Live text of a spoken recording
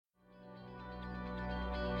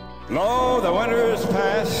Lo, the winter is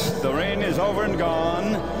past, the rain is over and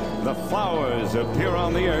gone, the flowers appear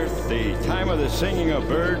on the earth, the time of the singing of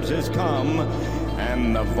birds is come,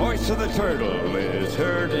 and the voice of the turtle is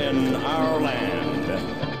heard in our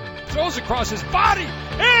land. Throws across his body,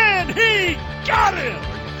 and he got him!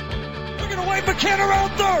 Looking away, McKenna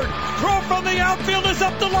around third. Throw from the outfield is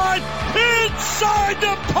up the line, inside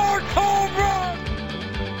the park, home run!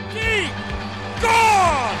 Deep,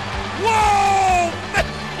 gone! Whoa!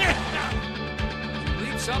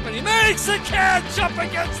 Up and he makes the catch up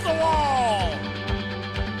against the wall,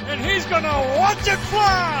 and he's gonna watch it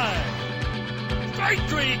fly. Strike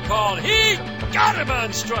three called. He got him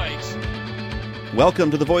on strikes.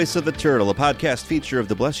 Welcome to The Voice of the Turtle, a podcast feature of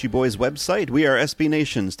the Bless You Boys website. We are SB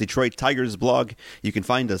Nation's Detroit Tigers blog. You can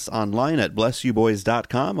find us online at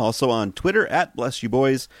blessyouboys.com, also on Twitter at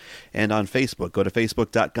blessyouboys, and on Facebook. Go to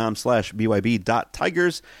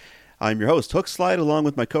facebook.com/byb.tigers. I'm your host, Hook Slide, along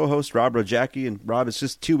with my co-host, Rob Rojacki. And Rob, it's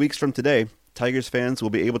just 2 weeks from today. Tigers fans will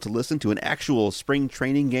be able to listen to an actual spring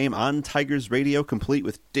training game on Tigers radio, complete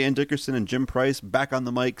with Dan Dickerson and Jim Price back on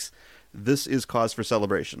the mics. This is cause for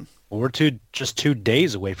celebration. Well, we're just 2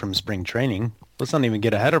 days away from spring training. Let's not even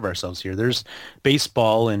get ahead of ourselves here. There's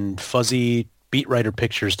baseball and fuzzy beat writer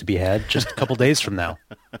pictures to be had just a couple days from now.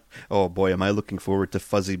 Oh boy, am I looking forward to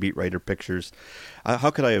fuzzy beat writer pictures. How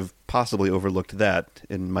could I have possibly overlooked that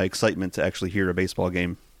in my excitement to actually hear a baseball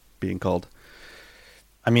game being called?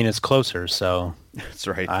 I mean, it's closer, so that's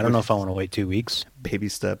right. I don't know if I want to wait 2 weeks. Baby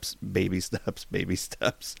steps, baby steps, baby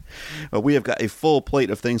steps. Well, we have got a full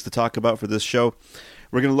plate of things to talk about for this show.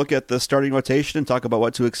 We're going to look at the starting rotation and talk about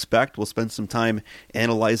what to expect. We'll spend some time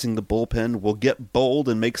analyzing the bullpen. We'll get bold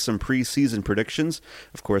and make some preseason predictions.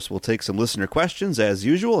 Of course, we'll take some listener questions as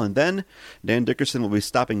usual, and then Dan Dickerson will be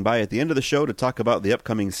stopping by at the end of the show to talk about the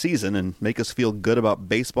upcoming season and make us feel good about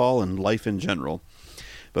baseball and life in general.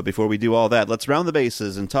 But before we do all that, let's round the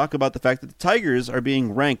bases and talk about the fact that the Tigers are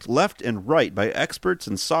being ranked left and right by experts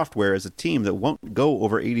and software as a team that won't go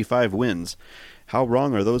over 85 wins. How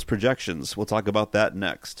wrong are those projections? We'll talk about that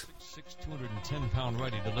next. 210-pound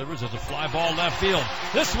righty delivers as a fly ball left field.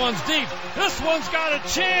 This one's deep. This one's got a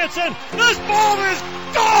chance, and this ball is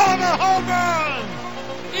gone! A home run!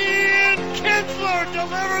 Ian Kinsler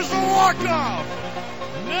delivers the walk-off.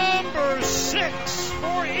 Number 6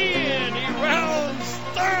 for Ian. He rounds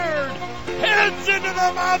third, heads into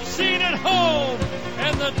the mob scene at home,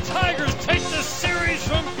 and the Tigers take the series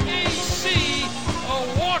from KC.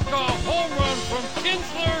 A walk-off home run from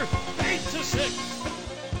Kinsler,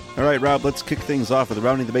 8-6. All right, Rob, let's kick things off with the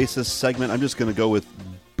Rounding the Bases segment. I'm just going to go with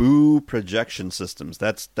boo projection systems.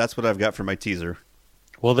 That's what I've got for my teaser.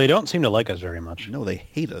 Well, they don't seem to like us very much. No, they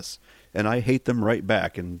hate us, and I hate them right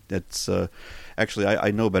back. And it's actually,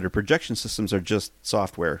 I know better. Projection systems are just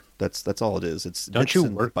software. That's all it is. It's don't you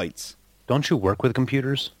work bytes. Don't you work with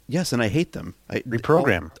computers? Yes, and I hate them.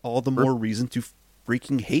 Reprogram. All the more reason to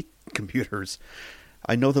freaking hate computers.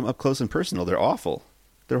 I know them up close and personal. They're awful.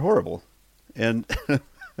 They're horrible. And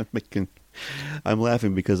I'm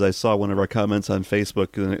laughing because I saw one of our comments on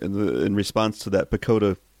Facebook in response to that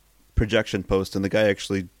Pacoda projection post, and the guy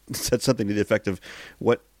actually said something to the effect of,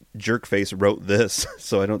 "What jerkface wrote this?"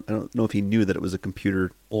 So I don't know if he knew that it was a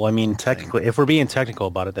computer. Well, I mean, technically, if we're being technical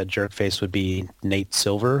about it, that jerkface would be Nate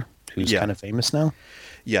Silver, who's kind of famous now.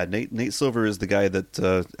 Yeah, Nate Silver is the guy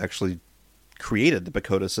that actually created the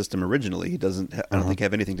Pacoda system originally. He doesn't, I don't think,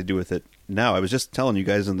 have anything to do with it now. I was just telling you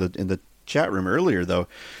guys in the chat room earlier, though,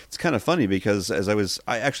 it's kind of funny because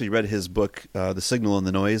I actually read his book, The Signal and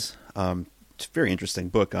the Noise. It's a very interesting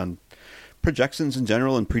book on projections in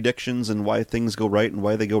general and predictions and why things go right and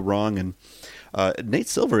why they go wrong. And Nate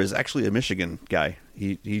Silver is actually a Michigan guy.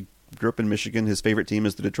 He grew up in Michigan. His favorite team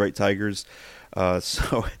is the Detroit Tigers.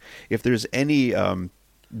 So if there's any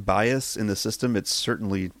bias in the system, it's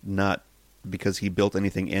certainly not because he built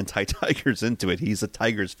anything anti-Tigers into it. He's a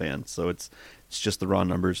Tigers fan, so it's just the raw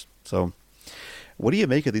numbers. So what do you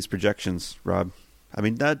make of these projections, Rob? I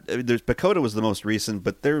mean, there's Pacoda was the most recent,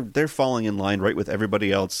 but they're falling in line right with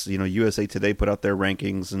everybody else. You know, USA Today put out their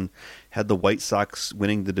rankings and had the White Sox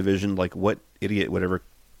winning the division. Like, what idiot would ever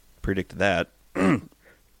predict that?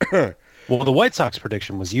 Well, the White Sox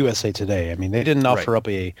prediction was USA Today. I mean, they didn't offer up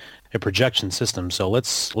a projection system, so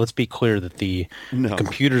let's be clear that the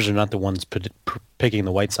computers are not the ones picking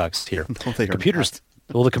the White Sox here. No, they are computers. Not.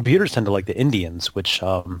 Well, the computers tend to like the Indians, which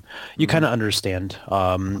you kind of understand.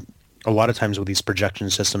 A lot of times with these projection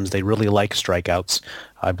systems, they really like strikeouts.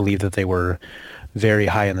 I believe that they were very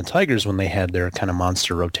high in the Tigers when they had their kind of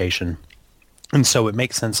monster rotation. And so it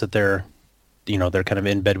makes sense that they're they're kind of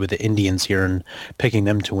in bed with the Indians here and picking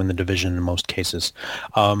them to win the division in most cases.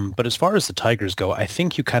 But as far as the Tigers go, I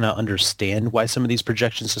think you kind of understand why some of these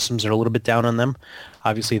projection systems are a little bit down on them.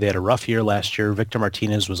 Obviously, they had a rough year last year. Victor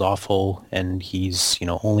Martinez was awful, and he's,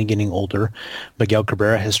 only getting older. Miguel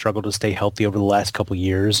Cabrera has struggled to stay healthy over the last couple of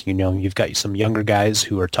years. You've got some younger guys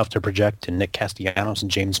who are tough to project, and Nick Castellanos and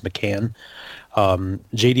James McCann.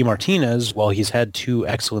 JD Martinez, while he's had 2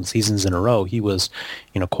 excellent seasons in a row, he was,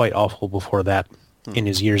 quite awful before that in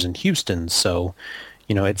his years in Houston. So,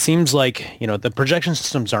 it seems like, the projection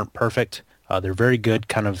systems aren't perfect. They're very good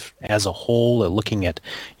kind of as a whole at looking at,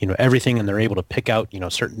 everything, and they're able to pick out,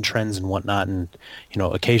 certain trends and whatnot, and,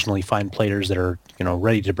 occasionally find players that are,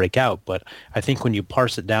 ready to break out. But I think when you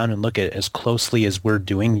parse it down and look at it as closely as we're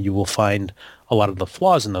doing, you will find a lot of the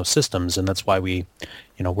flaws in those systems, and that's why we're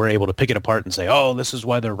able to pick it apart and say, oh, this is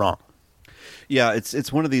why they're wrong. Yeah,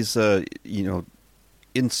 it's one of these,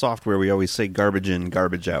 in software we always say garbage in,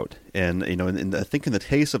 garbage out. And, I think in the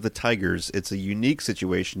case of the Tigers, it's a unique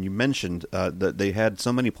situation. You mentioned that they had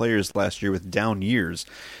so many players last year with down years.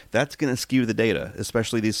 That's going to skew the data,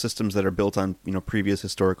 especially these systems that are built on, previous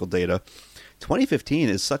historical data. 2015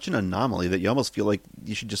 is such an anomaly that you almost feel like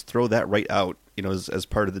you should just throw that right out, as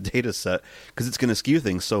part of the data set, because it's going to skew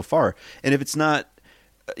things so far. And if it's not,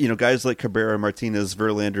 guys like Cabrera, Martinez,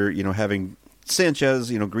 Verlander, having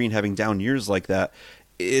Sanchez, Green having down years like that,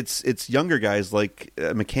 it's younger guys like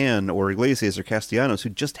McCann or Iglesias or Castellanos who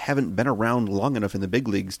just haven't been around long enough in the big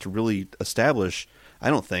leagues to really establish,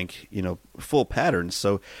 I don't think, full patterns.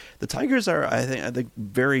 So the Tigers are, I think,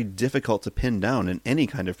 very difficult to pin down in any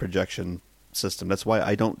kind of projection system. That's why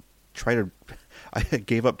I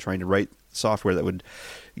gave up trying to write software that would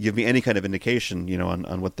give me any kind of indication,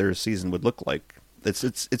 on what their season would look like.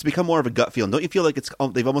 It's become more of a gut feeling. Don't you feel like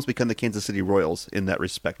they've almost become the Kansas City Royals in that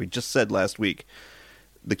respect? We just said last week,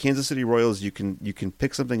 the Kansas City Royals, you can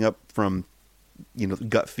pick something up from,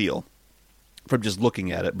 gut feel, from just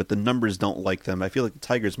looking at it, but the numbers don't like them. I feel like the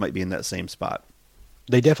Tigers might be in that same spot.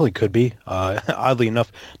 They definitely could be. Oddly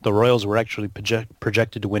enough, the Royals were actually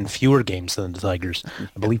projected to win fewer games than the Tigers.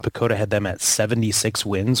 I believe Pacoda had them at 76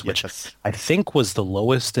 wins, which I think was the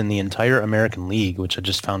lowest in the entire American League, which I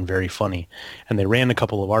just found very funny. And they ran a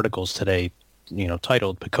couple of articles today,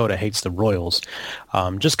 titled "Pacoda Hates the Royals,"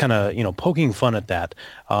 just kind of, poking fun at that.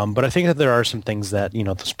 But I think that there are some things that,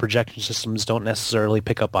 those projection systems don't necessarily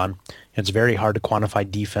pick up on. It's very hard to quantify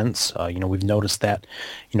defense. We've noticed that,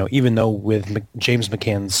 even though with James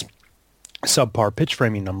McCann's subpar pitch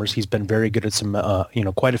framing numbers, he's been very good at some,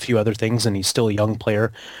 quite a few other things, and he's still a young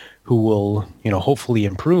player who will, hopefully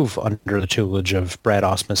improve under the tutelage of Brad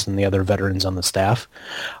Ausmus and the other veterans on the staff.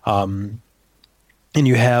 And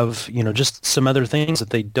you have, just some other things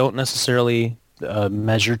that they don't necessarily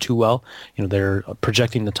measure too well. They're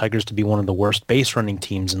projecting the Tigers to be one of the worst base running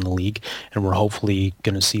teams in the league, and we're hopefully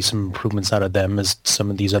going to see some improvements out of them as some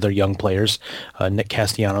of these other young players, Nick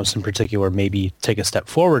Castellanos in particular, maybe take a step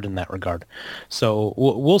forward in that regard. So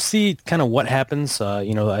we'll see kind of what happens.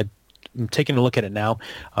 I'm taking a look at it now.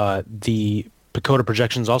 The Pacoda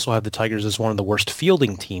projections also have the Tigers as one of the worst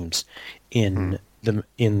fielding teams in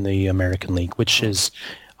the American League, which is,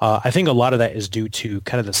 I think a lot of that is due to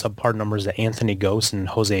kind of the subpar numbers that Anthony Gose and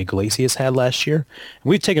Jose Iglesias had last year. And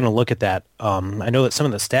we've taken a look at that. I know that some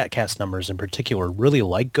of the StatCast numbers in particular really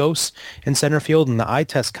like Gose in center field, and the eye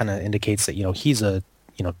test kind of indicates that, he's a,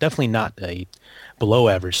 definitely not a below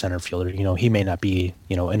average center fielder. He may not be,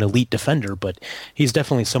 an elite defender, but he's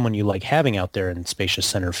definitely someone you like having out there in spacious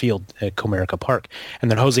center field at Comerica Park.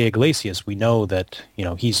 And then Jose Iglesias, we know that,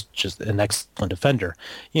 he's just an excellent defender.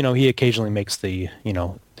 He occasionally makes the,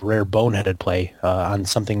 rare boneheaded play on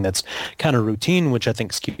something that's kind of routine, which I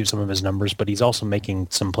think skews some of his numbers, but he's also making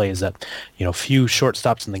some plays that, few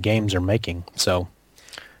shortstops in the games are making. So,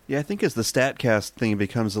 yeah, I think as the StatCast thing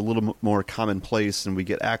becomes a little more commonplace and we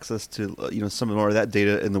get access to, some more of that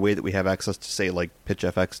data in the way that we have access to, say, like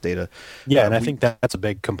PitchFX data. Yeah, and I think that's a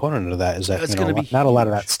big component of that is that, not a lot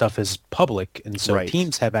of that stuff is public, and so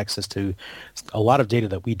teams have access to a lot of data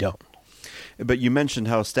that we don't. But you mentioned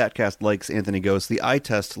how StatCast likes Anthony Gose. The eye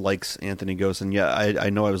test likes Anthony Gose, and yeah, I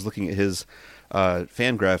know I was looking at his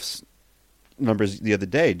Fangraphs numbers the other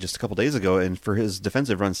day, just a couple days ago, and for his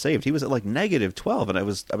defensive runs saved, he was at like -12, and I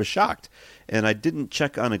was shocked. And I didn't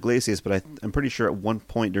check on Iglesias, but I'm pretty sure at one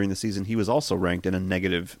point during the season he was also ranked in a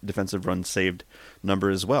negative defensive runs saved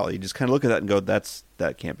number as well. You just kind of look at that and go, that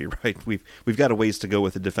can't be right. We've got a ways to go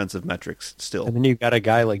with the defensive metrics still. And then you've got a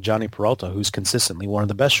guy like Johnny Peralta, who's consistently one of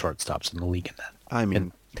the best shortstops in the league in that. I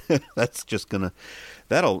mean, That's just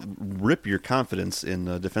that'll rip your confidence in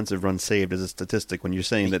defensive runs saved as a statistic when you're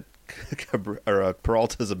saying that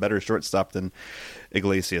Peralta is a better shortstop than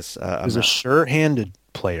Iglesias. He's a sure-handed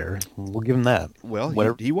player. We'll give him that. Well,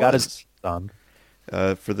 Whatever he was. got his on.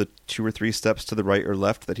 For the 2 or 3 steps to the right or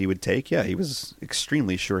left that he would take, yeah, he was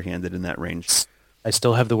extremely sure-handed in that range. I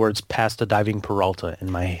still have the words "past a diving Peralta"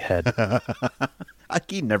 in my head.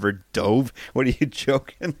 He never dove. What are you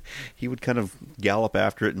joking? He would kind of gallop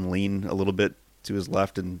after it and lean a little bit to his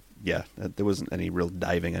left, and yeah, there wasn't any real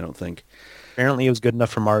diving, I don't think. Apparently, it was good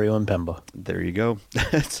enough for Mario Mbemba. There you go.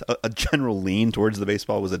 A general lean towards the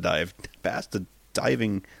baseball was a dive. Past a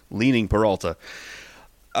diving, leaning Peralta.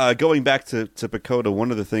 Going back to PECOTA,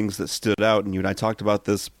 one of the things that stood out, and you and I talked about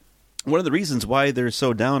this, one of the reasons why they're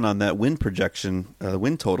so down on that win projection,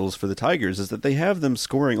 win totals for the Tigers, is that they have them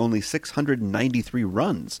scoring only 693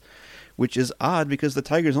 runs, which is odd because the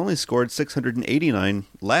Tigers only scored 689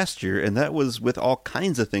 last year, and that was with all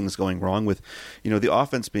kinds of things going wrong, with the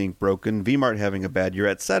offense being broken, V-Mart having a bad year,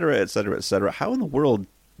 et cetera, et cetera, et cetera. How in the world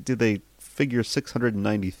did they figure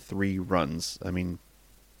 693 runs? I mean,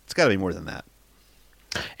 it's got to be more than that.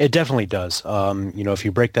 It definitely does. If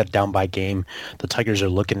you break that down by game, the Tigers are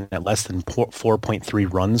looking at less than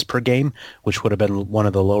 4.3 runs per game, which would have been one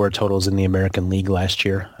of the lower totals in the American League last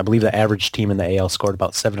year. I believe the average team in the AL scored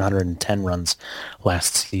about 710 runs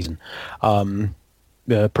last season.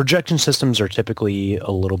 The projection systems are typically a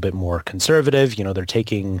little bit more conservative.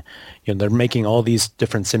 They're making all these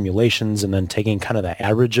different simulations and then taking kind of the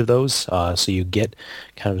average of those. So you get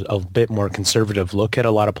kind of a bit more conservative look at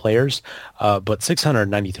a lot of players. But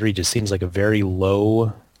 693 just seems like a very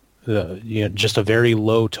low, just a very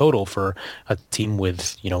low total for a team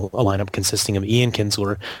with, a lineup consisting of Ian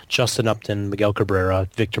Kinsler, Justin Upton, Miguel Cabrera,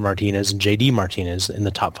 Victor Martinez, and JD Martinez in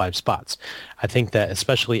the top 5 spots. I think that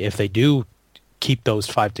especially if they do keep those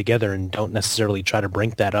 5 together and don't necessarily try to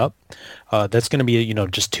break that up, that's going to be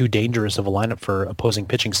just too dangerous of a lineup for opposing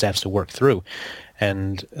pitching staffs to work through.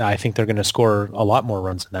 And I think they're going to score a lot more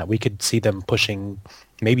runs than that. We could see them pushing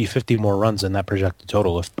maybe 50 more runs in that projected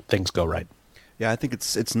total if things go right. Yeah, I think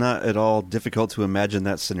it's not at all difficult to imagine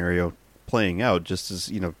that scenario playing out. Just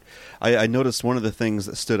as I noticed one of the things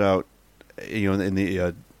that stood out in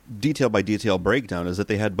the detail by detail breakdown is that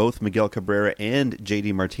they had both Miguel Cabrera and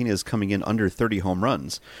JD Martinez coming in under 30 home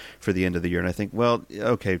runs for the end of the year. And I think, well,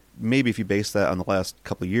 okay, maybe if you base that on the last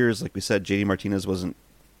couple of years, like we said, JD Martinez wasn't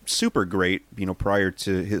super great, prior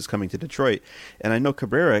to his coming to Detroit. And I know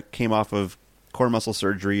Cabrera came off of core muscle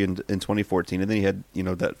surgery in 2014, and then he had,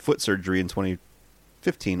 that foot surgery in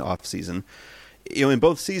 2015 off season. In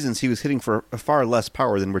both seasons, he was hitting for a far less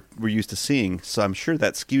power than we're used to seeing. So I'm sure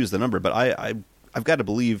that skews the number, but I've got to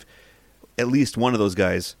believe at least one of those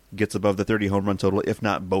guys gets above the 30 home run total, if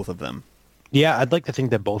not both of them. Yeah, I'd like to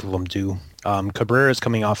think that both of them do. Cabrera is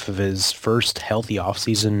coming off of his first healthy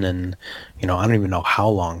offseason, and I don't even know how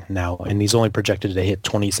long now, and he's only projected to hit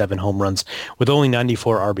 27 home runs with only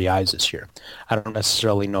 94 RBIs this year. I don't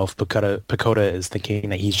necessarily know if PECOTA is thinking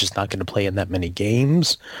that he's just not going to play in that many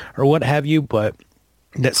games or what have you, but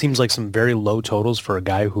that seems like some very low totals for a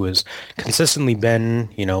guy who has consistently been,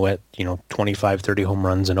 at 25, 30 home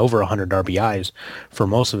runs and over 100 RBIs for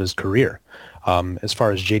most of his career. As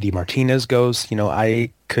far as JD Martinez goes,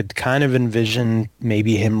 I could kind of envision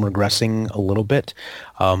maybe him regressing a little bit,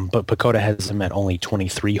 but PECOTA has him at only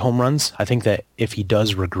 23 home runs. I think that if he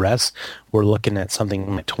does regress, we're looking at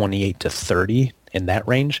something like 28 to 30 in that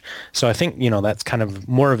range. So I think, that's kind of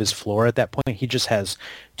more of his floor at that point. He just has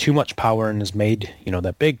too much power and has made,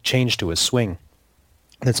 that big change to his swing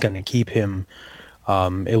that's going to keep him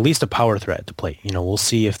at least a power threat at the plate. We'll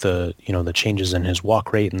see if the changes in his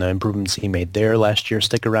walk rate and the improvements he made there last year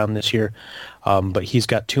stick around this year. But he's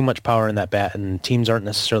got too much power in that bat, and teams aren't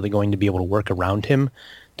necessarily going to be able to work around him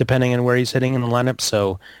depending on where he's hitting in the lineup.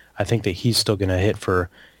 So I think that he's still going to hit for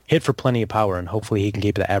plenty of power, and hopefully he can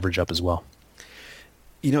keep the average up as well.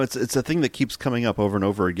 It's a thing that keeps coming up over and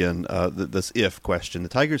over again, this if question. The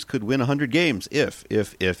Tigers could win 100 games if,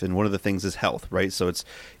 and one of the things is health, right? So it's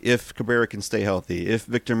if Cabrera can stay healthy, if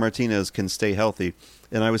Victor Martinez can stay healthy.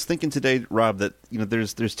 And I was thinking today, Rob, that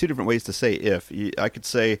there's 2 different ways to say if. I could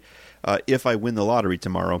say if I win the lottery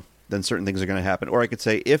tomorrow, then certain things are going to happen. Or I could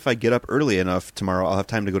say if I get up early enough tomorrow, I'll have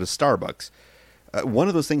time to go to Starbucks. One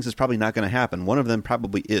of those things is probably not going to happen. One of them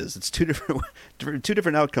probably is. It's two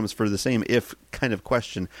different outcomes for the same if kind of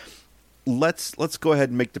question. Let's go ahead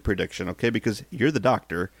and make the prediction, okay? Because you're the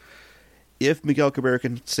doctor. If Miguel Cabrera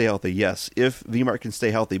can stay healthy, yes. If V-Mart can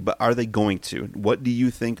stay healthy, but are they going to? What do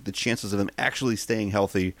you think the chances of them actually staying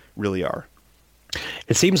healthy really are?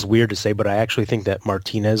 It seems weird to say, but I actually think that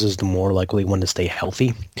Martinez is the more likely one to stay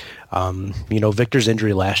healthy. Victor's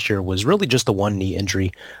injury last year was really just the one knee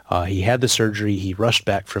injury. He had the surgery, he rushed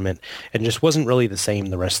back from it, and just wasn't really the same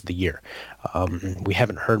the rest of the year. We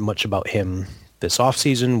haven't heard much about him this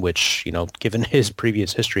offseason, which, given his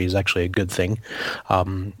previous history is actually a good thing.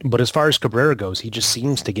 But as far as Cabrera goes, he just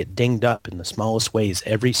seems to get dinged up in the smallest ways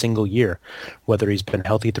every single year, whether he's been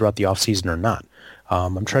healthy throughout the offseason or not.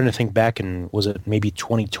 I'm trying to think back, and was it maybe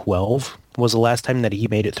 2012 was the last time that he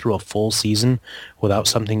made it through a full season without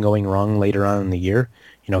something going wrong later on in the year?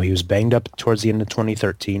 He was banged up towards the end of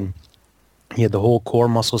 2013. He had the whole core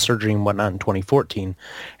muscle surgery and whatnot in 2014,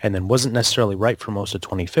 and then wasn't necessarily right for most of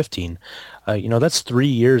 2015. That's 3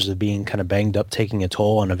 years of being kind of banged up, taking a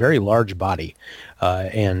toll on a very large body.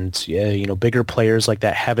 Bigger players like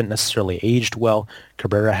that haven't necessarily aged well.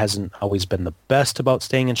 Cabrera hasn't always been the best about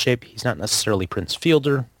staying in shape. He's not necessarily Prince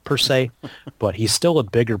Fielder per se, but he's still a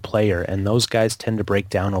bigger player, and those guys tend to break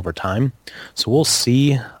down over time. So we'll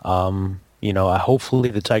see. Hopefully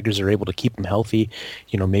the Tigers are able to keep him healthy.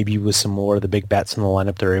 Maybe with some more of the big bats in the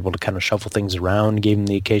lineup, they're able to kind of shuffle things around, give him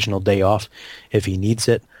the occasional day off if he needs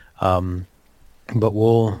it. But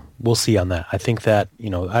we'll see on that. I think that,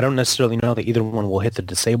 I don't necessarily know that either one will hit the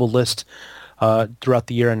disabled list throughout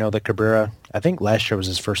the year. I know that Cabrera, I think last year was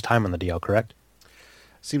his first time on the DL, correct?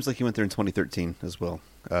 Seems like he went there in 2013 as well,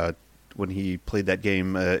 when he played that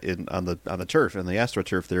game on the turf, on the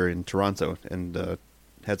AstroTurf there in Toronto, and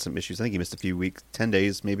had some issues. I think he missed a few weeks, 10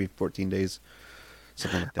 days, maybe 14 days,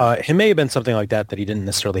 something like that. It may have been something like that he didn't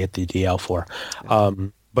necessarily hit the DL for. Yeah.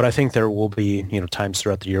 But I think there will be, times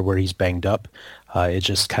throughout the year where he's banged up. It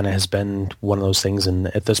just kind of has been one of those things, and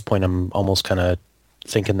at this point I'm almost kind of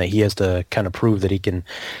thinking that he has to kind of prove that he can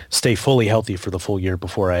stay fully healthy for the full year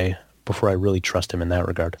before I really trust him in that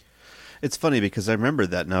regard. It's funny because I remember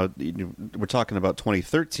that now. We're talking about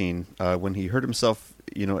 2013 when he hurt himself,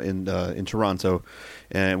 in Toronto,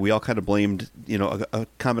 and we all kind of blamed, a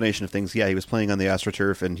combination of things. Yeah, he was playing on the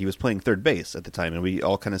AstroTurf, and he was playing third base at the time, and we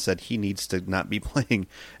all kind of said he needs to not be playing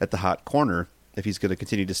at the hot corner if he's going to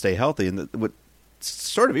continue to stay healthy. And what's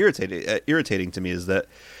sort of irritating to me is that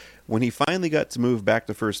when he finally got to move back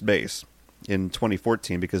to first base in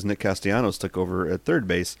 2014, because Nick Castellanos took over at third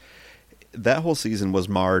base, that whole season was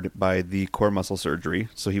marred by the core muscle surgery,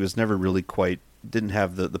 so he was never really didn't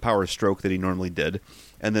have the power stroke that he normally did.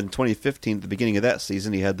 And then 2015, at the beginning of that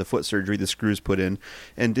season, he had the foot surgery, the screws put in,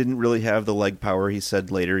 and didn't really have the leg power, he said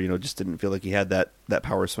later, just didn't feel like he had that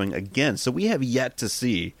power swing again. So we have yet to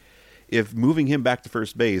see if moving him back to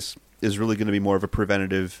first base is really going to be more of a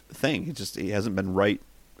preventative thing. He hasn't been right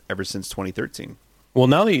ever since 2013. Well,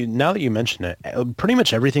 now that you mention it, pretty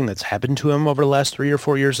much everything that's happened to him over the last 3 or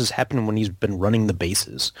 4 years has happened when he's been running the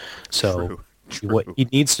bases. So True. What he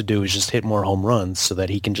needs to do is just hit more home runs so that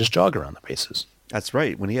he can just jog around the bases. That's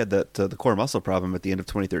right. When he had that the core muscle problem at the end of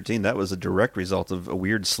 2013, that was a direct result of a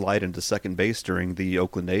weird slide into second base during the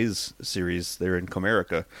Oakland A's series there in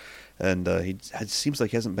Comerica. And it seems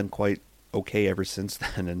like he hasn't been quite okay ever since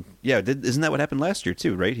then. And yeah, isn't that what happened last year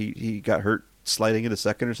too, right? He got hurt sliding into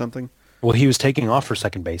second or something? Well, he was taking off for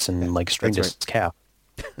second base and strained his calf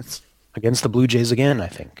against the Blue Jays again, I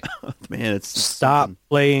think. Man, stop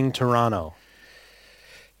playing Toronto,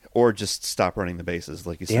 or just stop running the bases,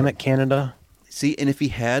 like you said. Damn it, Canada! See, and if he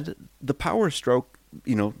had the power stroke,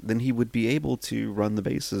 then he would be able to run the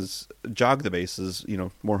bases, jog the bases,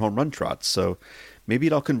 more home run trots. So maybe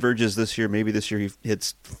it all converges this year. Maybe this year he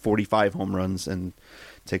hits 45 home runs and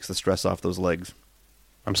takes the stress off those legs.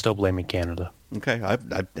 I'm still blaming Canada. Okay, I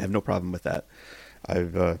have no problem with that.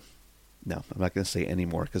 No, I'm not going to say any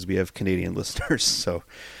more because we have Canadian listeners, so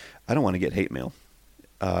I don't want to get hate mail.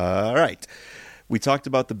 All right. We talked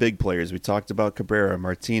about the big players. We talked about Cabrera,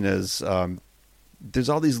 Martinez. There's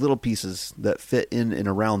all these little pieces that fit in and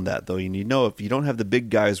around that, though. And if you don't have the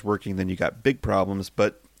big guys working, then you got big problems.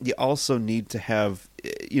 But you also need to have,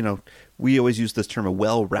 we always use this term, a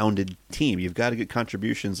well-rounded team. You've got to get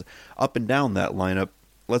contributions up and down that lineup.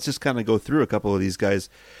 Let's just kind of go through a couple of these guys.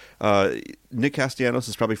 Nick Castellanos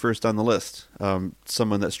is probably first on the list.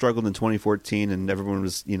 Someone that struggled in 2014, and everyone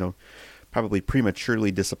was, probably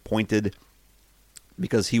prematurely disappointed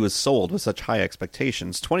because he was sold with such high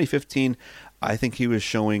expectations. 2015, I think he was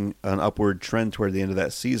showing an upward trend toward the end of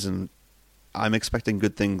that season. I'm expecting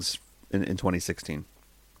good things in 2016.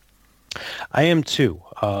 I am too.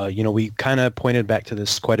 We kind of pointed back to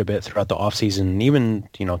this quite a bit throughout the offseason, and even,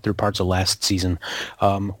 through parts of last season,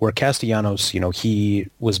 where Castellanos, he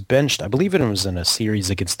was benched. I believe it was in a series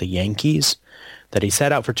against the Yankees that he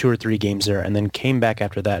sat out for 2 or 3 games there and then came back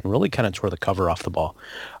after that and really kind of tore the cover off the ball.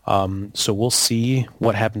 So we'll see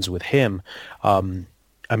what happens with him. I'm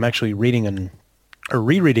actually rereading an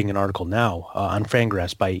article now on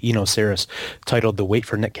Fangraphs by Eno Saris titled "The Wait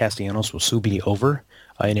for Nick Castellanos Will Soon Be Over."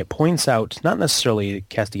 And it points out not necessarily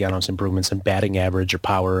Castellanos' improvements in batting average or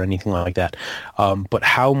power or anything like that, but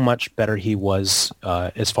how much better he was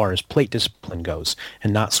as far as plate discipline goes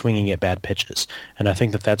and not swinging at bad pitches. And I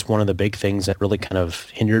think that that's one of the big things that really kind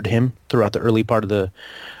of hindered him throughout the early part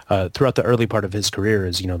of his career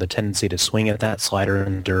is, the tendency to swing at that slider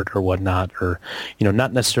in dirt or whatnot, or,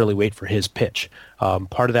 not necessarily wait for his pitch.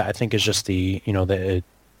 Part of that, I think, is just the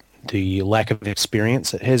lack of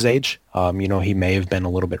experience at his age. He may have been a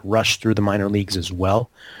little bit rushed through the minor leagues as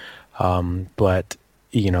well. But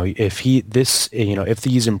if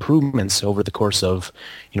these improvements over the course of,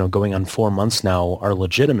 going on 4 months now are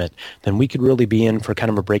legitimate, then we could really be in for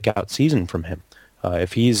kind of a breakout season from him.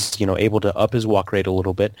 If he's, able to up his walk rate a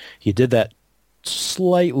little bit, he did that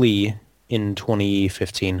slightly in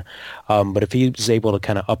 2015. But if he's able to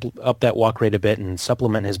kind of up that walk rate a bit and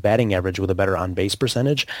supplement his batting average with a better on-base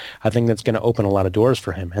percentage, I think that's going to open a lot of doors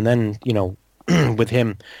for him. And then, with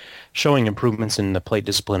him showing improvements in the plate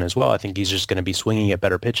discipline as well, I think he's just going to be swinging at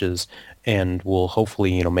better pitches and will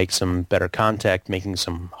hopefully, make some better contact, making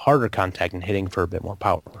some harder contact and hitting for a bit more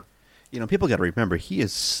power. People got to remember, he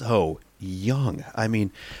is so young. I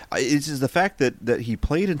mean, it's just the fact that he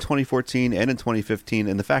played in 2014 and in 2015,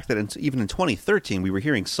 and the fact that even in 2013 we were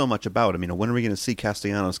hearing so much about him. When are we going to see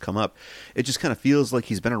Castellanos come up? It just kind of feels like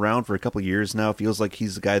he's been around for a couple of years now. It feels like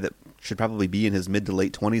he's a guy that should probably be in his mid to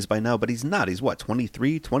late 20s by now, but he's not. He's what,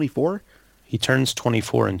 23, 24? He turns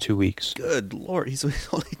 24 in 2 weeks. Good Lord, he's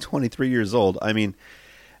only 23 years old. I mean,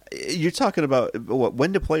 you're talking about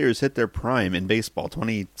when do players hit their prime in baseball?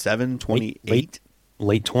 27, 28?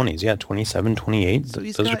 Late 20s, yeah, 27, 28. So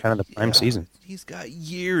those are kind of the prime season. He's got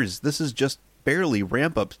years. This is just barely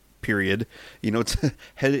ramp-up period, to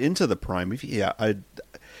head into the prime.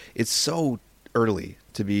 It's so early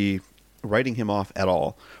to be writing him off at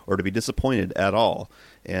all or to be disappointed at all.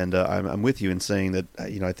 And I'm with you in saying that,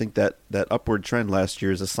 I think that upward trend last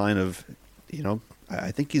year is a sign of, I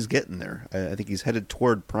think he's getting there. I think he's headed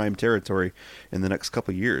toward prime territory in the next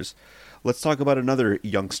couple of years. Let's talk about another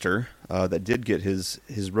youngster that did get his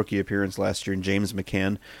rookie appearance last year, in James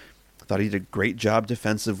McCann. I thought he did a great job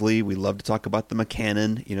defensively. We love to talk about the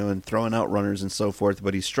McCannon, and throwing out runners and so forth,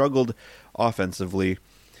 but he struggled offensively.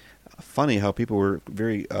 Funny how people were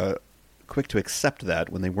very quick to accept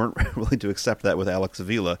that when they weren't willing to accept that with Alex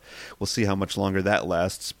Avila. We'll see how much longer that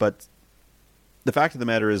lasts, but the fact of the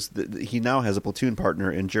matter is that he now has a platoon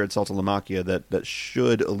partner in Jared Saltalamacchia that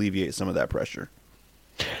should alleviate some of that pressure.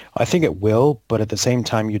 I think it will, but at the same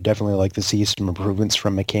time, you'd definitely like to see some improvements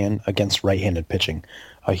from McCann against right-handed pitching.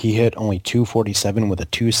 He hit only .247 with a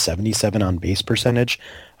 .277 on base percentage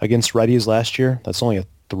against righties last year. That's only a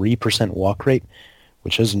 3% walk rate,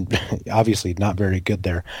 which isn't obviously not very good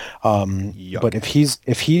there. But if he's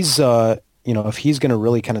going to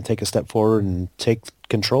really kind of take a step forward and take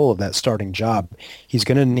control of that starting job, he's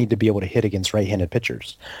going to need to be able to hit against right-handed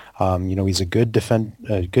pitchers. He's a good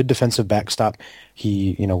defensive backstop.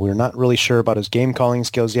 We're not really sure about his game calling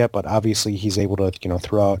skills yet, but obviously he's able to,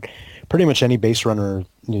 throw out pretty much any base runner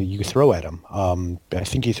you throw at him. I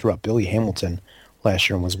think he threw out Billy Hamilton last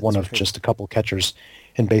year and was one of just a couple catchers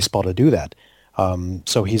in baseball to do that.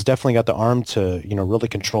 So he's definitely got the arm to, really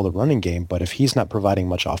control the running game. But if he's not providing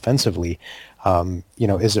much offensively,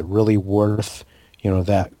 is it really worth,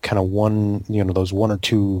 that kind of those 1 or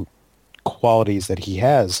 2 qualities that he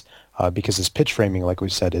has, because his pitch framing, like we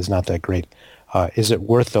said, is not that great. Is it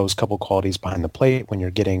worth those couple qualities behind the plate when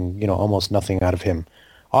you're getting, almost nothing out of him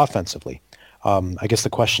offensively? I guess the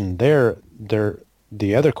question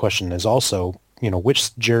the other question is also,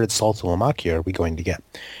 which Jared Saltalamacchia are we going to get?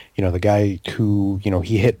 The guy who,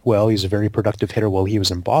 he hit well. He's a very productive hitter while he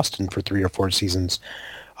was in Boston for 3 or 4 seasons.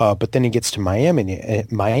 But then he gets to Miami,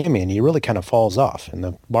 and he really kind of falls off. And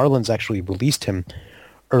the Marlins actually released him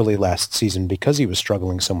early last season because he was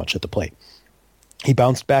struggling so much at the plate. He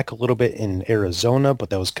bounced back a little bit in Arizona, but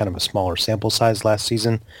that was kind of a smaller sample size last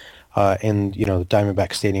season. And, the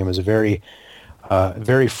Diamondback Stadium is a very,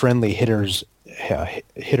 very friendly hitters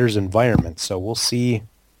environment. So we'll see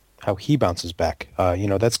how he bounces back.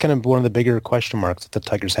 That's kind of one of the bigger question marks that the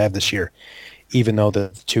Tigers have this year, even though the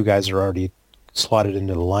 2 guys are already slotted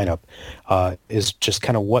into the lineup, is just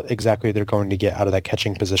kind of what exactly they're going to get out of that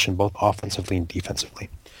catching position, both offensively and defensively.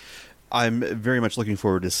 I'm very much looking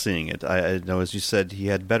forward to seeing it. I know, as you said, he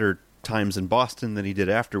had better times in Boston than he did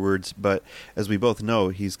afterwards, but as we both know,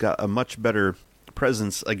 he's got a much better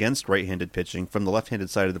presence against right-handed pitching. From the left-handed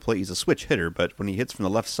side of the plate, he's a switch hitter, but when he hits from the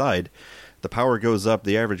left side, the power goes up,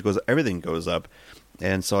 the average goes up, everything goes up.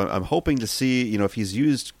 And so I'm hoping to see, if he's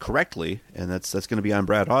used correctly, and that's going to be on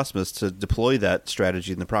Brad Ausmus to deploy that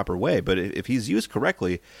strategy in the proper way. But if he's used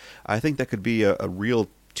correctly, I think that could be a real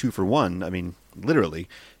 2-for-1. I mean, literally,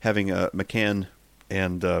 having McCann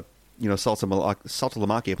and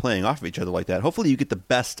Saltalamacchia playing off of each other like that. Hopefully you get the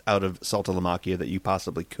best out of Saltalamacchia that you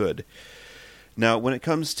possibly could. Now, when it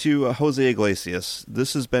comes to Jose Iglesias,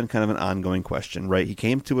 this has been kind of an ongoing question, right? He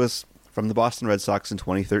came to us from the Boston Red Sox in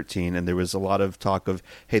 2013, and there was a lot of talk of,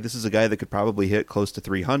 hey, this is a guy that could probably hit close to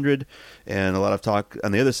 300, and a lot of talk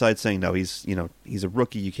on the other side saying, no, he's a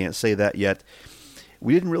rookie, you can't say that yet.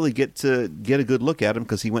 We didn't really get to get a good look at him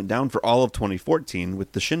because he went down for all of 2014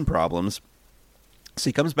 with the shin problems. So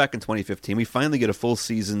he comes back in 2015. We finally get a full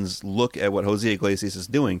season's look at what Jose Iglesias is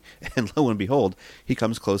doing, and lo and behold, he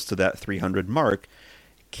comes close to that 300 mark.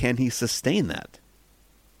 Can he sustain that?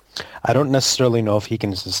 I don't necessarily know if he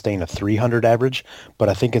can sustain a 300 average, but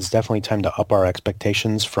I think it's definitely time to up our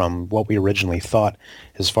expectations from what we originally thought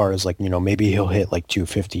as far as maybe he'll hit like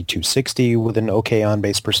 250, 260 with an okay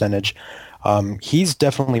on-base percentage. He's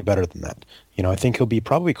definitely better than that. I think he'll be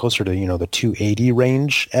probably closer to, the 280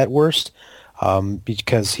 range at worst.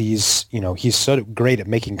 Because he's so great at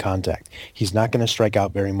making contact. He's not going to strike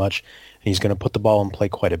out very much, and he's going to put the ball in play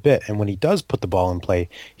quite a bit. And when he does put the ball in play,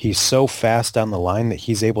 he's so fast down the line that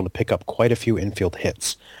he's able to pick up quite a few infield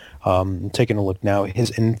hits. Taking a look now,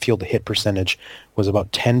 his infield hit percentage was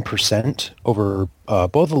about 10% over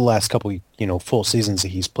both of the last couple, full seasons that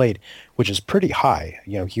he's played, which is pretty high.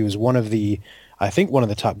 He was one of the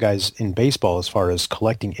top guys in baseball as far as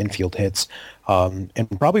collecting infield hits, and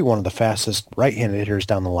probably one of the fastest right-handed hitters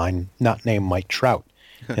down the line, not named Mike Trout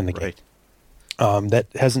in the game. That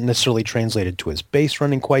hasn't necessarily translated to his base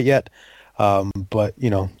running quite yet, but,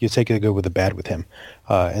 you take the good with the bad with him.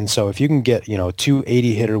 And so if you can get,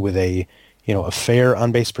 280 hitter with a fair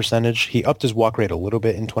on-base percentage, he upped his walk rate a little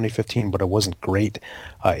bit in 2015, but it wasn't great.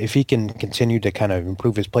 If he can continue to kind of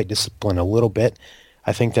improve his plate discipline a little bit,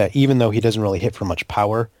 I think that even though he doesn't really hit for much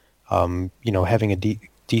power, having a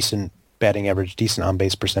decent batting average, decent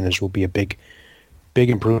on-base percentage will be a big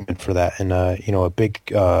improvement for that, and a big,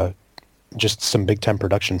 just some big-time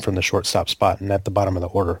production from the shortstop spot and at the bottom of the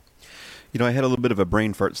order. I had a little bit of a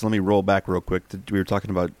brain fart, so let me roll back real quick. We were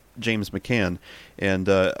talking about James McCann, and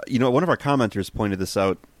one of our commenters pointed this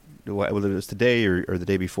out, whether it was today or the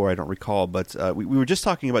day before, I don't recall, but we were just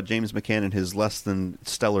talking about James McCann and his less than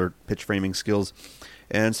stellar pitch framing skills,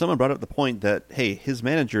 and someone brought up the point that, hey, his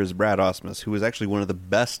manager is Brad Ausmus, who is actually one of the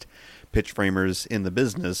best pitch framers in the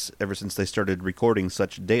business ever since they started recording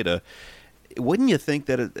such data. Wouldn't you think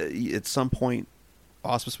that at some point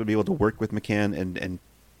Ausmus would be able to work with McCann and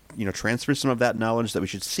transfer some of that knowledge, that we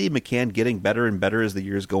should see McCann getting better and better as the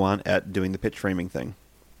years go on at doing the pitch framing thing?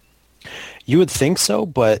 You would think so,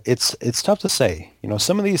 but it's tough to say.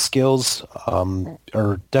 Some of these skills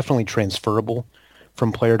are definitely transferable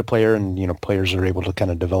from player to player, and players are able to kind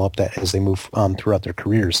of develop that as they move on throughout their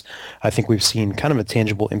careers. I think we've seen kind of a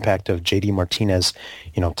tangible impact of JD Martinez,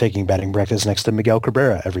 taking batting practice next to Miguel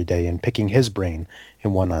Cabrera every day and picking his brain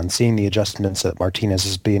and whatnot, seeing the adjustments that Martinez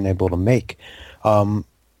is being able to make.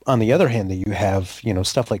 On the other hand, that you have,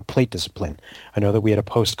 stuff like plate discipline. I know that we had a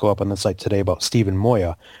post go up on the site today about Steven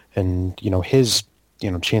Moya and, his,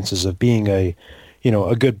 chances of being a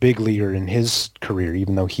good big leaguer in his career,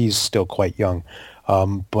 even though he's still quite young.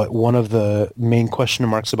 But one of the main question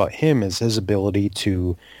marks about him is his ability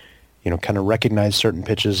to, kind of recognize certain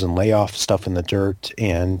pitches and lay off stuff in the dirt.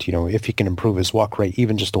 And, if he can improve his walk rate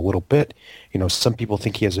even just a little bit, some people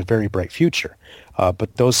think he has a very bright future.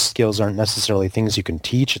 But those skills aren't necessarily things you can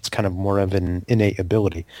teach. It's kind of more of an innate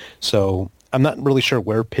ability. So I'm not really sure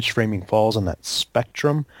where pitch framing falls on that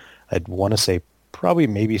spectrum. I'd want to say probably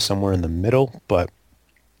maybe somewhere in the middle, but,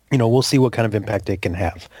 we'll see what kind of impact it can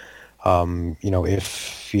have.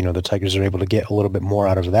 If, the Tigers are able to get a little bit more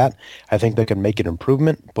out of that, I think they can make an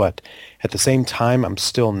improvement. But at the same time, I'm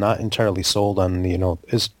still not entirely sold on,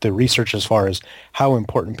 is the research as far as how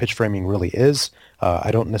important pitch framing really is.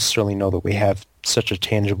 I don't necessarily know that we have such a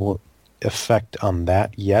tangible effect on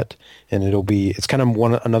that yet. And it's kind of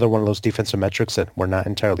another one of those defensive metrics that we're not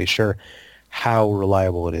entirely sure how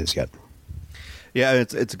reliable it is yet. Yeah,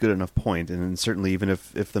 it's a good enough point, and certainly even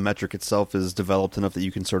if the metric itself is developed enough that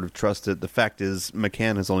you can sort of trust it, the fact is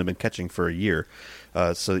McCann has only been catching for a year,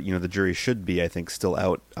 so the jury should be, I think, still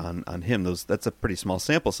out on him. That's a pretty small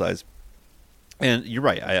sample size, and you're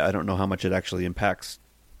right. I don't know how much it actually impacts,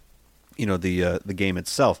 the game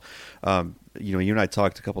itself. You and I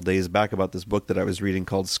talked a couple days back about this book that I was reading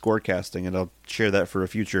called Scorecasting, and I'll share that for a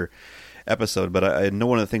future episode. But I know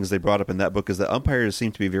one of the things they brought up in that book is that umpires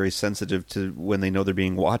seem to be very sensitive to when they know they're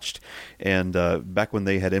being watched. And back when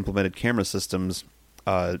they had implemented camera systems,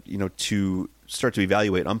 to start to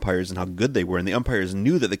evaluate umpires and how good they were, and the umpires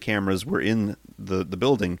knew that the cameras were in the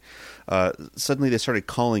building, suddenly they started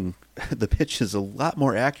calling the pitches a lot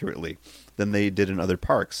more accurately than they did in other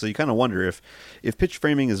parks. So you kind of wonder if pitch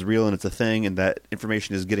framing is real and it's a thing and that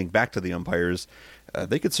information is getting back to the umpires,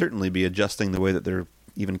 they could certainly be adjusting the way that they're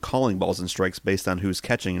even calling balls and strikes based on who's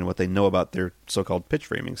catching and what they know about their so-called pitch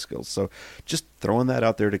framing skills. So just throwing that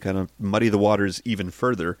out there to kind of muddy the waters even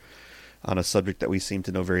further on a subject that we seem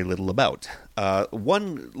to know very little about.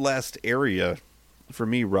 One last area for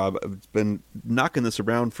me, Rob, I've been knocking this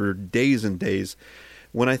around for days and days.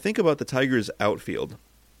 When I think about the Tigers' outfield,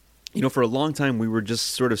 for a long time we were just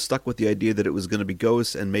sort of stuck with the idea that it was going to be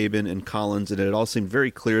Gose and Maybin and Collins, and it all seemed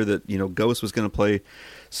very clear that, Gose was going to play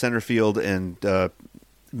center field and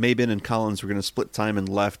Maybin and Collins were going to split time in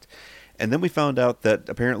left. And then we found out that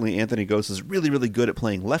apparently Anthony Gose is really, really good at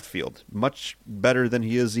playing left field, much better than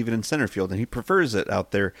he is even in center field, and he prefers it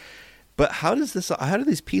out there. But how do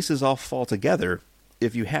these pieces all fall together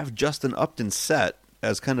if you have Justin Upton set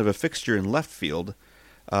as kind of a fixture in left field?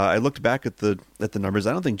 I looked back at the numbers.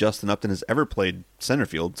 I don't think Justin Upton has ever played center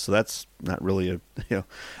field, so that's not really an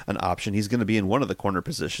option. He's going to be in one of the corner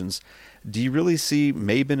positions. Do you really see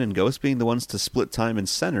Maybin and Gose being the ones to split time in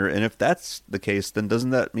center? And if that's the case, then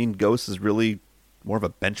doesn't that mean Gose is really more of a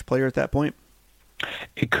bench player at that point?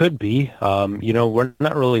 It could be. We're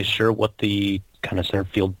not really sure what the kind of center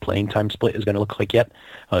field playing time split is going to look like yet.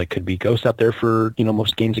 It could be Gose out there for,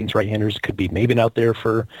 most games against right-handers. It could be Maybin out there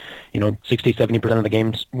for, 60, 70% of the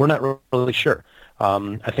games. We're not really sure.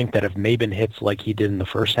 I think that if Maybin hits like he did in the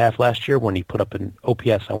first half last year when he put up an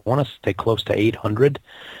OPS, I want to say close to 800,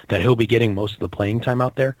 that he'll be getting most of the playing time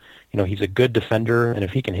out there. He's a good defender, and if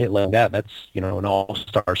he can hit like that, that's, an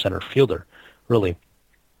all-star center fielder, really.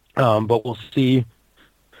 But we'll see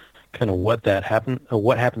kind of what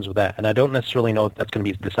happens with that. And I don't necessarily know if that's going to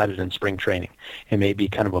be decided in spring training. It may be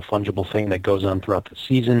kind of a fungible thing that goes on throughout the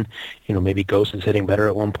season. Maybe Gose is hitting better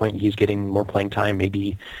at one point. He's getting more playing time.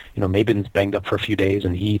 Maybe, Maybin's banged up for a few days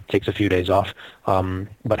and he takes a few days off.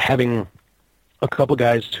 But having a couple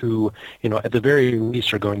guys who, at the very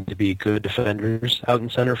least are going to be good defenders out in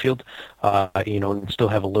center field, and still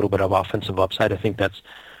have a little bit of offensive upside, I think that's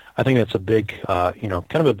a big,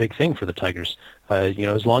 kind of a big thing for the Tigers.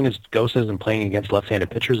 As long as Gose isn't playing against left-handed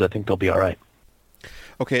pitchers, I think they'll be all right.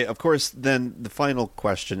 Okay, of course, then the final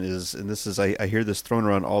question is, and this is, I hear this thrown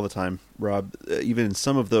around all the time, Rob, even in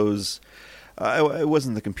some of those, it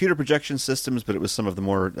wasn't the computer projection systems, but it was some of the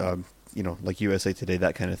more, like USA Today,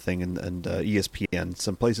 that kind of thing, and ESPN,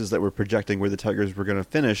 some places that were projecting where the Tigers were going to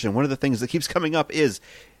finish. And one of the things that keeps coming up is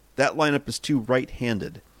that lineup is too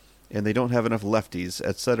right-handed, and they don't have enough lefties,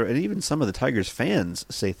 etc. And even some of the Tigers fans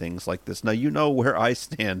say things like this. Now, you know where I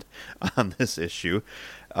stand on this issue.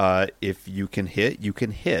 If you can hit, you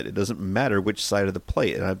can hit. It doesn't matter which side of the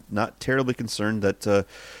plate. And I'm not terribly concerned that,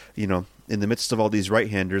 in the midst of all these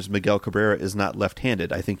right-handers, Miguel Cabrera is not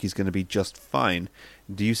left-handed. I think he's going to be just fine.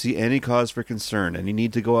 Do you see any cause for concern? Any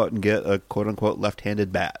need to go out and get a quote-unquote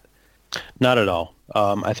left-handed bat? Not at all.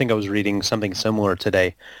 I think I was reading something similar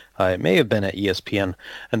today. It may have been at ESPN,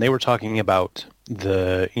 and they were talking about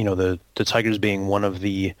the Tigers being one of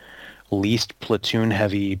the least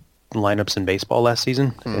platoon-heavy lineups in baseball last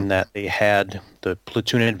season, in that they had the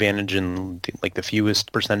platoon advantage in the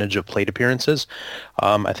fewest percentage of plate appearances.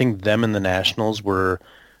 I think them and the Nationals were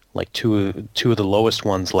like two of the lowest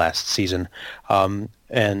ones last season.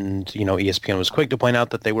 And ESPN was quick to point out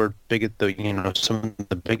that they were some of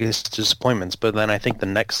the biggest disappointments. But then I think the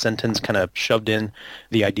next sentence kind of shoved in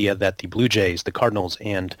the idea that the Blue Jays, the Cardinals,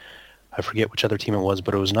 and I forget which other team it was,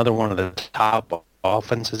 but it was another one of the top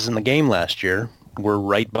offenses in the game last year, were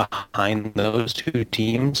right behind those two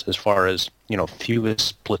teams as far as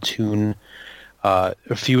fewest at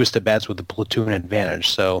bats with the platoon advantage.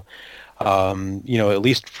 So at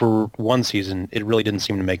least for one season, it really didn't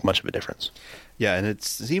seem to make much of a difference. Yeah, and it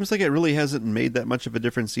seems like it really hasn't made that much of a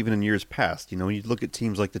difference even in years past. When you look at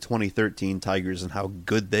teams like the 2013 Tigers and how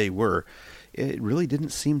good they were, it really didn't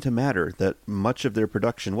seem to matter that much of their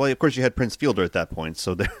production. Well, of course, you had Prince Fielder at that point,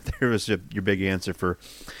 so there was your big answer for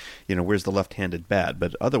where's the left-handed bat?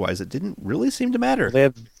 But otherwise, it didn't really seem to matter. They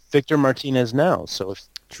have Victor Martinez now, so if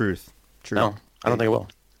Truth. No, I don't think it will.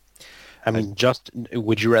 I mean,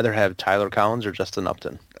 would you rather have Tyler Collins or Justin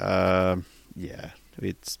Upton? Yeah,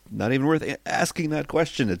 it's not even worth asking that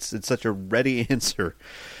question. It's such a ready answer.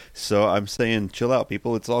 So I'm saying, chill out,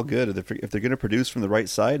 people. It's all good. If they're going to produce from the right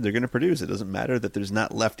side, they're going to produce. It doesn't matter that there's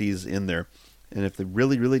not lefties in there. And if they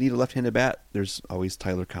really, really need a left-handed bat, there's always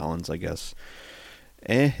Tyler Collins, I guess.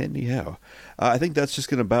 Anyhow, I think that's just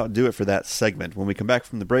going to about do it for that segment. When we come back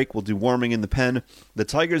from the break, we'll do warming in the pen. The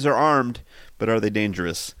Tigers are armed, but are they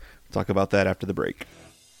dangerous? We'll talk about that after the break.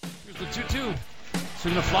 Here's the 2-2.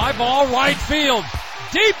 Swinging a fly ball, right field.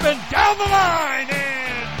 Deep and down the line,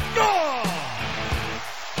 and gone!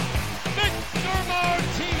 Victor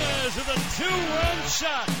Martinez with a 2-run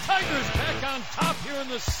shot. Tigers back on top here in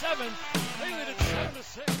the 7th. They lead it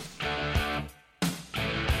 7-6.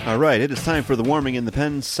 All right, it is time for the Warming in the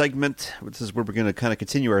Pen segment. This is where we're going to kind of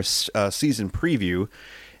continue our season preview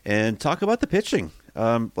and talk about the pitching.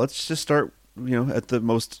 Let's just start, at the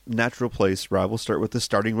most natural place, Rob. We'll start with the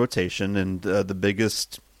starting rotation, and the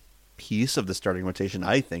biggest piece of the starting rotation,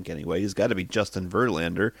 I think anyway, has got to be Justin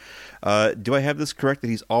Verlander. Do I have this correct that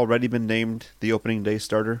he's already been named the opening day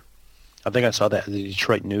starter? I think I saw that in the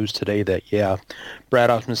Detroit News today that,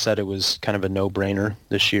 Brad Ausmus said it was kind of a no-brainer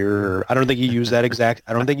this year. I don't think he used that exact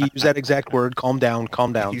word. Calm down.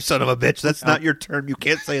 You son of a bitch. That's not your term. You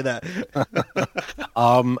can't say that.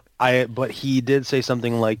 But he did say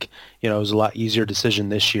something like, it was a lot easier decision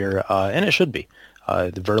this year, and it should be.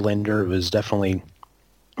 The Verlander was definitely,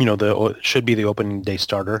 should be the opening day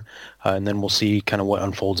starter, and then we'll see kind of what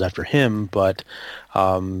unfolds after him. But,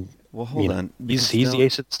 well, hold on. He's the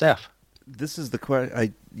ace of the staff. This is the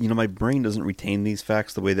question. My brain doesn't retain these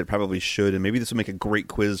facts the way that it probably should, and maybe this will make a great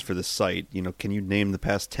quiz for the site. Can you name the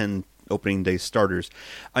past 10 opening day starters?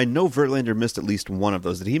 I know Verlander missed at least one of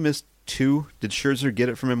those. Did he miss 2? Did Scherzer get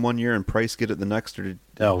it from him one year and Price get it the next? Or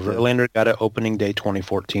No, Verlander got it opening day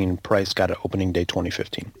 2014. Price got it opening day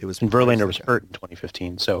 2015. And Verlander was hurt in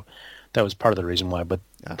 2015, so that was part of the reason why. But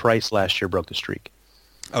Price last year broke the streak.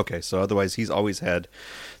 Okay, so otherwise he's always had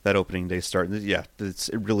that opening day start. Yeah, it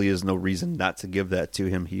really is no reason not to give that to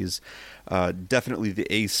him. He's definitely the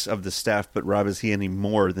ace of the staff, but Rob, is he any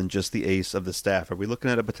more than just the ace of the staff? Are we looking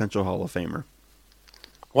at a potential Hall of Famer?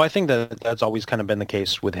 Well, I think that's always kind of been the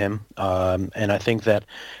case with him, and I think that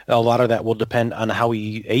a lot of that will depend on how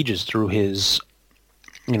he ages through his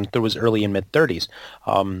through his early and mid-30s.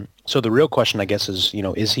 So the real question, I guess, is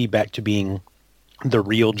he back to being the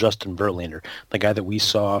real Justin Verlander, the guy that we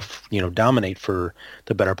saw, dominate for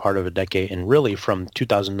the better part of a decade, and really from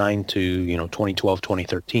 2009 to 2012,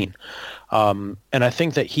 2013. And I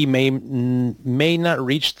think that he may not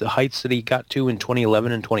reach the heights that he got to in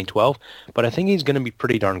 2011 and 2012, but I think he's going to be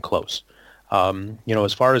pretty darn close.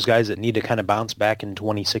 As far as guys that need to kind of bounce back in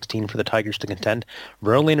 2016 for the Tigers to contend,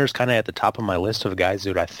 Verlander's kind of at the top of my list of guys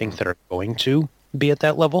that I think that are going to be at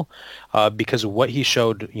that level, because of what he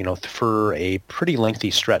showed, for a pretty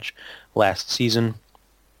lengthy stretch last season,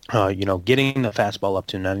 getting the fastball up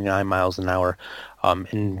to 99 miles an hour,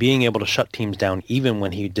 and being able to shut teams down even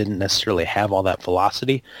when he didn't necessarily have all that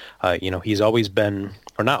velocity. He's always been,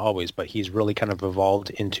 or not always, but he's really kind of evolved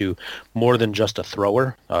into more than just a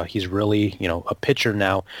thrower. He's really, a pitcher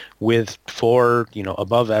now with 4,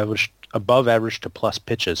 above average to plus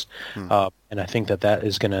pitches. And I think that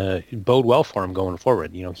is going to bode well for him going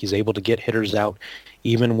forward. He's able to get hitters out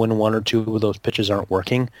even when 1 or 2 of those pitches aren't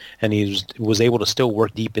working, and he was able to still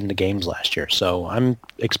work deep into games last year. So I'm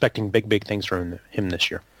expecting big things from him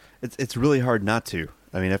this year. It's really hard not to.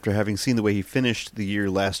 I mean, after having seen the way he finished the year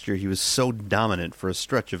last year, he was so dominant for a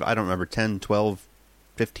stretch of, I don't remember, 10, 12,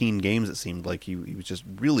 15 games it seemed like. He was just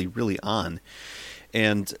really, really on.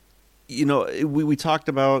 And we talked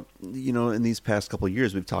about, in these past couple of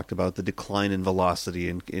years, we've talked about the decline in velocity.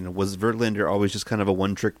 And was Verlander always just kind of a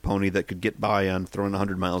one-trick pony that could get by on throwing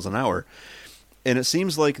 100 miles an hour? And it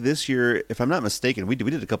seems like this year, if I'm not mistaken, we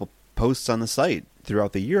did a couple posts on the site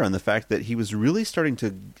throughout the year on the fact that he was really starting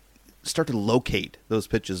to locate those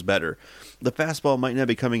pitches better. The fastball might not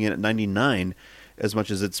be coming in at 99 as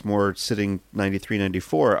much as it's more sitting 93,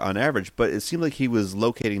 94 on average, but it seemed like he was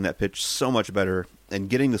locating that pitch so much better and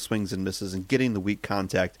getting the swings and misses and getting the weak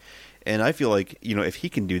contact. And I feel like, if he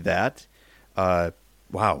can do that,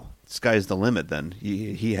 wow, sky's the limit then.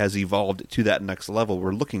 He has evolved to that next level.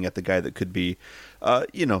 We're looking at the guy that could be,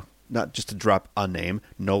 not just to drop a name,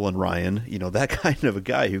 Nolan Ryan, that kind of a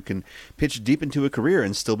guy who can pitch deep into a career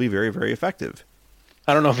and still be very, very effective.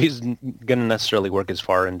 I don't know if he's going to necessarily work as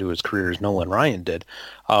far into his career as Nolan Ryan did.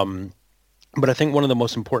 But I think one of the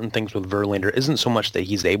most important things with Verlander isn't so much that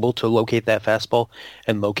he's able to locate that fastball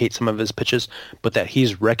and locate some of his pitches, but that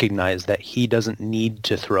he's recognized that he doesn't need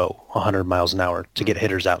to throw 100 miles an hour to get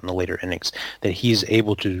hitters out in the later innings, that he's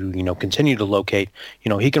able to, continue to locate.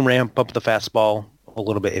 He can ramp up the fastball a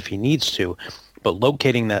little bit if he needs to, but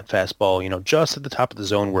locating that fastball, just at the top of the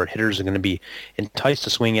zone where hitters are going to be enticed to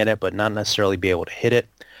swing at it, but not necessarily be able to hit it,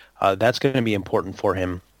 that's going to be important for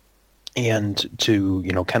him. And to,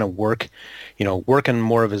 kind of work on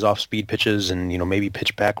more of his off-speed pitches and, maybe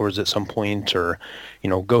pitch backwards at some point or,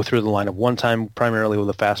 go through the lineup one time primarily with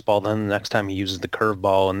a fastball, then the next time he uses the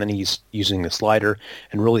curveball, and then he's using the slider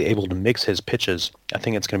and really able to mix his pitches. I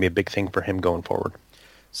think it's going to be a big thing for him going forward.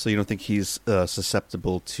 So you don't think he's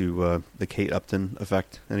susceptible to the Kate Upton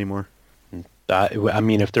effect anymore?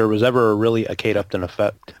 If there was ever really a Kate Upton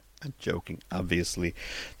effect... I'm joking. Obviously,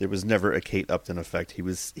 there was never a Kate Upton effect. He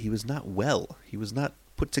was not well. He was not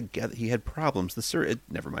put together. He had problems.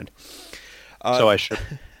 Never mind. So I should.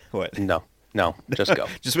 What? No. Just go.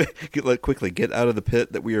 Just quickly get out of the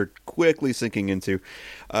pit that we are quickly sinking into.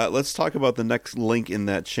 Let's talk about the next link in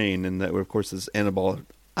that chain, and that, of course, is Anibal,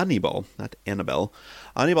 not Annabelle.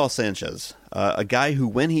 Anibal Sanchez, a guy who,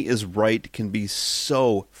 when he is right, can be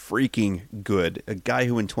so freaking good. A guy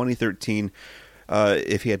who in 2013.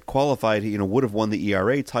 If he had qualified, would have won the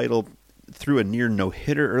ERA title. Threw a near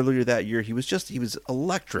no-hitter earlier that year. He was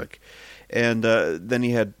electric. And then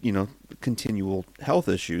he had, continual health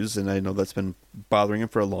issues, and I know that's been bothering him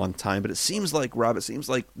for a long time. But it seems like, Rob,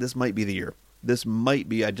 this might be the year. This might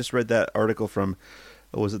be. I just read that article from,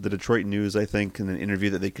 was it the Detroit News, I think, in an interview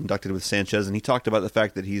that they conducted with Sanchez, and he talked about the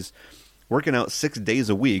fact that he's working out 6 days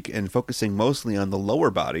a week and focusing mostly on the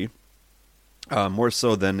lower body. More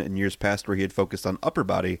so than in years past where he had focused on upper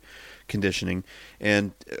body conditioning.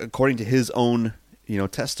 And according to his own,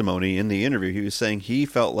 testimony in the interview, he was saying he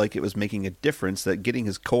felt like it was making a difference, that getting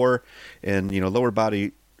his core and, lower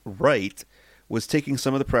body right was taking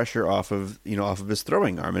some of the pressure off of his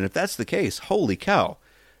throwing arm. And if that's the case, holy cow,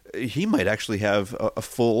 he might actually have a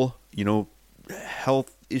full,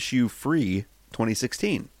 health issue free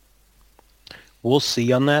 2016. We'll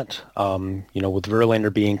see on that. With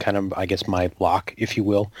Verlander being kind of, I guess, my lock, if you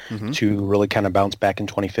will, to really kind of bounce back in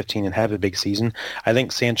 2015 and have a big season. I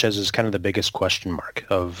think Sanchez is kind of the biggest question mark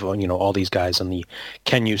of, all these guys on the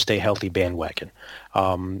can you stay healthy bandwagon.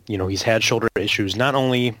 He's had shoulder issues not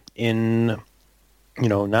only in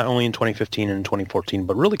 2015 and 2014,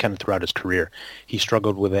 but really kind of throughout his career. He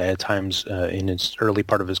struggled with it at times in his early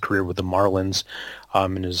part of his career with the Marlins,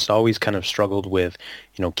 and has always kind of struggled with,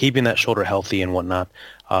 keeping that shoulder healthy and whatnot.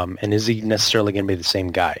 And is he necessarily going to be the same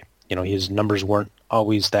guy? His numbers weren't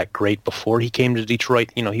always that great before he came to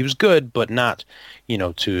Detroit. He was good, but not,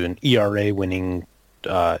 to an ERA winning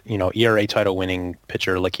ERA title winning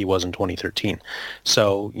pitcher like he was in 2013.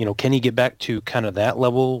 So, can he get back to kind of that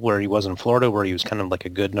level where he was in Florida, where he was kind of like a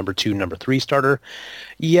good number 2, number 3 starter?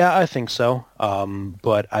 Yeah, I think so.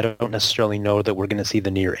 But I don't necessarily know that we're going to see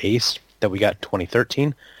the near ace that we got in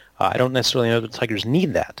 2013. I don't necessarily know that the Tigers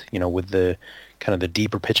need that, with the kind of the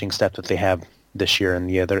deeper pitching staff that they have this year and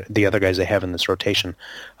the other guys they have in this rotation.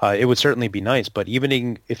 It would certainly be nice, but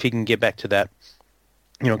even if he can get back to that,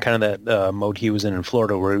 kind of that mode he was in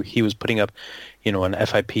Florida, where he was putting up, an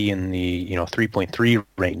FIP in the 3.3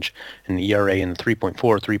 range, and the ERA in the 3.4,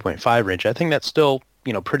 3.5 range. I think that's still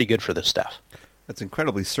pretty good for this staff. That's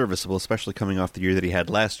incredibly serviceable, especially coming off the year that he had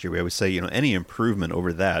last year. We always say any improvement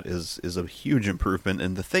over that is a huge improvement.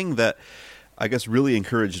 And the thing that I guess really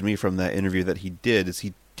encouraged me from that interview that he did is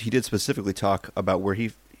he did specifically talk about where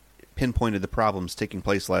he pinpointed the problems taking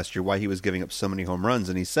place last year, why he was giving up so many home runs,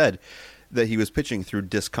 and he said that he was pitching through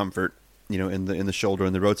discomfort, in the shoulder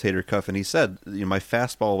and the rotator cuff, and he said, my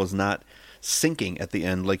fastball was not sinking at the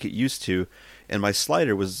end like it used to, and my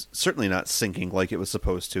slider was certainly not sinking like it was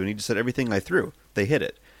supposed to. And he just said everything I threw, they hit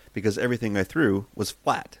it, because everything I threw was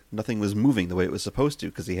flat. Nothing was moving the way it was supposed to,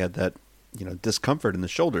 because he had that discomfort in the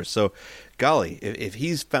shoulder. So, golly, if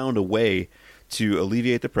he's found a way to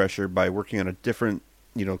alleviate the pressure by working on a different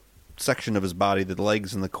section of his body, the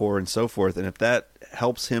legs and the core and so forth, and if that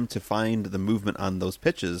helps him to find the movement on those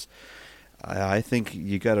pitches, I think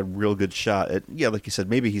you got a real good shot at, like you said,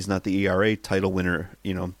 maybe he's not the ERA title winner,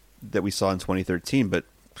 that we saw in 2013, but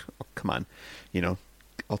come on,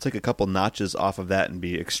 I'll take a couple notches off of that and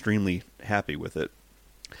be extremely happy with it.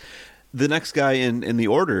 The next guy in the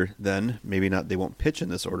order, then, maybe not, they won't pitch in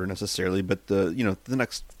this order necessarily, but the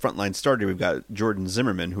next frontline starter, we've got Jordan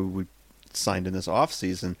Zimmermann, who we signed in this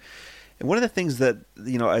offseason. And one of the things that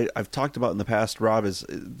I've talked about in the past, Rob, is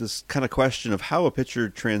this kind of question of how a pitcher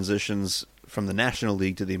transitions from the National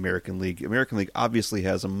League to the American League. American League obviously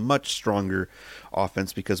has a much stronger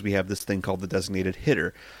offense because we have this thing called the designated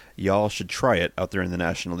hitter. Y'all should try it out there in the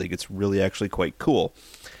National League. It's really actually quite cool.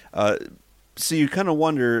 So you kind of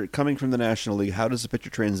wonder, coming from the National League, how does a pitcher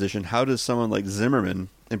transition? How does someone like Zimmerman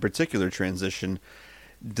in particular transition?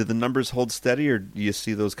 Do the numbers hold steady, or do you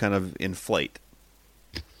see those kind of inflate?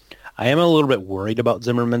 I am a little bit worried about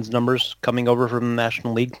Zimmerman's numbers coming over from the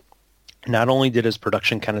National League. Not only did his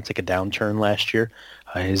production kind of take a downturn last year,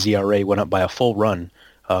 his ERA went up by a full run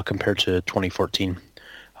compared to 2014,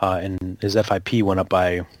 and his FIP went up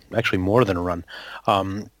by actually more than a run.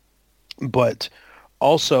 But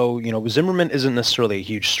also, Zimmerman isn't necessarily a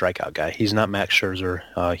huge strikeout guy. He's not Max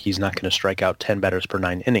Scherzer. He's not going to strike out 10 batters per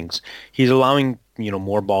 9 innings. He's allowing,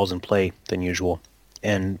 more balls in play than usual.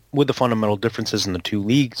 And with the fundamental differences in the two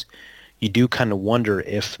leagues, you do kind of wonder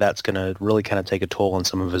if that's going to really kind of take a toll on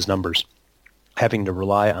some of his numbers, having to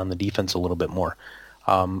rely on the defense a little bit more.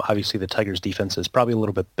 Obviously, the Tigers' defense is probably a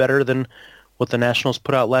little bit better than what the Nationals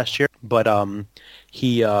put out last year, but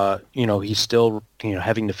he's still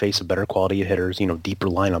having to face a better quality of hitters, deeper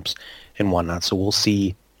lineups and whatnot. So we'll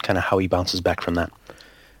see kind of how he bounces back from that.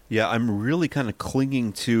 Yeah, I'm really kind of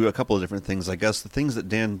clinging to a couple of different things. I guess the things that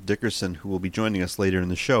Dan Dickerson, who will be joining us later in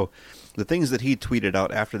the show, the things that he tweeted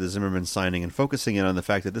out after the Zimmerman signing, and focusing in on the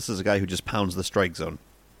fact that this is a guy who just pounds the strike zone.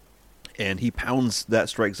 And he pounds that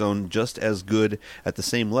strike zone just as good at the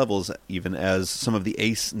same levels even as some of the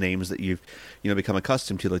ace names that you've become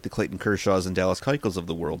accustomed to, like the Clayton Kershaws and Dallas Keuchels of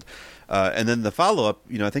the world. And then the follow-up,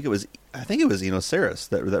 I think it was Saris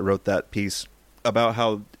that wrote that piece about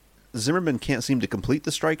how Zimmerman can't seem to complete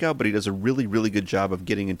the strikeout, but he does a really, really good job of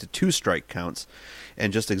getting into 2 strike counts,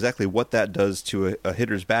 and just exactly what that does to a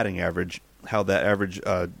hitter's batting average, how that average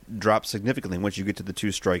drops significantly once you get to the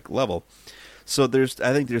 2-strike level. So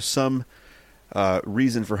I think there's some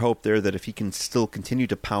reason for hope there that if he can still continue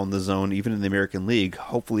to pound the zone, even in the American League,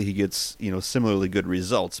 hopefully he gets similarly good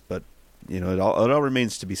results. But it all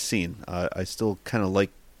remains to be seen. I still kind of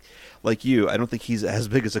like you. I don't think he's as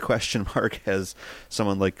big as a question mark as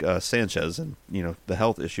someone like Sanchez, and the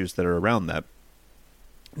health issues that are around that.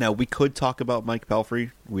 Now, we could talk about Mike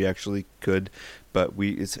Pelfrey. We actually could, but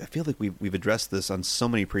I feel like we've addressed this on so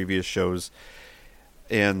many previous shows,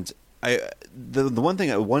 and the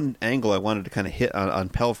one angle I wanted to kind of hit on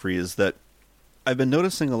Pelfrey is that I've been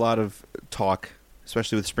noticing a lot of talk,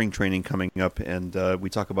 especially with spring training coming up, and we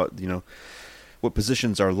talk about what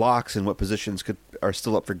positions are locks and what positions are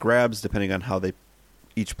still up for grabs depending on how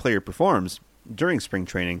each player performs during spring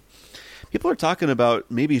training. People are talking about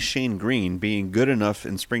maybe Shane Green being good enough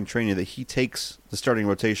in spring training that he takes the starting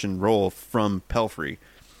rotation role from Pelfrey,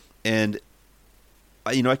 and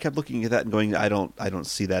I kept looking at that and going, I don't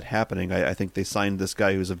see that happening. I think they signed this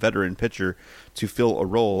guy who's a veteran pitcher to fill a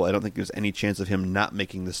role. I don't think there's any chance of him not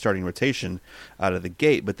making the starting rotation out of the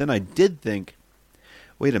gate. But then I did think,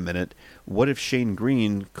 wait a minute, what if Shane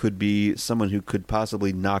Green could be someone who could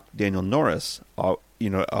possibly knock Daniel Norris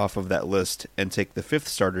off of that list and take the 5th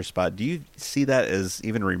starter spot? Do you see that as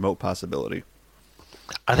even a remote possibility?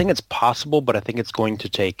 I think it's possible, but I think it's going to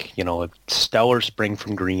take, a stellar spring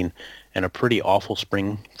from Green and a pretty awful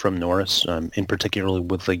spring from Norris, in particular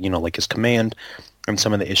with like his command and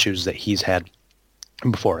some of the issues that he's had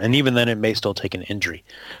before. And even then, it may still take an injury.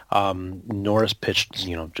 Norris pitched,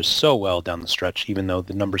 just so well down the stretch, even though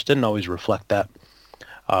the numbers didn't always reflect that.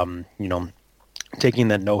 Taking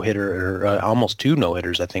that no-hitter, or almost 2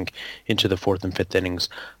 no-hitters, I think, into the 4th and 5th innings,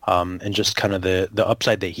 and just kind of the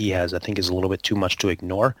upside that he has, I think, is a little bit too much to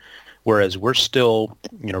ignore. Whereas we're still,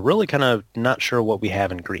 really kind of not sure what we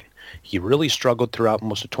have in Green. He really struggled throughout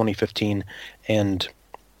most of 2015, and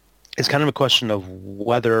it's kind of a question of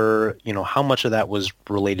whether, how much of that was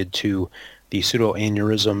related to the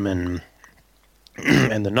pseudoaneurysm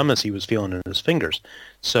and the numbness he was feeling in his fingers.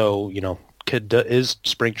 So, is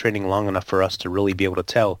spring training long enough for us to really be able to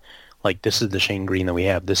tell, like, this is the Shane Green that we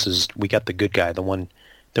have. We got the good guy, the one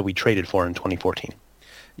that we traded for in 2014.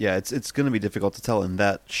 Yeah, it's going to be difficult to tell in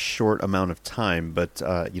that short amount of time, but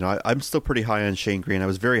I'm still pretty high on Shane Green. I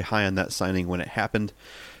was very high on that signing when it happened.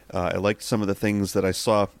 I liked some of the things that I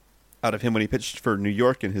saw out of him when he pitched for New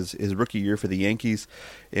York in his rookie year for the Yankees,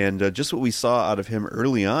 and just what we saw out of him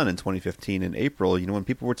early on in 2015 in April. When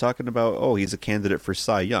people were talking about, oh, he's a candidate for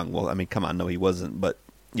Cy Young. Well, I mean, come on, no, he wasn't, but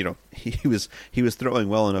he was throwing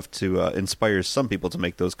well enough to inspire some people to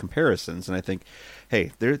make those comparisons. And I think,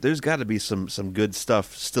 hey, there's got to be some good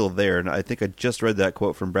stuff still there. And I think I just read that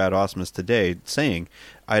quote from Brad Ausmus today saying,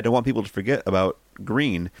 I don't want people to forget about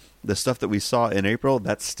Green. The stuff that we saw in April,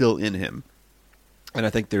 that's still in him. And I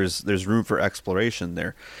think there's room for exploration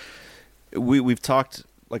there. We've talked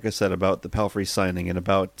like I said, about the Pelfrey signing and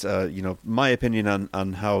about my opinion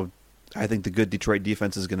on how I think the good Detroit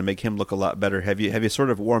defense is going to make him look a lot better. Have you sort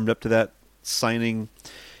of warmed up to that signing,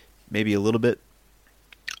 maybe a little bit?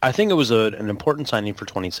 I think it was an important signing for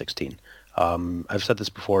 2016. I've said this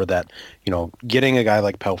before that, getting a guy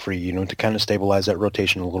like Pelfrey, to kind of stabilize that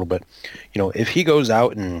rotation a little bit, if he goes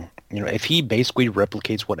out and, if he basically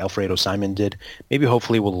replicates what Alfredo Simon did, maybe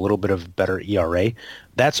hopefully with a little bit of better ERA,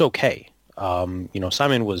 that's okay.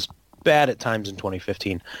 Simon was bad at times in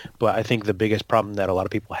 2015, but I think the biggest problem that a lot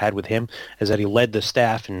of people had with him is that he led the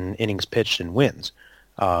staff in innings pitched and wins.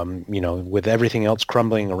 With everything else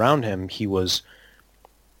crumbling around him, he was,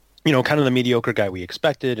 kind of the mediocre guy we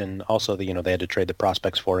expected, and also they had to trade the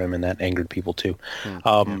prospects for him, and that angered people too.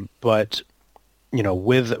 But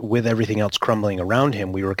with everything else crumbling around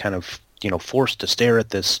him, we were kind of forced to stare at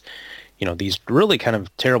this, these really kind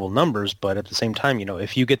of terrible numbers. But at the same time,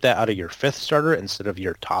 if you get that out of your fifth starter instead of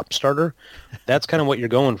your top starter, that's kind of what you're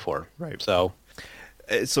going for. Right. So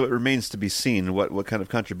it remains to be seen what kind of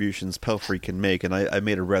contributions Pelfrey can make. And I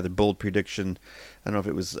made a rather bold prediction. I don't know if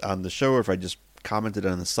it was on the show or if I just commented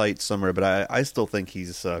on the site somewhere, but I still think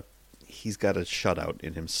he's got a shutout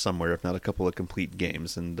in him somewhere, if not a couple of complete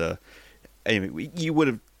games. And you would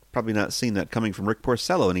have probably not seen that coming from Rick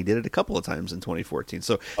Porcello, and he did it a couple of times in 2014.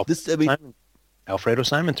 So Alfredo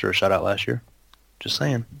Simon threw a shutout last year. Just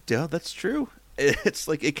saying. Yeah, that's true. It's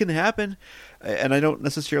like it can happen, and I don't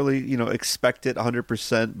necessarily expect it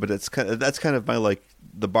 100%, but that's kind of my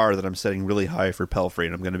the bar that I'm setting really high for Pelfrey,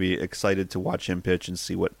 and I'm going to be excited to watch him pitch and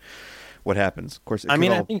see what happens. Of course,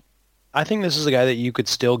 I think this is a guy that you could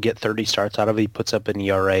still get 30 starts out of. He puts up an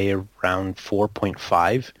ERA around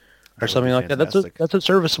 4.5 or something like that. That's a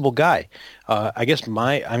serviceable guy. I guess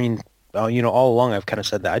all along I've kind of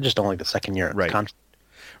said that I just don't like the second year contract.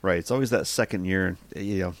 Right. It's always that second year.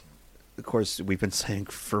 Of course, we've been saying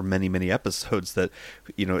for many, many episodes that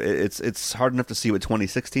it's hard enough to see what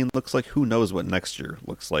 2016 looks like. Who knows what next year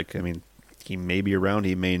looks like? I mean, he may be around,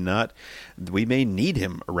 he may not. We may need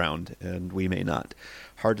him around, and we may not.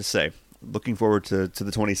 Hard to say. Looking forward to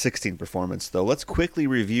the 2016 performance, though. Let's quickly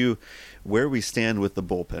review where we stand with the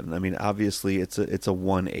bullpen. I mean, obviously, it's a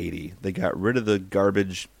 180. They got rid of the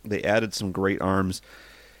garbage. They added some great arms.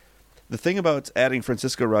 The thing about adding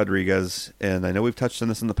Francisco Rodriguez, and I know we've touched on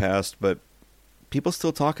this in the past, but people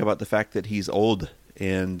still talk about the fact that he's old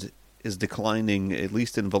and is declining, at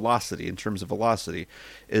least in velocity, in terms of velocity.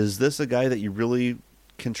 Is this a guy that you really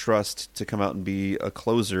can trust to come out and be a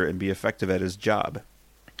closer and be effective at his job?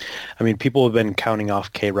 I mean, people have been counting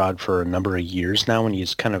off K-Rod for a number of years now, and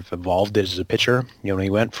he's kind of evolved as a pitcher. He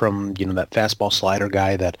went from, that fastball slider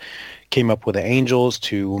guy that came up with the Angels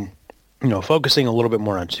to, focusing a little bit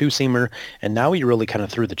more on two-seamer, and now he really kind of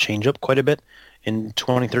threw the changeup quite a bit in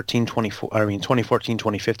 2014,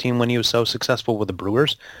 2015 when he was so successful with the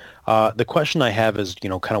Brewers. The question I have is,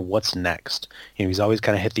 kind of what's next? He's always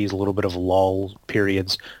kind of hit these little bit of lull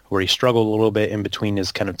periods where he struggled a little bit in between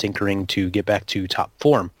his kind of tinkering to get back to top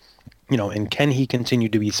form. And can he continue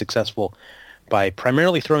to be successful by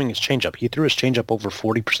primarily throwing his changeup? He threw his changeup over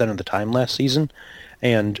 40% of the time last season.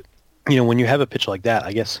 And, when you have a pitch like that,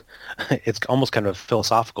 I guess it's almost kind of a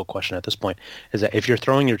philosophical question at this point, is that if you're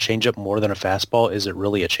throwing your changeup more than a fastball, is it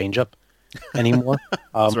really a changeup anymore?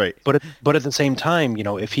 That's right. But at the same time,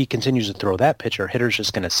 if he continues to throw that pitch, our hitter's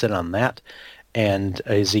just going to sit on that, and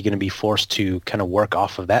is he going to be forced to kind of work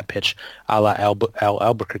off of that pitch, a la Al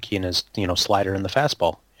Albuquerque and his slider in the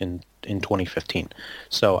fastball in 2015?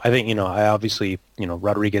 So I think I obviously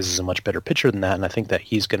Rodriguez is a much better pitcher than that, and I think that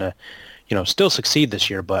he's going to still succeed this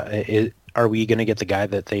year. But are we going to get the guy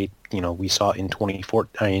that we saw in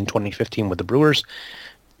 2015 with the Brewers?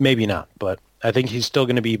 Maybe not, but I think he's still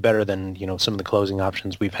going to be better than, some of the closing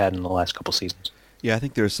options we've had in the last couple seasons. Yeah, I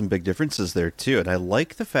think there's some big differences there, too. And I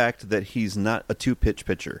like the fact that he's not a two-pitch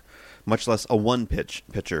pitcher, much less a one-pitch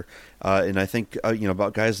pitcher. And I think,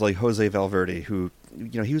 about guys like Jose Valverde, who,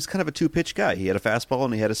 he was kind of a two-pitch guy. He had a fastball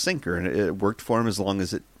and he had a sinker, and it worked for him as long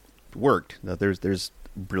as it worked. Now, there's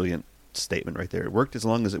brilliant statement right there. It worked as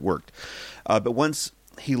long as it worked. But once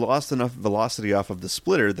he lost enough velocity off of the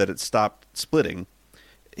splitter that it stopped splitting,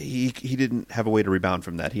 he didn't have a way to rebound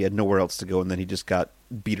from that. He had nowhere else to go, and then he just got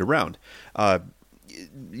beat around.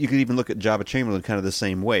 You could even look at Jabba Chamberlain kind of the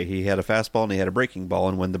same way. He had a fastball and he had a breaking ball,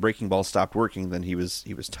 and when the breaking ball stopped working, then he was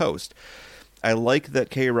toast. I like that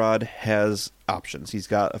K-Rod has options. He's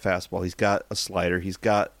got a fastball, he's got a slider, he's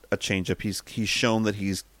got a changeup. He's shown that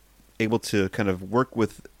he's able to kind of work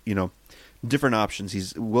with different options.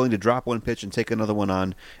 He's willing to drop one pitch and take another one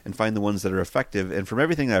on and find the ones that are effective. And from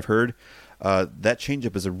everything I've heard, that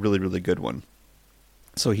changeup is a really, really good one.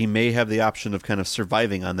 So he may have the option of kind of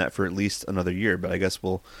surviving on that for at least another year, but I guess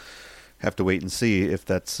we'll have to wait and see if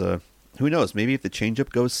that's... who knows? Maybe if the changeup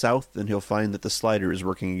goes south, then he'll find that the slider is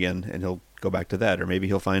working again, and he'll go back to that. Or maybe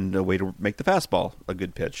he'll find a way to make the fastball a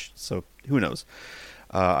good pitch. So who knows?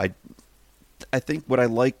 I think what I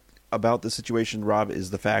like about the situation, Rob,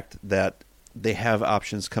 is the fact that they have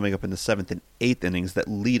options coming up in the 7th and 8th innings that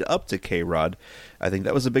lead up to K-Rod. I think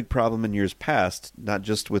that was a big problem in years past, not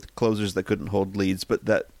just with closers that couldn't hold leads, but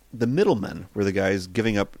that the middlemen were the guys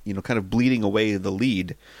giving up, kind of bleeding away the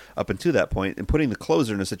lead up until that point and putting the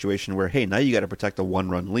closer in a situation where, hey, now you got to protect a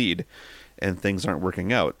one-run lead and things aren't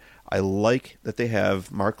working out. I like that they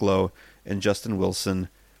have Mark Lowe and Justin Wilson.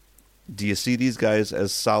 Do you see these guys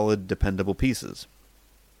as solid, dependable pieces?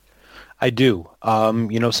 I do.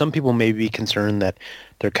 Some people may be concerned that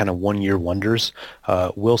they're kind of one-year wonders.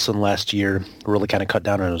 Wilson last year really kind of cut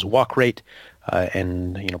down on his walk rate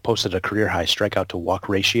and posted a career-high strikeout-to-walk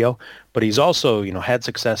ratio. But he's also, had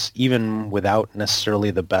success even without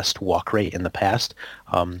necessarily the best walk rate in the past.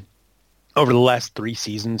 Over the last 3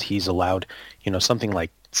 seasons, he's allowed, something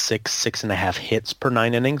like 6.5 hits per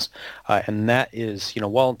 9 innings. And that is,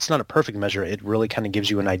 while it's not a perfect measure, it really kind of gives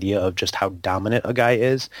you an idea of just how dominant a guy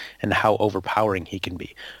is and how overpowering he can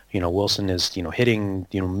be. Wilson is, hitting,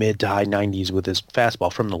 mid to high 90s with his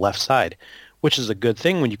fastball from the left side, which is a good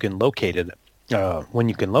thing when you can locate it.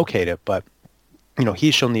 But,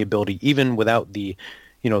 he's shown the ability, even without the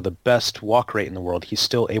best walk rate in the world, he's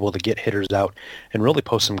still able to get hitters out and really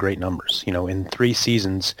post some great numbers. In 3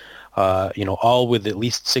 seasons, all with at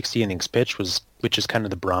least 60 innings pitched, which is kind of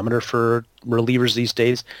the barometer for relievers these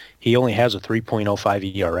days. He only has a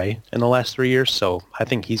 3.05 ERA in the last 3 years, so I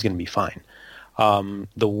think he's going to be fine.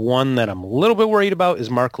 The one that I'm a little bit worried about is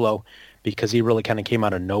Mark Lowe, because he really kind of came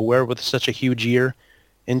out of nowhere with such a huge year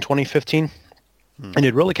in 2015. And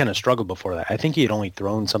it really kind of struggled before that. I think he had only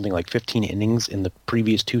thrown something like 15 innings in the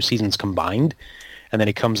previous 2 seasons combined, and then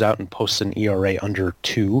he comes out and posts an ERA under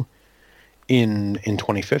 2 in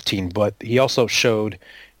 2015. But he also showed,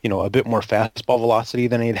 a bit more fastball velocity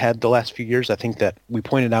than he had the last few years. I think that we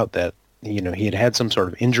pointed out that, he had some sort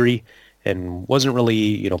of injury and wasn't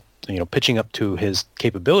really, pitching up to his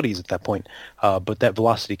capabilities at that point. But that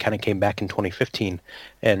velocity kind of came back in 2015,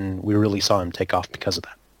 and we really saw him take off because of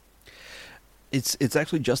that. It's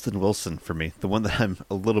actually Justin Wilson for me, the one that I'm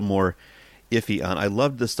a little more iffy on. I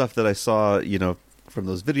loved the stuff that I saw, from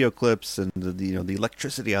those video clips and the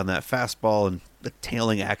electricity on that fastball and the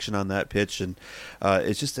tailing action on that pitch. And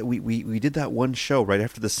it's just that we did that one show right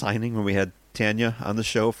after the signing when we had Tanya on the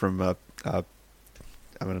show from I'm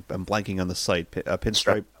blanking on the site,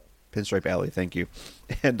 Pinstripe Alley. Thank you.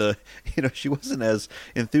 And she wasn't as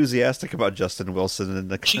enthusiastic about Justin Wilson,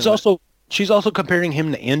 and She's also comparing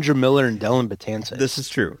him to Andrew Miller and Dellin Betances. This is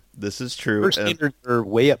true. Her standards are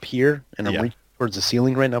way up here, and I'm reaching towards the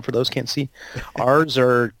ceiling right now for those who can't see. Ours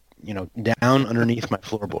are, down underneath my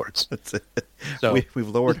floorboards. That's it. So we've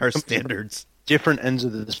lowered our standards. Different ends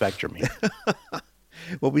of the spectrum here.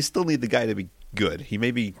 Well, we still need the guy to be good. He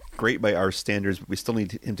may be great by our standards, but we still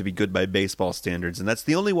need him to be good by baseball standards. And that's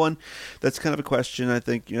the only one that's kind of a question, I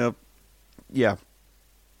think. Yeah.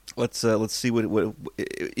 Let's see what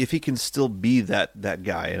if he can still be that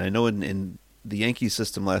guy. And I know in the Yankees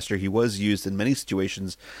system last year, he was used in many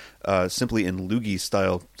situations, simply in loogie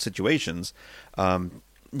style situations.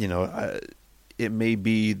 It may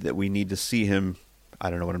be that we need to see him. I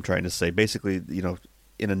don't know what I'm trying to say. Basically,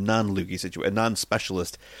 in a non-loogie situation, a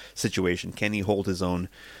non-specialist situation, can he hold his own,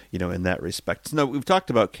 in that respect? So, no, we've talked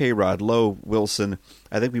about K-Rod, Lowe, Wilson.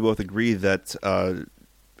 I think we both agree that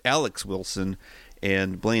Alex Wilson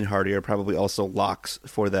and Blaine Hardy are probably also locks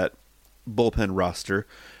for that bullpen roster.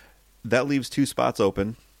 That leaves 2 spots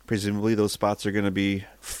open. Presumably those spots are going to be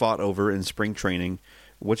fought over in spring training.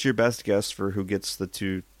 What's your best guess for who gets the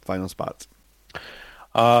 2 final spots?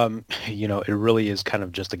 It really is kind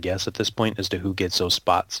of just a guess at this point as to who gets those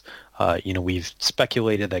spots. We've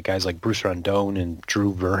speculated that guys like Bruce Rondon and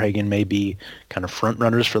Drew Verhagen may be kind of front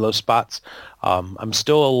runners for those spots. I'm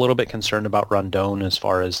still a little bit concerned about Rondon as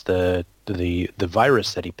far as the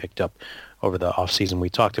virus that he picked up over the offseason. We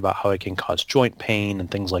talked about how it can cause joint pain and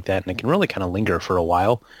things like that, and it can really kind of linger for a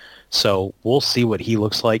while. So we'll see what he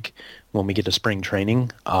looks like when we get to spring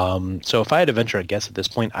training. So if I had to venture a guess at this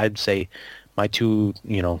point, I'd say my 2,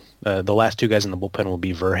 the last 2 guys in the bullpen will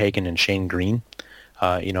be Verhagen and Shane Green.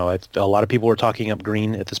 A lot of people were talking up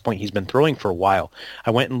Green at this point. He's been throwing for a while.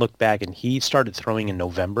 I went and looked back, and he started throwing in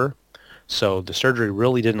November. So the surgery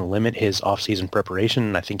really didn't limit his off-season preparation,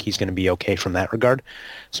 and I think he's going to be okay from that regard.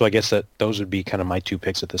 So I guess that those would be kind of my 2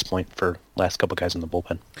 picks at this point for last couple guys in the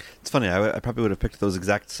bullpen. It's funny. I probably would have picked those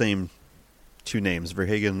exact same two names,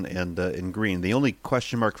 Verhagen and Green. The only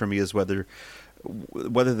question mark for me is whether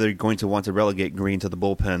they're going to want to relegate Green to the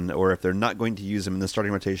bullpen, or if they're not going to use him in the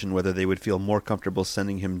starting rotation, whether they would feel more comfortable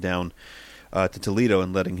sending him down to Toledo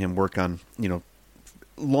and letting him work on,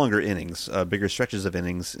 longer innings, bigger stretches of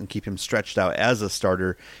innings, and keep him stretched out as a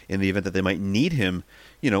starter in the event that they might need him,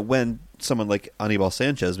 when someone like Anibal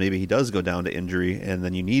Sanchez, maybe he does go down to injury and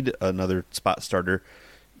then you need another spot starter.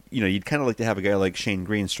 You'd kind of like to have a guy like Shane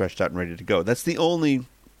Green stretched out and ready to go. That's the only,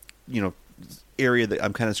 area that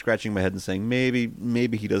I'm kind of scratching my head and saying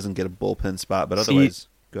maybe he doesn't get a bullpen spot, but otherwise,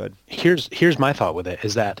 good. Here's my thought with it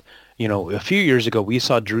is that, a few years ago we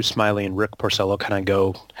saw Drew Smiley and Rick Porcello kind of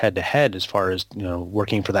go head to head as far as,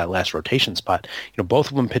 working for that last rotation spot. Both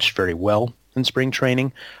of them pitched very well in spring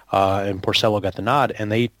training, and Porcello got the nod,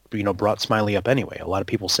 and they, brought Smiley up anyway. A lot of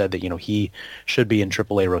people said that, he should be in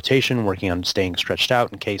AAA rotation, working on staying stretched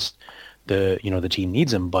out in case the team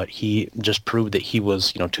needs him, but he just proved that he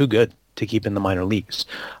was, too good to keep in the minor leagues.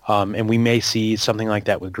 And we may see something like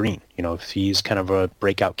that with Green, if he's kind of a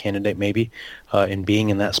breakout candidate maybe in being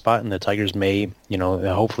in that spot, and the Tigers may,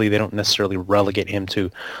 hopefully they don't necessarily relegate him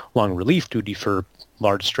to long relief duty for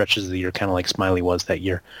large stretches of the year, kind of like Smiley was that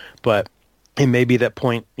year. But it may be that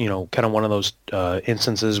point, kind of one of those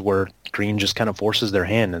instances where Green just kind of forces their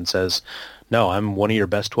hand and says, no, I'm one of your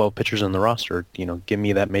best 12 pitchers on the roster, give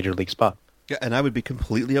me that major league spot. Yeah, and I would be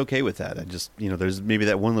completely okay with that. I just, there's maybe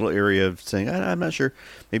that one little area of saying, I'm not sure,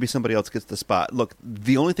 maybe somebody else gets the spot. Look,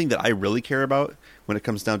 the only thing that I really care about when it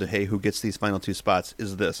comes down to, hey, who gets these final two spots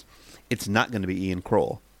is this. It's not going to be Ian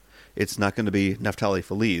Kroll. It's not going to be Neftali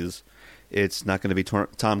Feliz. It's not going to be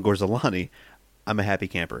Tom Gorzolani. I'm a happy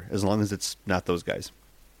camper, as long as it's not those guys.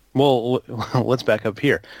 Well, let's back up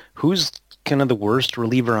here. Who's kind of the worst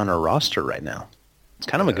reliever on our roster right now? It's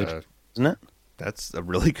kind of a good, isn't it? That's a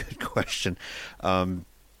really good question.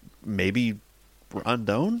 Maybe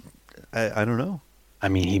Rondon? I don't know. I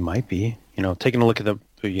mean, he might be. Taking a look at the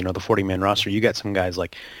 40-man roster, you got some guys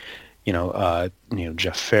like,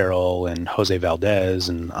 Jeff Farrell and Jose Valdez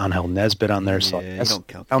and Angel Nesbitt on there. So I don't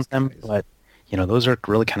count them, but those are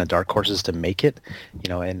really kind of dark horses to make it.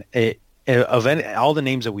 And all the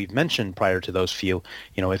names that we've mentioned prior to those few,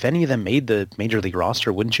 if any of them made the major league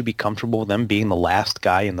roster, wouldn't you be comfortable with them being the last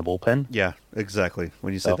guy in the bullpen? Yeah, exactly.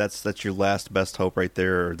 When you say that's your last best hope right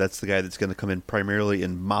there, or that's the guy that's going to come in primarily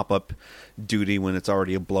in mop up duty when it's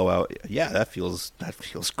already a blowout. Yeah, that feels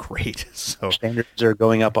great. So standards are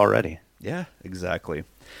going up already. Yeah, exactly.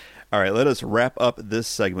 All right, let us wrap up this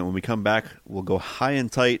segment. When we come back, we'll go high and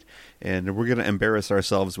tight, and we're going to embarrass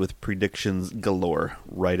ourselves with predictions galore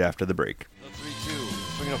right after the break. The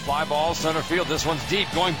 3-2, swinging a fly ball, center field. This one's deep,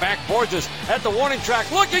 going back. Borges at the warning track,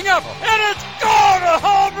 looking up, and it's gone! A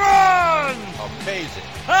home run! Amazing.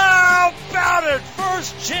 How about it?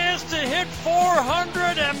 First chance to hit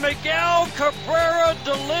 400, and Miguel Cabrera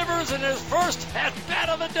delivers in his first at-bat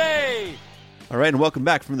of the day. All right, and welcome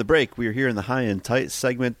back from the break. We are here in the high and tight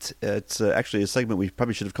segment. It's actually a segment we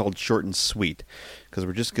probably should have called short and sweet, because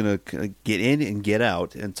we're just going to get in and get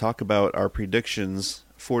out and talk about our predictions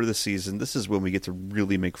for the season. This is when we get to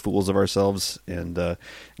really make fools of ourselves and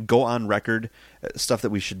go on record, stuff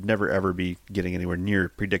that we should never, ever be getting anywhere near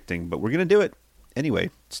predicting, but we're going to do it anyway.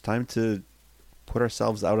 It's time to put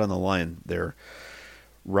ourselves out on the line there.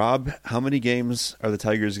 Rob, how many games are the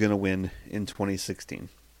Tigers going to win in 2016?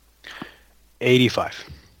 85.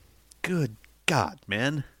 Good God,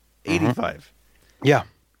 man. 85. Yeah.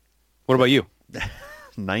 What about you?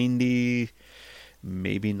 90,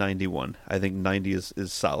 maybe 91. I think 90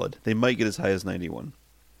 is solid. They might get as high as 91.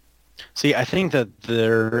 See, I think that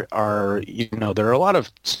there are a lot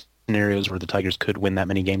of scenarios where the Tigers could win that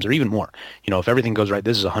many games or even more. If everything goes right,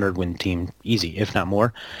 this is a 100-win team, easy, if not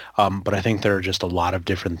more. But I think there are just a lot of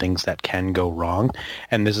different things that can go wrong,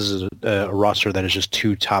 and this is a roster that is just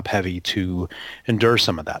too top-heavy to endure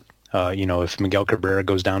some of that. If Miguel Cabrera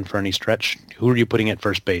goes down for any stretch, who are you putting at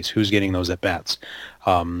first base? Who's getting those at-bats?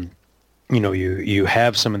 You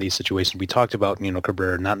have some of these situations. We talked about,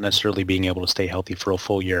 Cabrera not necessarily being able to stay healthy for a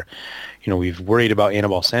full year. We've worried about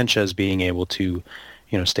Anibal Sanchez being able to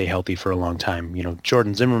stay healthy for a long time.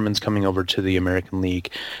 Jordan Zimmerman's coming over to the American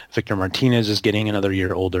League. Victor Martinez is getting another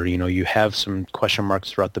year older. You have some question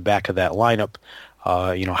marks throughout the back of that lineup.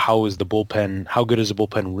 How good is the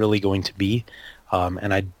bullpen really going to be?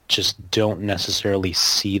 And I just don't necessarily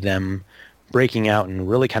see them breaking out and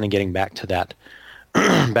really kind of getting back to that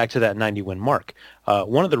back to that 90-win mark.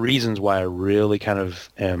 One of the reasons why I really kind of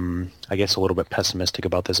am, I guess, a little bit pessimistic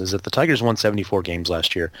about this is that the Tigers won 74 games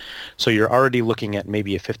last year. So you're already looking at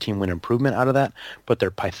maybe a 15-win improvement out of that, but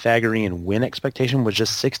their Pythagorean win expectation was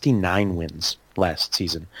just 69 wins last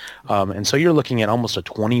season. And so you're looking at almost a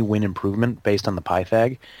 20-win improvement based on the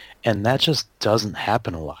Pythag, and that just doesn't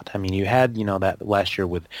happen a lot. I mean, you had, that last year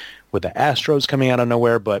with the Astros coming out of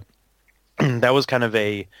nowhere, but that was kind of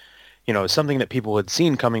a something that people had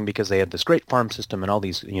seen coming because they had this great farm system and all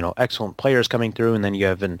these, excellent players coming through. And then you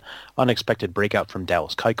have an unexpected breakout from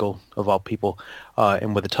Dallas Keuchel, of all people.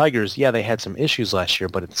 And with the Tigers, yeah, they had some issues last year,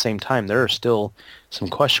 but at the same time, there are still some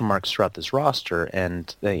question marks throughout this roster.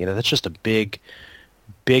 And, that's just a big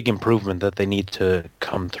improvement that they need to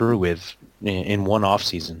come through with in one off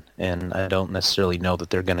season, and I don't necessarily know that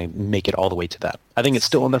they're going to make it all the way to that. I think it's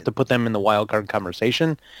still enough to put them in the wild card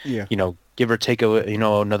conversation. Yeah. Give or take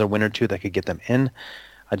another win or two that could get them in.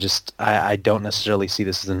 I don't necessarily see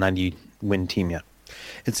this as a 90-win team yet.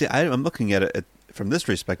 And see, I'm looking at it from this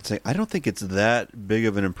respect and saying I don't think it's that big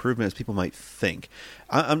of an improvement as people might think.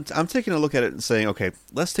 I'm taking a look at it and saying, okay,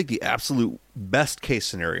 let's take the absolute best case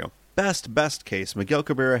scenario. Best case, Miguel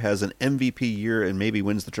Cabrera has an MVP year and maybe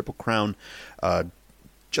wins the Triple Crown.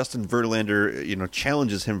 Justin Verlander,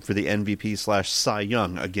 challenges him for the MVP/Cy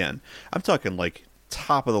Young again. I'm talking like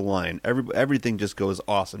top of the line. Everything just goes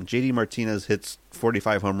awesome. JD Martinez hits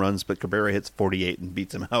 45 home runs, but Cabrera hits 48 and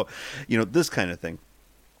beats him out. This kind of thing.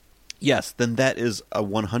 Yes, then that is a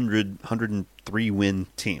 103 win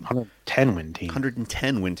team. 110 win team.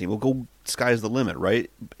 110 win team. We'll go sky's the limit, right?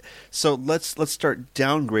 So let's start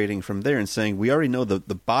downgrading from there and saying we already know the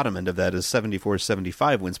bottom end of that is 74,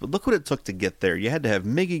 75 wins, but look what it took to get there. You had to have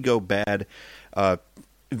Miggy go bad,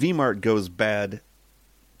 V-Mart goes bad,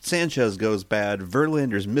 Sanchez goes bad,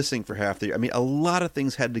 Verlander's missing for half the year. I mean, a lot of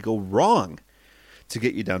things had to go wrong to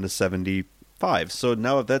get you down to 75. So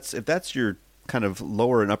now if that's your kind of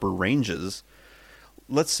lower and upper ranges,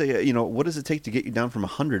 let's say, what does it take to get you down from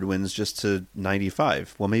 100 wins just to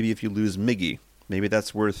 95? Well, maybe if you lose Miggy, maybe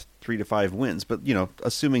that's worth 3 to 5 wins. But,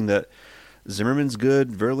 assuming that Zimmerman's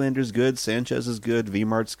good, Verlander's good, Sanchez is good,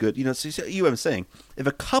 V-Mart's good, so you know what I'm saying. If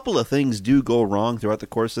a couple of things do go wrong throughout the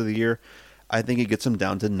course of the year, I think it gets them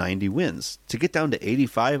down to 90 wins. To get down to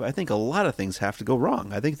 85, I think a lot of things have to go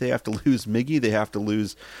wrong. I think they have to lose Miggy, they have to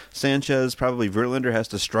lose Sanchez, probably Verlander has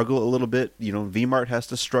to struggle a little bit, V-Mart has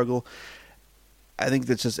to struggle. I think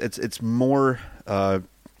that's just it's more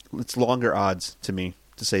it's longer odds to me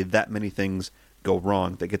to say that many things go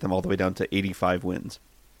wrong that get them all the way down to 85 wins.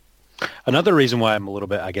 Another reason why I'm a little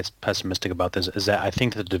bit, I guess, pessimistic about this is that I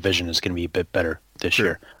think the division is going to be a bit better this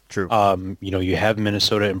year. True. You have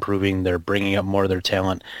Minnesota improving. They're bringing up more of their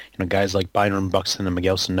talent. Guys like Byron Buxton and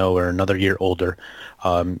Miguel Sano are another year older.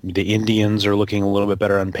 The Indians are looking a little bit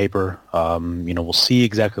better on paper. We'll see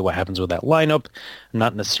exactly what happens with that lineup. I'm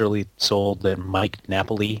not necessarily sold that Mike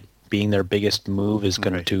Napoli being their biggest move is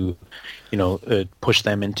going to, push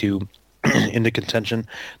them into contention.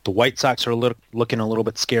 The White Sox are looking a little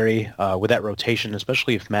bit scary with that rotation,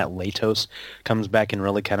 especially if Matt Latos comes back and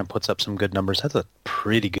really kind of puts up some good numbers. That's a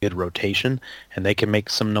pretty good rotation, and they can make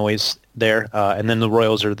some noise there. And then the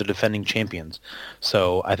Royals are the defending champions,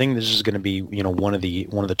 so I think this is going to be one of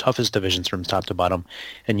the toughest divisions from top to bottom.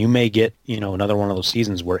 And you may get another one of those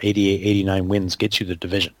seasons where 88, 89 wins gets you the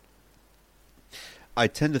division. I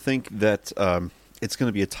tend to think that it's going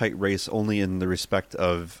to be a tight race only in the respect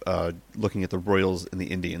of looking at the Royals and the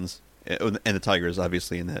Indians and the Tigers,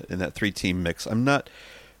 obviously, in that 3-team mix. I'm not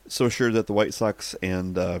so sure that the White Sox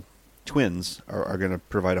and Twins are going to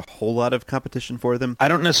provide a whole lot of competition for them. I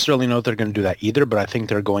don't necessarily know if they're going to do that either, but I think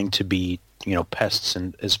they're going to be pests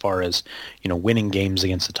in, as far as winning games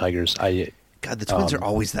against the Tigers. God, the Twins are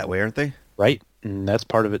always that way, aren't they? Right, and that's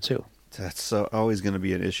part of it too. That's always going to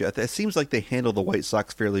be an issue. It seems like they handle the White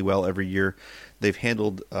Sox fairly well every year. They've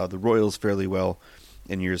handled the Royals fairly well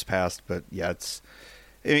in years past. But yeah,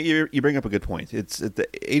 you bring up a good point. The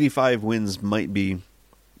 85 wins might be,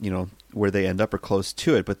 where they end up or close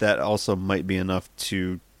to it, but that also might be enough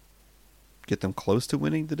to get them close to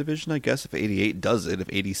winning the division. I guess if 88 does it, if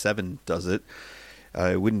 87 does it.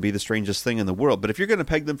 It wouldn't be the strangest thing in the world. But if you're going to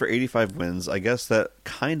peg them for 85 wins, I guess that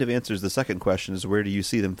kind of answers the second question, is where do you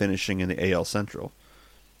see them finishing in the AL Central?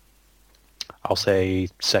 I'll say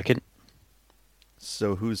second.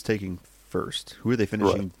 So who's taking first? Who are they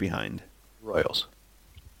finishing behind? Royals.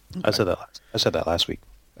 Okay. I said that last week.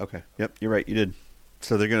 Okay. Yep, you're right. You did.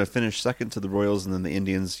 So they're going to finish second to the Royals, and then the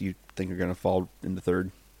Indians you think are going to fall into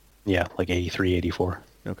third? Yeah, like 83, 84.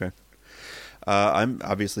 Okay. I'm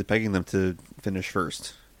obviously pegging them to finish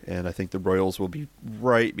first and I think the Royals will be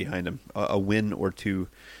right behind him, a win or two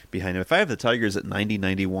behind him. If I have the Tigers at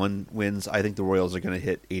 90-91 wins, I think the Royals are going to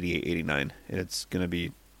hit 88-89, and it's going to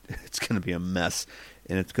be a mess,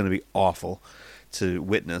 and it's going to be awful to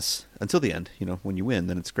witness until the end. When you win,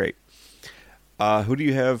 then it's great. Who do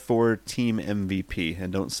you have for team MVP?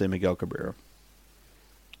 And don't say Miguel Cabrera.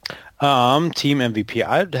 Team MVP,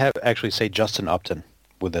 I'd have actually say Justin Upton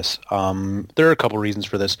with this. There are a couple reasons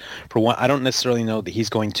for this. For one, I don't necessarily know that he's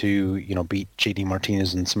going to, beat JD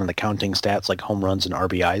Martinez in some of the counting stats like home runs and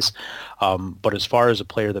RBIs. But as far as a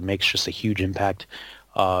player that makes just a huge impact,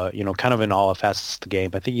 kind of in all facets of the game,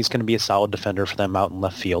 I think he's going to be a solid defender for them out in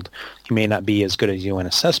left field. He may not be as good as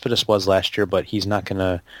Yoenis Cespedes was last year, but he's not going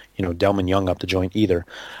to, Delman Young up the joint either.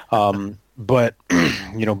 But,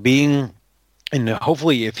 being... And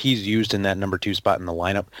hopefully if he's used in that number 2 spot in the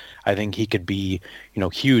lineup, I think he could be,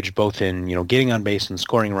 huge both in, getting on base and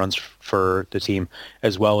scoring runs for the team,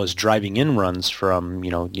 as well as driving in runs from,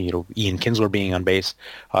 Ian Kinsler being on base,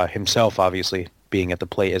 himself obviously being at the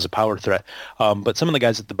plate as a power threat. But some of the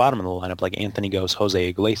guys at the bottom of the lineup, like Anthony Gose, Jose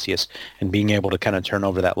Iglesias, and being able to kind of turn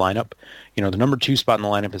over that lineup. The number 2 spot in the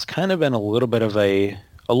lineup has kind of been a little bit of a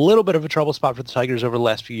trouble spot for the Tigers over the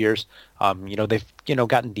last few years. They've,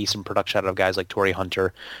 gotten decent production out of guys like Torrey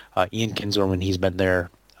Hunter, Ian Kinsler when he's been there,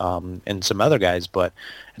 and some other guys. But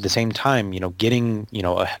at the same time, getting,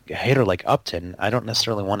 a hitter like Upton, I don't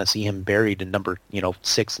necessarily want to see him buried in number,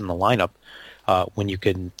 6 in the lineup when you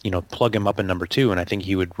could, plug him up in number 2, and I think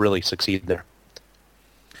he would really succeed there.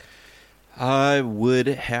 I would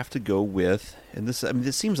have to go with, and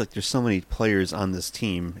it seems like there's so many players on this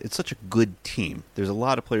team. It's such a good team. There's a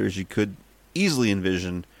lot of players you could easily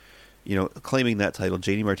envision, claiming that title.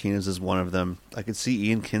 JD Martinez is one of them. I could see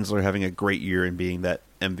Ian Kinsler having a great year and being that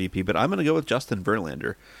MVP, but I'm going to go with Justin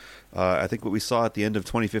Verlander. I think what we saw at the end of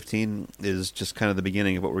 2015 is just kind of the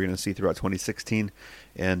beginning of what we're going to see throughout 2016,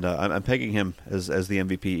 and I'm pegging him as the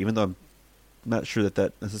MVP, even though I'm not sure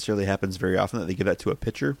that necessarily happens very often, that they give that to a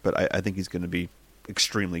pitcher, but I think he's going to be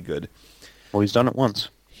extremely good. Well, he's done it once.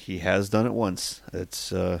 He has done it once.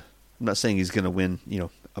 It's I'm not saying he's going to win,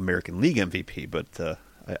 American League MVP, but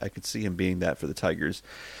I could see him being that for the Tigers.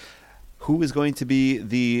 Who is going to be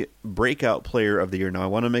the breakout player of the year? Now, I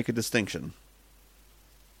want to make a distinction.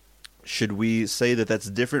 Should we say that that's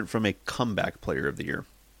different from a comeback player of the year?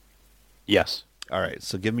 Yes. All right,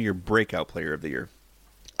 so give me your breakout player of the year.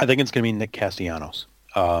 I think it's going to be Nick Castellanos.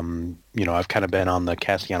 I've kind of been on the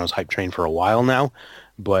Castellanos hype train for a while now,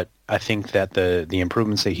 but I think that the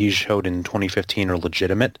improvements that he showed in 2015 are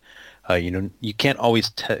legitimate. You can't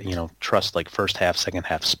always trust like first half, second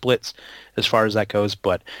half splits as far as that goes,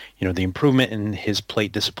 but the improvement in his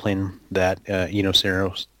plate discipline that Eno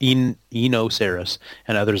Saris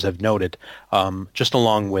and others have noted, just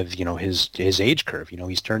along with his age curve.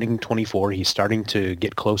 He's turning 24. He's starting to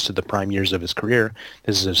get close to the prime years of his career.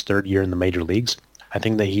 This is his 3rd year in the major leagues. I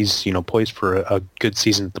think that he's, poised for a good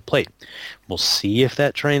season at the plate. We'll see if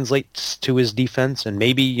that translates to his defense, and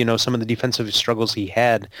maybe, some of the defensive struggles he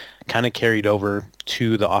had kind of carried over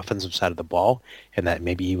to the offensive side of the ball, and that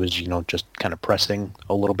maybe he was, just kind of pressing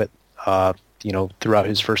a little bit, throughout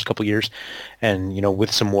his first couple years. And,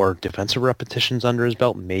 with some more defensive repetitions under his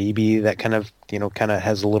belt, maybe that kind of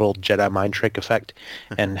has a little Jedi mind trick effect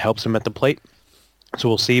and helps him at the plate. So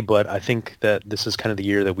we'll see, but I think that this is kind of the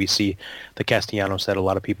year that we see the Castellanos that a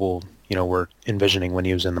lot of people, were envisioning when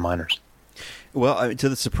he was in the minors. Well, to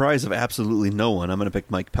the surprise of absolutely no one, I'm going to pick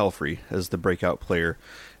Mike Pelfrey as the breakout player.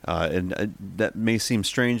 And that may seem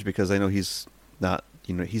strange because I know he's not,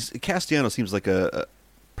 Castellanos seems like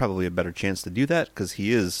probably a better chance to do that because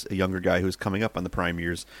he is a younger guy who's coming up on the prime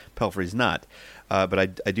years. Pelfrey's not. But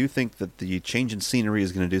I do think that the change in scenery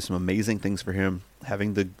is going to do some amazing things for him.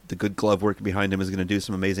 Having the good glove work behind him is going to do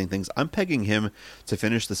some amazing things. I'm pegging him to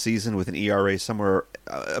finish the season with an ERA somewhere,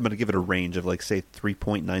 I'm going to give it a range of like, say,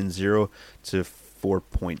 3.90 to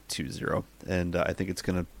 4.20. And I think it's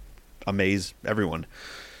going to amaze everyone.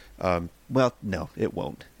 Well, no, it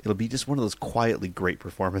won't. It'll be just one of those quietly great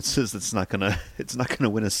performances that's not going to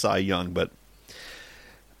win a Cy Young, but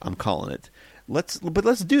I'm calling it. Let's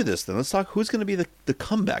do this then. Let's talk who's going to be the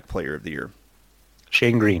comeback player of the year.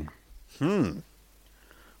 Shane Green.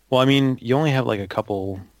 Well, I mean, you only have like a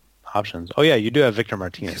couple options. Oh yeah, you do have Victor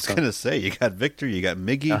Martinez. I was going to say, you got Victor, you got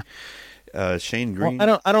Miggy, Shane Green.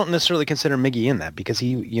 Well, I don't necessarily consider Miggy in that because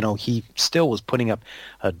he still was putting up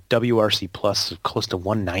a WRC plus of close to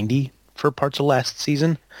 190 for parts of last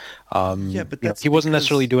season. Yeah, but he wasn't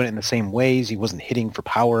necessarily doing it in the same ways. He wasn't hitting for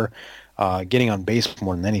power. Getting on base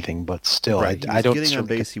more than anything, but still, right. I don't. Getting on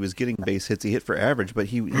base, he was getting base hits. He hit for average, but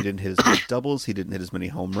he didn't hit as many doubles. He didn't hit as many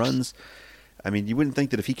home runs. I mean, you wouldn't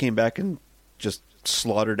think that if he came back and just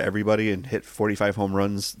slaughtered everybody and hit 45 home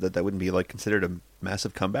runs that wouldn't be like considered a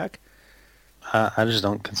massive comeback. I just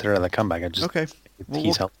don't consider it a comeback. Okay.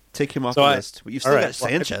 He's we'll take him off the list. You've still got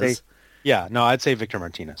Sanchez. I'd say Victor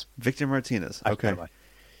Martinez. Victor Martinez. Okay.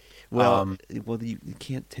 Well, you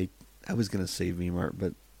can't take. I was going to say Vmart,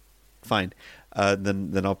 but fine.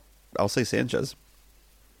 Then I'll say Sanchez.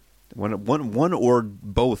 One or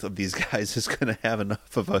both of these guys is going to have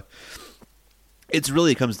enough of a.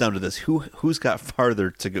 It comes down to this: who's got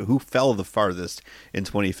farther to go? Who fell the farthest in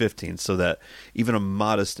 2015, so that even a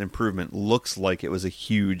modest improvement looks like it was a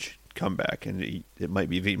huge comeback, and it might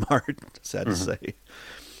be Vmart. Sad to say.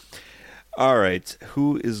 All right,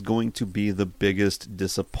 who is going to be the biggest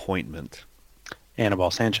disappointment?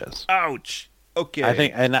 Anibal Sanchez. Ouch. Okay. I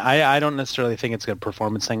think, and I don't necessarily think it's a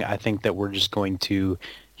performance thing. I think that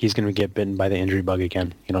he's going to get bitten by the injury bug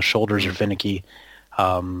again. Shoulders are finicky.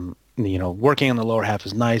 Working on the lower half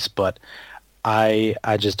is nice, but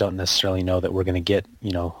I just don't necessarily know that we're going to get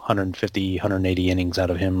 150, 180 innings out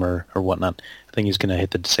of him or whatnot. I think he's going to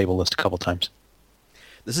hit the disabled list a couple times.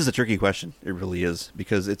 This is a tricky question. It really is,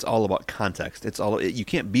 because it's all about context. You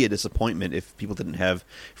can't be a disappointment if people didn't have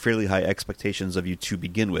fairly high expectations of you to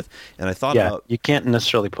begin with. And I thought about, you can't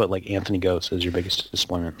necessarily put like Anthony Gose as your biggest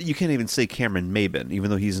disappointment. You can't even say Cameron Maybin,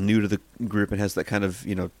 even though he's new to the group and has that kind of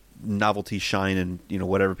novelty shine and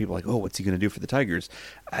whatever. People are like, oh, what's he going to do for the Tigers?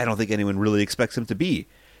 I don't think anyone really expects him to be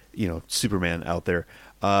Superman out there.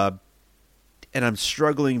 And I'm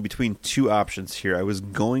struggling between two options here. I was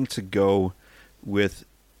going to go with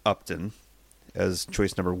Upton as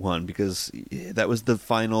choice number one, because that was the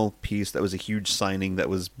final piece. That was a huge signing. That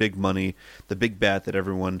was big money, the big bat that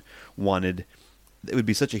everyone wanted. It would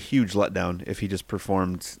be such a huge letdown if he just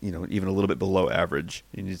performed, even a little bit below average.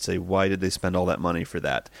 And you'd say, why did they spend all that money for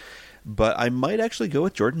that? But I might actually go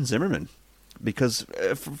with Jordan Zimmermann, because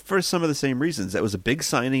for some of the same reasons. That was a big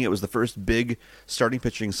signing. It was the first big starting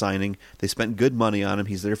pitching signing. They spent good money on him.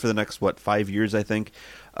 He's there for the next, 5 years, I think.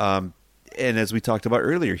 And as we talked about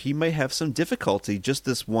earlier, he may have some difficulty just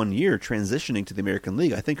this 1 year transitioning to the American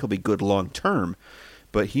League. I think he'll be good long term,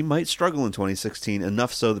 but he might struggle in 2016,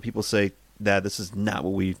 enough so that people say, this is not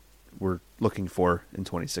what we were looking for in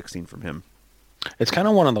 2016 from him. It's kind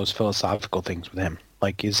of one of those philosophical things with him.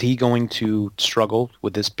 Like, is he going to struggle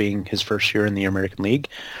with this being his first year in the American League,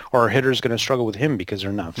 or are hitters going to struggle with him because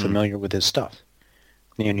they're not familiar with his stuff?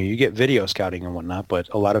 You get video scouting and whatnot, but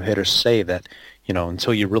a lot of hitters say that,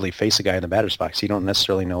 until you really face a guy in the batter's box, you don't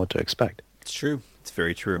necessarily know what to expect. It's true. It's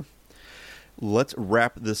very true. Let's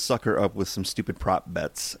wrap this sucker up with some stupid prop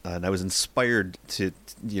bets. And I was inspired to,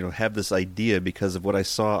 have this idea because of what I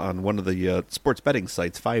saw on one of the sports betting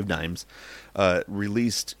sites, Five Dimes,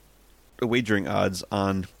 released wagering odds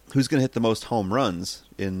on who's going to hit the most home runs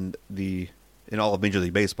in all of Major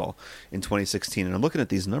League Baseball in 2016. And I'm looking at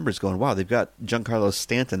these numbers going, wow, they've got Giancarlo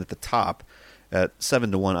Stanton at the top at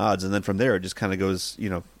 7-1 odds. And then from there, it just kind of goes,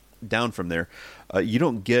 down from there. You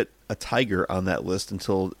don't get a Tiger on that list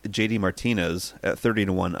until JD Martinez at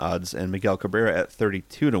 30-1 odds and Miguel Cabrera at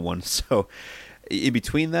 32-1. So in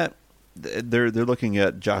between that, they're looking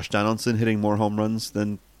at Josh Donaldson hitting more home runs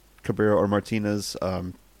than Cabrera or Martinez,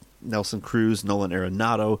 Nelson Cruz, Nolan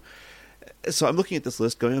Arenado. So I'm looking at this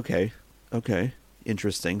list going, okay,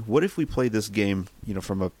 interesting. What if we play this game,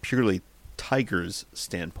 from a purely Tigers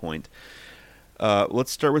standpoint?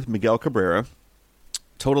 Let's start with Miguel Cabrera.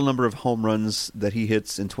 Total number of home runs that he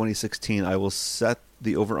hits in 2016, I will set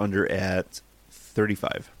the over-under at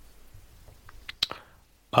 35.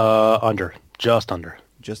 Just under.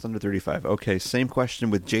 Just under 35. Okay, same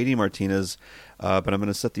question with JD Martinez, but I'm going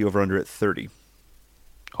to set the over-under at 30.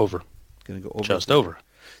 Over. Going to go over. Just 30. Over.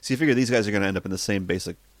 So you figure these guys are going to end up in the same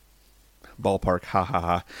basic ballpark,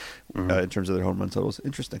 in terms of their home run totals.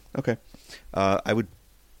 Interesting. Okay. I'm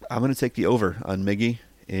going to take the over on Miggy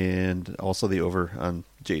and also the over on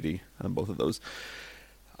JD on both of those.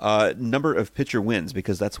 Number of pitcher wins,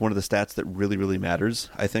 because that's one of the stats that really, really matters,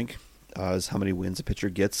 I think, is how many wins a pitcher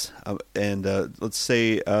gets. And let's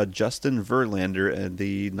say Justin Verlander, and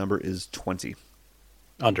the number is 20.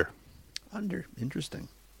 Under. Interesting.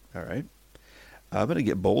 All right. I'm going to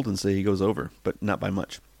get bold and say he goes over, but not by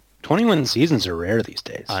much. 20-win seasons are rare these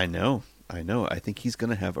days. I know. I think he's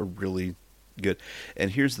going to have a really good...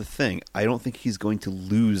 And here's the thing. I don't think he's going to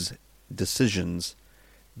lose decisions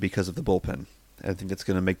because of the bullpen. I think that's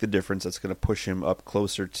going to make the difference. That's going to push him up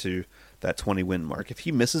closer to that 20-win mark. If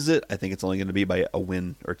he misses it, I think it's only going to be by a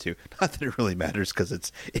win or two. Not that it really matters, because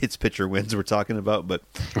it's pitcher wins we're talking about, but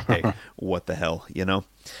hey, what the hell,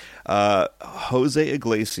 Jose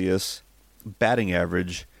Iglesias, batting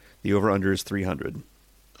average, the over-under is 300.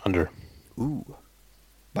 Under. Ooh.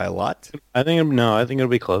 By a lot? I think it'll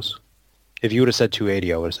be close. If you would have said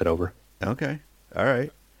 280, I would have said over. Okay. All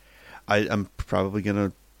right. I'm probably going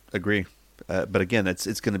to agree. But again,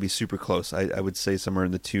 it's going to be super close. I would say somewhere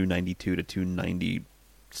in the 292 to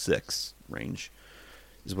 296 range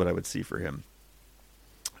is what I would see for him.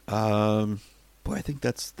 Boy, I think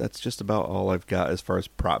that's just about all I've got as far as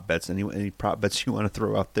prop bets. Any prop bets you want to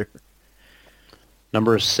throw out there?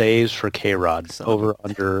 Number of saves for K-Rod, over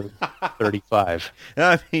under 35.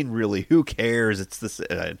 I mean, really, who cares? It's this.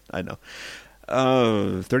 I know.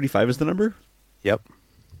 35 is the number? Yep.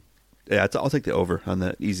 Yeah, I'll take the over on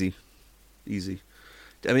that. Easy.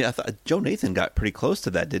 I mean, I thought Joe Nathan got pretty close to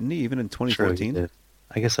that, didn't he? Even in 2014. Sure,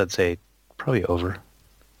 I guess I'd say probably over.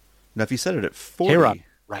 Now, if you set it at 40, K-Rod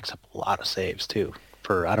racks up a lot of saves too.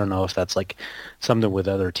 I don't know if that's like something with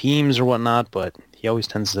other teams or whatnot, but he always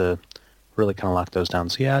tends to really kind of lock those down.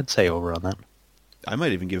 So yeah, I'd say over on that. I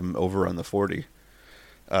might even give him over on the 40.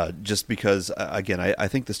 Just because, again, I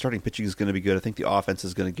think the starting pitching is going to be good. I think the offense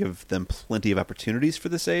is going to give them plenty of opportunities for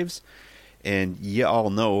the saves. And you all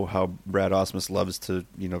know how Brad Ausmus loves to,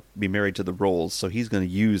 be married to the roles. So he's going to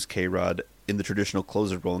use K-Rod in the traditional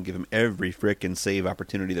closer role and give him every frickin' save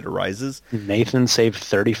opportunity that arises. Nathan saved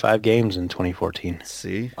 35 games in 2014.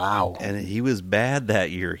 See? Wow. And he was bad that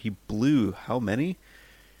year. He blew how many?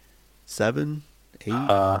 7? 8?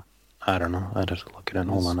 I don't know. I'd have to look it in.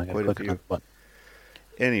 Hold on. I got to click it up.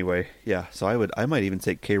 Anyway, yeah. So I might even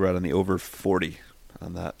take K-Rod on the over 40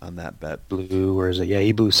 on that bet. Blew, where is it? Yeah,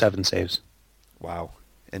 he blew 7 saves. Wow.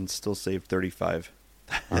 And still saved 35.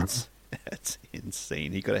 That's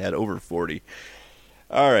insane. He could have had over 40.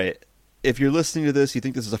 All right. If you're listening to this, you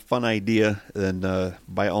think this is a fun idea, then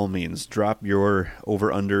by all means, drop your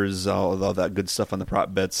over-unders, all that good stuff on the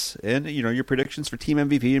prop bets, and your predictions for team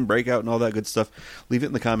MVP and breakout and all that good stuff. Leave it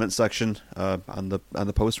in the comment section on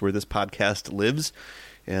the post where this podcast lives,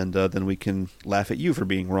 and then we can laugh at you for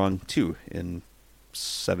being wrong too in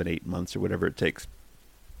 7-8 months or whatever it takes.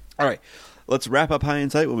 All right. Let's wrap up High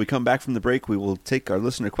and Tight. When we come back from the break, we will take our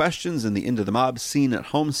listener questions in the Into the Mob Scene at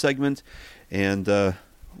Home segment, and we're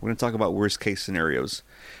going to talk about worst-case scenarios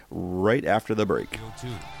right after the break.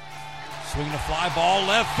 Swinging a fly ball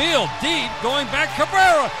left field, deep, going back,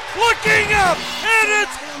 Cabrera, looking up, and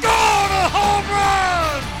it's gone, a home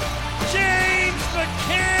run! James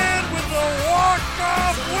McCann with the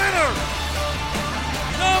walk-off winner!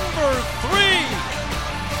 Number 3,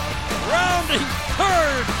 rounding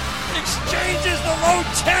third, exchanges the low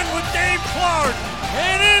 10 with Dave Clark,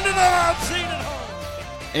 and into the mob scene at home.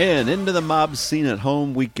 And into the mob scene at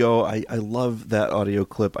home we go. I love that audio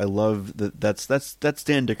clip. I love that's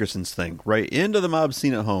Dan Dickerson's thing, right? Into the mob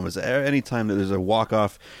scene at home is any time that there's a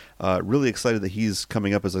walk-off. Really excited that he's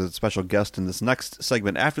coming up as a special guest in this next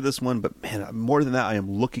segment after this one. But man, more than that, I am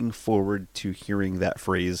looking forward to hearing that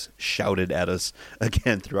phrase shouted at us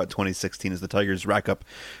again throughout 2016 as the Tigers rack up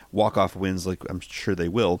walk-off wins like I'm sure they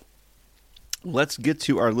will. Let's get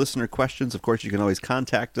to our listener questions. Of course, you can always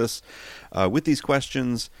contact us with these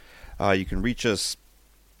questions. You can reach us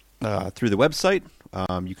through the website.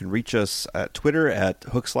 You can reach us at Twitter at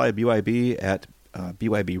HookslyBYB, at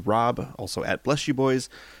BYBRob, also at Bless You Boys.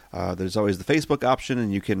 There's always the Facebook option,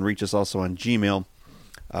 and you can reach us also on Gmail,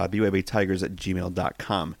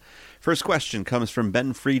 BYBTigers@gmail.com. First question comes from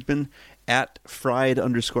Ben Friedman at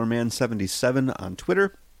fried_man77 on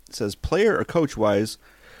Twitter. It says, player or coach-wise,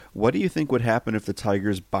 what do you think would happen if the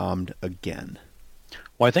Tigers bombed again?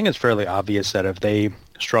 Well, I think it's fairly obvious that if they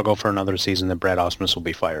struggle for another season, that Brad Ausmus will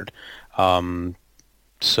be fired. So,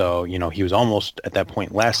 he was almost at that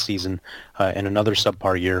point last season in another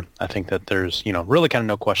subpar year. I think that there's, really kind of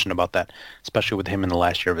no question about that, especially with him in the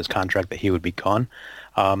last year of his contract, that he would be gone.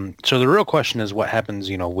 So the real question is what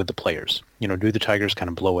happens, with the players. Do the Tigers kind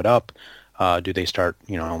of blow it up? Do they start,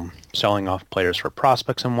 selling off players for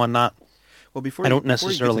prospects and whatnot? Well, before I don't you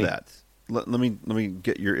necessarily get to that, let me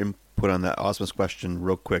get your input on that Ausmus question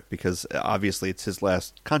real quick, because obviously it's his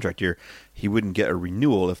last contract year. He wouldn't get a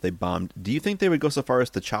renewal if they bombed. Do you think they would go so far as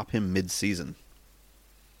to chop him mid-season?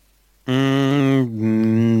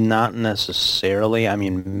 Not necessarily. I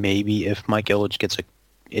mean, maybe if Mike Ilitch gets a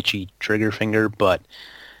itchy trigger finger, but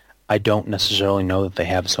I don't necessarily know that they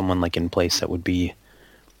have someone like in place that would be,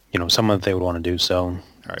 someone that they would want to do so.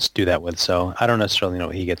 Let's do that with. So I don't necessarily know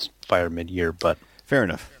he gets fired mid-year, but fair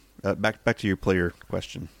enough. Back to your player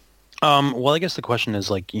question. Well, I guess the question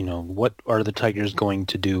is what are the Tigers going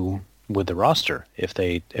to do with the roster if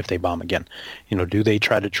they bomb again? Do they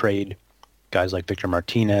try to trade guys like Victor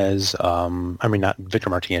Martinez, not Victor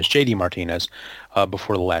Martinez, JD Martinez,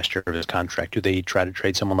 before the last year of his contract? Do they try to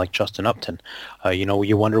trade someone like Justin Upton?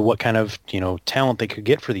 You wonder what kind of, talent they could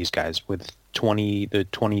get for these guys with the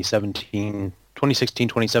 2016-2017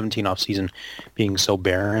 offseason being so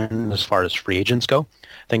barren as far as free agents go.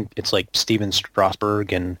 I think it's like Steven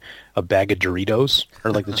Strasburg and a bag of Doritos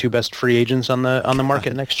are like the two best free agents on the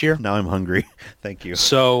market next year. Now I'm hungry. Thank you.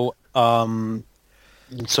 So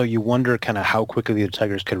you wonder kind of how quickly the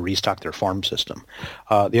Tigers could restock their farm system.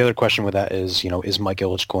 The other question with that is, is Mike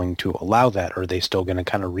Ilitch going to allow that, or are they still going to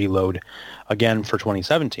kind of reload again for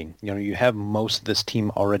 2017? You have most of this team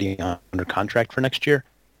already under contract for next year.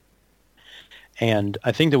 And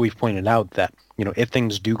I think that we've pointed out that, if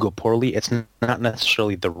things do go poorly, it's not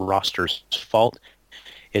necessarily the roster's fault.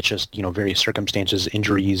 It's just, various circumstances,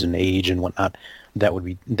 injuries and age and whatnot that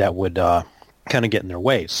would kind of get in their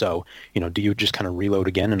way. So, do you just kind of reload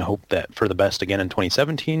again and hope that for the best again in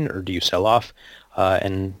 2017, or do you sell off?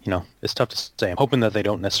 It's tough to say. I'm hoping that they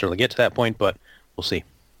don't necessarily get to that point, but we'll see.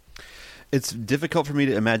 It's difficult for me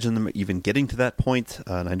to imagine them even getting to that point.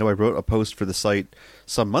 And I know I wrote a post for the site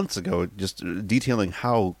some months ago just detailing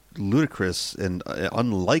how ludicrous and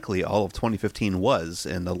unlikely all of 2015 was.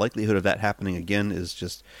 And the likelihood of that happening again is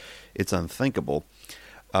just, it's unthinkable.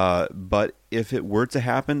 But if it were to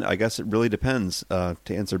happen, I guess it really depends. To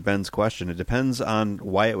answer Ben's question, it depends on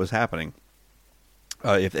why it was happening.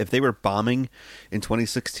 If they were bombing in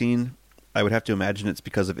 2016, I would have to imagine it's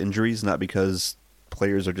because of injuries, not because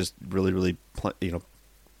players are just really, really,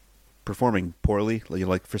 performing poorly.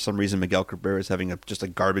 Like for some reason, Miguel Cabrera is having just a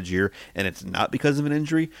garbage year, and it's not because of an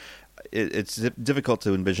injury. It's difficult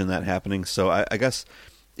to envision that happening. So I guess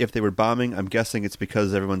if they were bombing, I'm guessing it's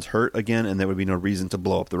because everyone's hurt again, and there would be no reason to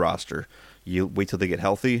blow up the roster. You wait till they get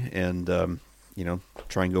healthy, and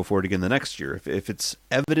try and go for it again the next year. If it's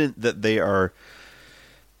evident that they are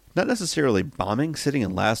not necessarily bombing, sitting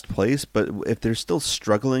in last place, but if they're still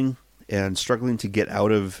struggling to get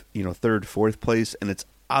out of, third, fourth place, and it's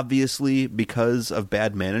obviously because of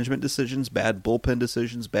bad management decisions, bad bullpen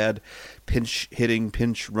decisions, bad pinch hitting,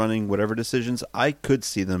 pinch running, whatever decisions, I could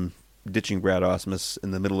see them ditching Brad Ausmus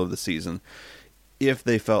in the middle of the season if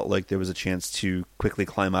they felt like there was a chance to quickly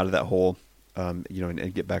climb out of that hole,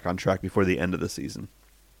 and get back on track before the end of the season.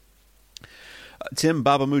 Tim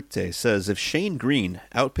Babamute says, if Shane Green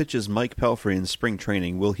outpitches Mike Pelfrey in spring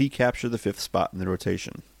training, will he capture the fifth spot in the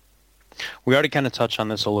rotation? We already kind of touched on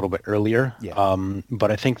this a little bit earlier, yeah.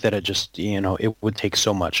 But I think that it just, it would take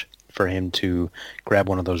so much for him to grab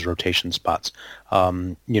one of those rotation spots.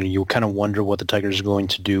 You kind of wonder what the Tigers are going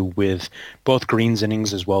to do with both Green's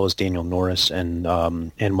innings as well as Daniel Norris and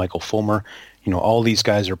Michael Fulmer. All these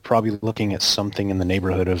guys are probably looking at something in the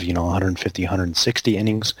neighborhood of, 150, 160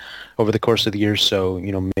 innings over the course of the year. So,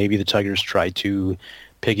 maybe the Tigers try to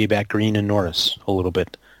piggyback Green and Norris a little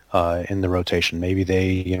bit in the rotation. Maybe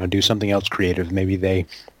they, do something else creative. Maybe they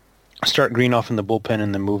start Green off in the bullpen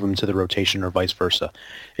and then move him to the rotation or vice versa.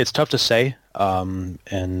 It's tough to say, but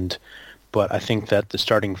I think that the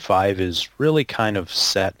starting five is really kind of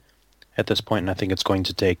set at this point, and I think it's going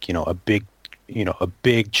to take, a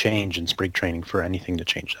big change in spring training for anything to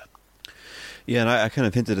change that. Yeah, and I kind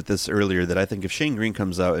of hinted at this earlier that I think if Shane Green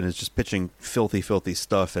comes out and is just pitching filthy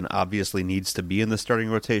stuff and obviously needs to be in the starting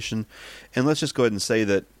rotation, and let's just go ahead and say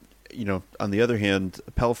that, on the other hand,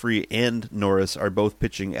 Pelfrey and Norris are both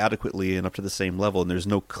pitching adequately and up to the same level, and there's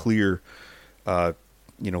no clear,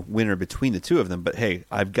 winner between the two of them. But hey,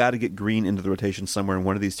 I've got to get Green into the rotation somewhere, and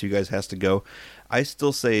one of these two guys has to go. I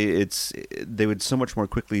still say they would so much more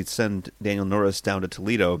quickly send Daniel Norris down to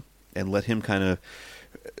Toledo and let him kind of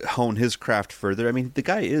hone his craft further. I mean, the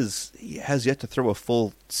guy has yet to throw a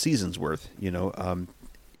full season's worth, in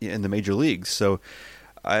the major leagues. So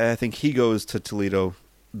I think he goes to Toledo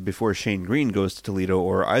before Shane Green goes to Toledo,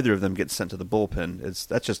 or either of them gets sent to the bullpen.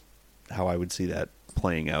 That's just how I would see that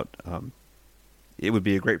playing out. It would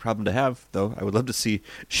be a great problem to have, though. I would love to see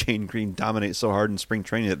Shane Green dominate so hard in spring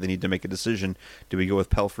training that they need to make a decision. Do we go with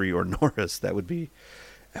Pelfrey or Norris? That would be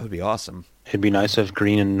awesome. It'd be nice if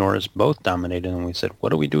Green and Norris both dominated, and we said, what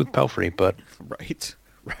do we do with Pelfrey? But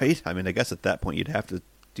right. I mean, I guess at that point you'd have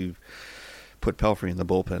to put Pelfrey in the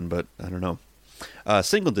bullpen, but I don't know.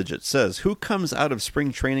 Single Digit says, who comes out of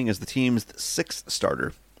spring training as the team's sixth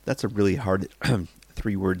starter? That's a really hard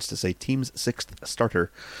 3 words to say. Team's sixth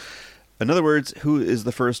starter. In other words, who is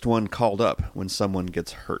the first one called up when someone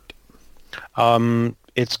gets hurt?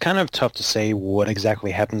 It's kind of tough to say what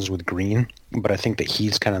exactly happens with Green, but I think that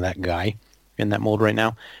he's kind of that guy in that mold right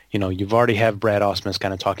now. You've already have Brad Ausmus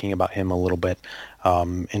kind of talking about him a little bit,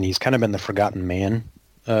 and he's kind of been the forgotten man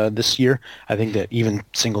this year. I think that even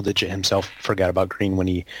Single Digit himself forgot about Green when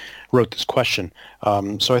he wrote this question.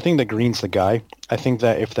 So I think that Green's the guy. I think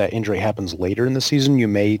that if that injury happens later in the season, you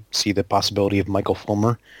may see the possibility of Michael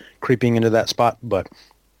Fulmer creeping into that spot. But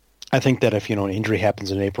I think that if an injury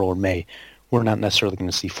happens in April or May, we're not necessarily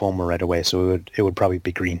going to see Fulmer right away. So it would probably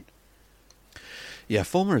be Green. Yeah,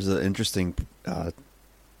 Fulmer is an interesting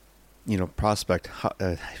prospect.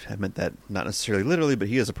 I meant that not necessarily literally, but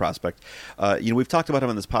he is a prospect. We've talked about him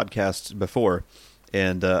on this podcast before,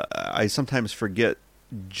 and I sometimes forget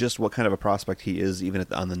just what kind of a prospect he is, even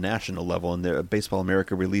on the national level. And Baseball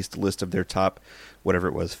America released a list of their top, whatever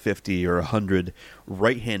it was, 50 or 100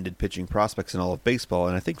 right-handed pitching prospects in all of baseball,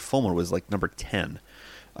 and I think Fulmer was like number 10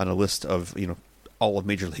 on a list of all of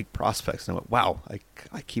Major League prospects. And I went, wow,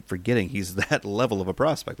 I keep forgetting he's that level of a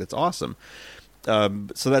prospect. That's awesome.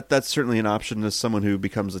 So that's certainly an option as someone who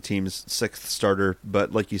becomes a team's sixth starter.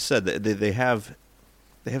 But like you said, they have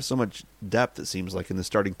so much depth, it seems like, in the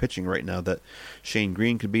starting pitching right now, that Shane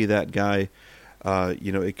Green could be that guy.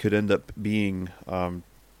 It could end up being, I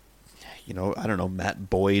don't know, Matt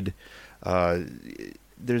Boyd. It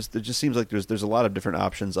just seems like there's a lot of different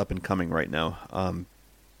options up and coming right now.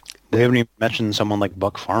 They haven't even mentioned someone like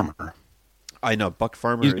Buck Farmer. I know Buck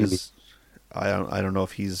Farmer is. I don't know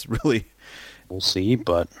if he's really. We'll see,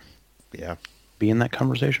 but yeah, be in that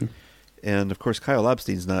conversation. And of course, Kyle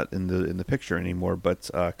Epstein's not in the picture anymore, but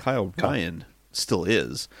Kyle Ryan still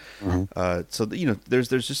is. Mm-hmm. So there's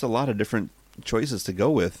just a lot of different choices to go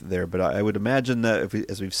with there. But I would imagine that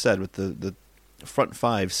as we've said, with the front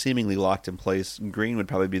five seemingly locked in place, Green would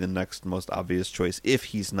probably be the next most obvious choice if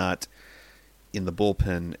he's not in the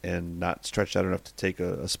bullpen and not stretched out enough to take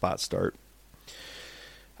a spot start.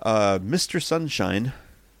 Mr. Sunshine,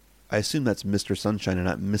 I assume that's Mr. Sunshine and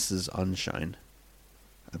not Mrs. Unshine.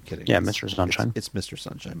 I'm kidding. Yeah, Mr. Sunshine. It's Mr.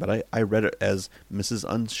 Sunshine, but I read it as Mrs.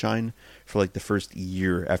 Unshine for like the first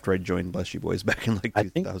year after I joined Bless You Boys back in like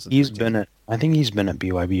 2013. I think he's been at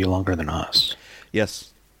BYU longer than us.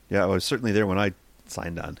 Yes. Yeah, I was certainly there when I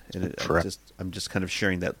signed on. And I'm just kind of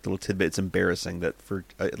sharing that little tidbit. It's embarrassing that for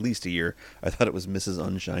at least a year I thought it was Mrs.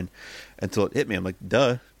 Unshine until it hit me. I'm like,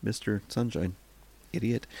 duh, Mr. Sunshine.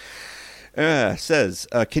 Idiot. Says,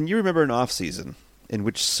 can you remember an off-season in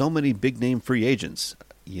which so many big-name free agents,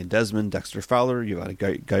 Ian Desmond, Dexter Fowler, Giovanni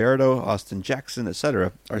Gallardo, Austin Jackson,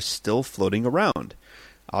 etc., are still floating around?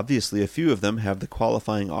 Obviously, a few of them have the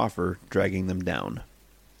qualifying offer dragging them down.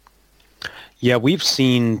 Yeah, we've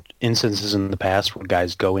seen instances in the past where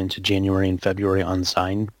guys go into January and February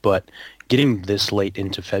unsigned, but getting this late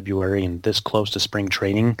into February and this close to spring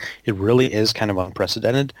training, it really is kind of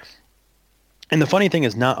unprecedented. And the funny thing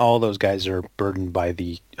is not all those guys are burdened by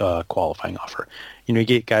the qualifying offer. You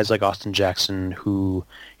get guys like Austin Jackson who,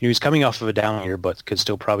 he's coming off of a down year but could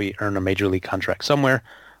still probably earn a major league contract somewhere.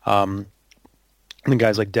 And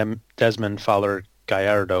guys like Desmond, Fowler,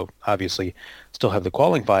 Gallardo obviously still have the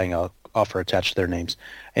qualifying offer attached to their names.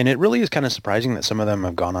 And it really is kind of surprising that some of them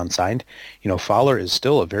have gone unsigned. Fowler is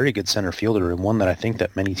still a very good center fielder and one that I think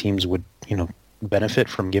that many teams would, benefit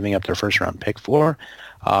from giving up their first round pick for.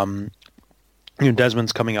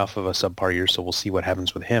 Desmond's coming off of a subpar year, so we'll see what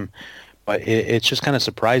happens with him. But it's just kind of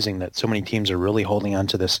surprising that so many teams are really holding on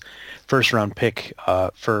to this first-round pick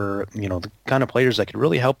for the kind of players that could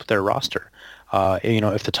really help their roster.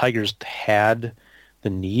 If the Tigers had the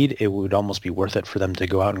need, it would almost be worth it for them to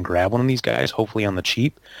go out and grab one of these guys, hopefully on the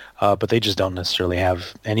cheap. But they just don't necessarily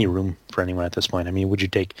have any room for anyone at this point. I mean, would you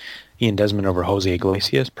take Ian Desmond over Jose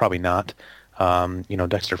Iglesias? Probably not.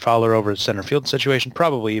 Dexter Fowler over center field situation?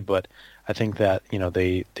 Probably, but I think that,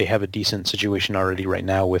 they have a decent situation already right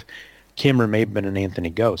now with Cameron Maben and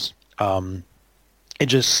Anthony Gose.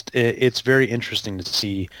 It's very interesting to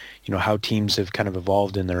see, how teams have kind of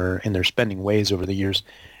evolved in their spending ways over the years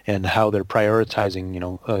and how they're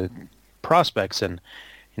prioritizing, prospects and,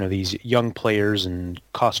 these young players and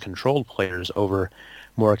cost-controlled players over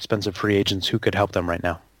more expensive free agents who could help them right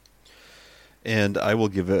now. And I will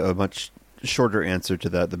give a much shorter answer to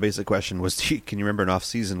that. The basic question was, can you remember an off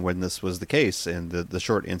season when this was the case? And the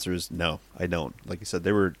short answer is no, I don't. Like you said,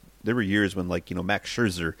 there were years when Max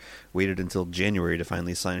Scherzer waited until January to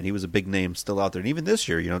finally sign, and he was a big name still out there. And even this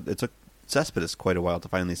year, it took Cespedes quite a while to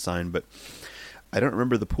finally sign, but I don't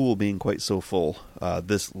remember the pool being quite so full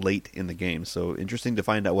this late in the game. So interesting to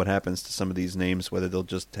find out what happens to some of these names, whether they'll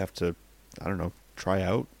just have to, I don't know, try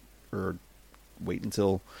out or wait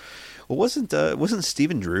until. Well, wasn't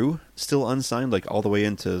Stephen Drew still unsigned all the way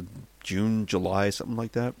into June, July, something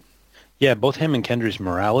like that? Yeah, both him and Kendrys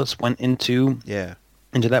Morales went into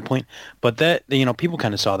that point. But that, people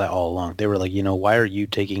kind of saw that all along. They were like, why are you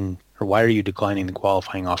declining the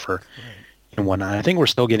qualifying offer? and whatnot. I think we're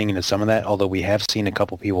still getting into some of that, although we have seen a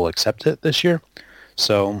couple people accept it this year.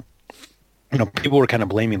 So, people were kind of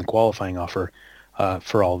blaming the qualifying offer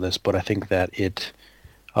for all this, but I think that it,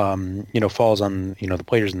 falls on, the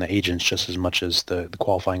players and the agents just as much as the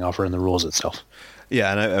qualifying offer and the rules itself.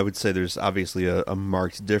 Yeah, and I would say there's obviously a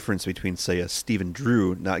marked difference between, say, a Stephen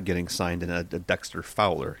Drew not getting signed and a Dexter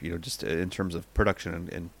Fowler, just in terms of production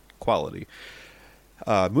and quality.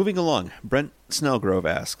 Moving along, Brent Snellgrove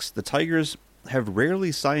asks, the Tigers have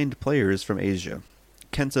rarely signed players from Asia.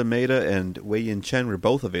 Kenta Maeda and Wei-Yin Chen were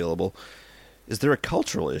both available. Is there a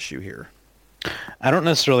cultural issue here? I don't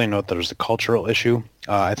necessarily know if there's a cultural issue.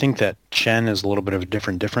 I think that Chen is a little bit of a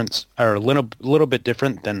difference, or a little bit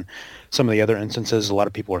different than some of the other instances a lot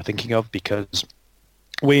of people are thinking of, because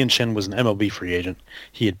Wei-Yin Chen was an MLB free agent.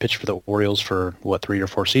 He had pitched for the Orioles for, 3 or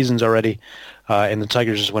 4 seasons already, and the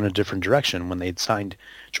Tigers just went a different direction when they'd signed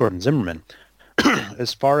Jordan Zimmermann.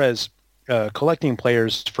 As far as collecting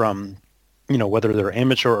players from, whether they're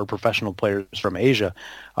amateur or professional players from Asia,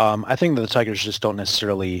 I think that the Tigers just don't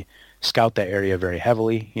necessarily scout that area very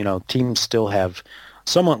heavily. Teams still have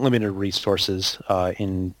somewhat limited resources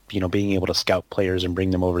in, being able to scout players and bring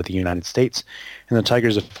them over to the United States. And the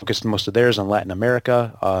Tigers have focused most of theirs on Latin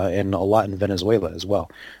America and a lot in Venezuela as well.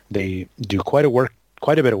 They do quite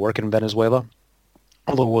a bit of work in Venezuela,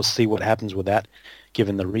 although we'll see what happens with that,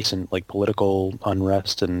 given the recent political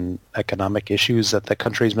unrest and economic issues that the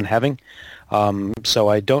country's been having. So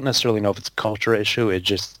I don't necessarily know if it's a culture issue. It's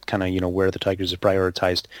just kind of, where the Tigers have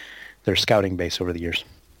prioritized their scouting base over the years.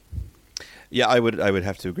 Yeah, I would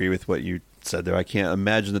have to agree with what you said there. I can't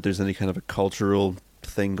imagine that there's any kind of a cultural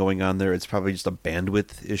thing going on there. It's probably just a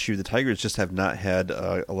bandwidth issue. The Tigers just have not had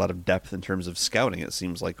a lot of depth in terms of scouting, it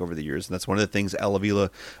seems like, over the years. And that's one of the things Al Avila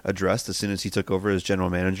addressed as soon as he took over as general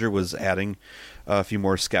manager, was adding a few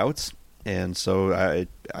more scouts. And so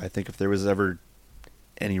I think if there was ever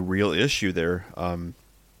any real issue there,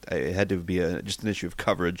 it had to be just an issue of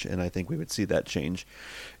coverage, and I think we would see that change,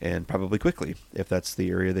 and probably quickly, if that's the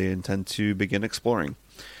area they intend to begin exploring.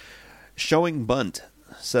 Showing Bunt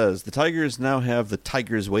says, the Tigers now have the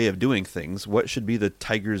Tigers' way of doing things. What should be the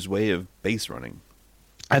Tigers' way of base running?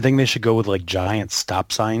 I think they should go with giant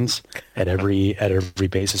stop signs at every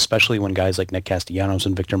base, especially when guys like Nick Castellanos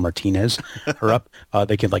and Victor Martinez are up.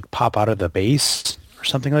 They can pop out of the base or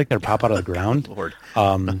something like that, or pop out of the ground. Lord.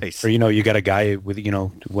 Nice. Or, you got a guy with,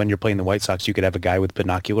 when you're playing the White Sox, you could have a guy with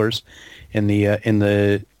binoculars in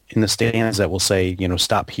the stands that will say,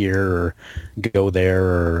 stop here or go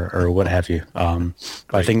there or what have you.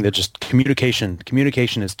 I think that just communication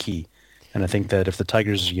is key. And I think that if the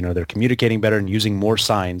Tigers, they're communicating better and using more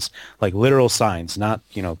signs, like literal signs, not,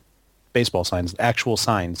 baseball signs, actual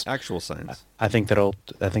signs. I think that'll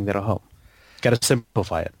help. Got to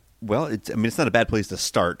simplify it. Well, it's not a bad place to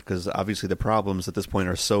start, because obviously the problems at this point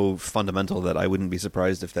are so fundamental that I wouldn't be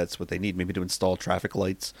surprised if that's what they need, maybe to install traffic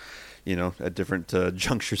lights, at different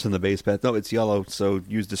junctures in the base path. No, it's yellow, so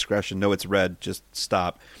use discretion. No, it's red, just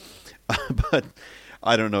stop. But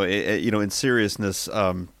I don't know. In seriousness,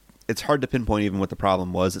 it's hard to pinpoint even what the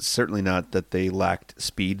problem was. It's certainly not that they lacked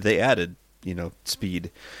speed. They added,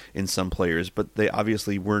 speed in some players, but they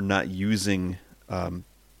obviously were not using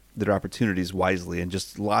their opportunities wisely, and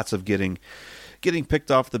just lots of getting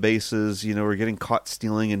picked off the bases, or getting caught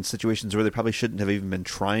stealing in situations where they probably shouldn't have even been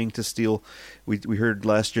trying to steal. We heard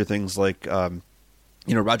last year things like,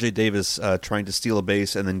 Rajai Davis trying to steal a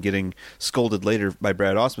base and then getting scolded later by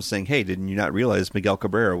Brad Ausmus saying, hey, didn't you not realize Miguel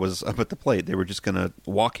Cabrera was up at the plate? They were just going to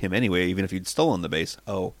walk him anyway, even if he'd stolen the base.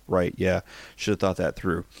 Oh, right, yeah, should have thought that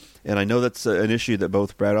through. And I know that's an issue that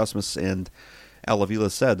both Brad Ausmus and Al Avila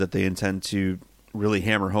said that they intend to really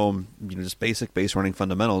hammer home, just basic base running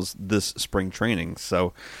fundamentals this spring training.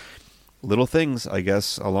 So little things, I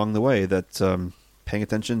guess, along the way that paying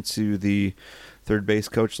attention to the third base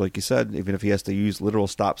coach, like you said, even if he has to use literal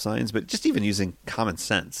stop signs, but just even using common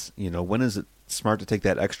sense. When is it smart to take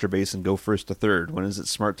that extra base and go first to third? When is it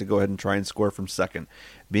smart to go ahead and try and score from second?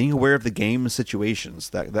 Being aware of the game situations,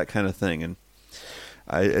 that kind of thing. And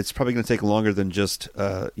it's probably going to take longer than just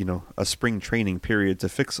a spring training period to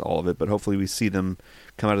fix all of it, but hopefully we see them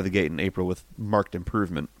come out of the gate in April with marked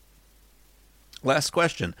improvement. Last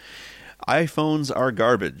question. iPhones are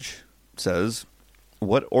garbage says,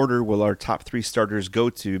 what order will our top 3 starters go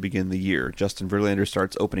to begin the year? Justin Verlander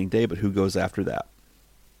starts opening day, but who goes after that?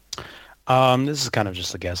 This is kind of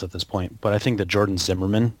just a guess at this point, but I think that Jordan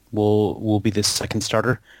Zimmermann will be the second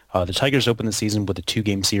starter. The Tigers open the season with a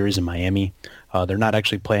 2-game series in Miami. They're not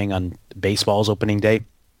actually playing on baseball's opening day.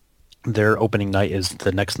 Their opening night is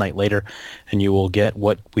the next night later, and you will get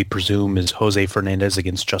what we presume is Jose Fernandez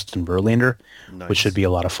against Justin Verlander, which should be a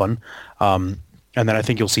lot of fun. And then I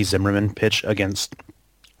think you'll see Zimmerman pitch against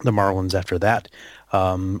the Marlins after that.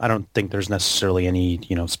 I don't think there's necessarily any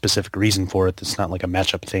specific reason for it. It's not like a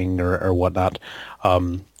matchup thing or whatnot.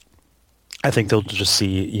 I think they'll just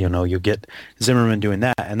see, you'll get Zimmerman doing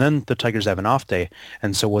that, and then the Tigers have an off day,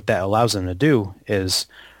 and so what that allows them to do is.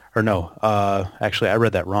 Or no, actually, I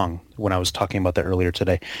read that wrong when I was talking about that earlier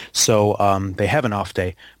today. So they have an off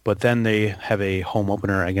day, but then they have a home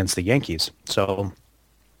opener against the Yankees. So,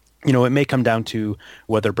 it may come down to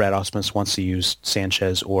whether Brad Ausmus wants to use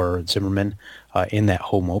Sanchez or Zimmerman in that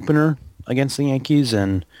home opener against the Yankees.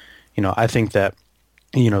 And, I think that,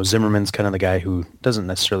 Zimmerman's kind of the guy who doesn't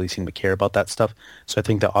necessarily seem to care about that stuff. So I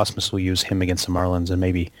think that Ausmus will use him against the Marlins and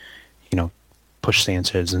maybe, push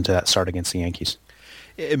Sanchez into that start against the Yankees.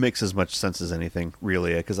 It makes as much sense as anything,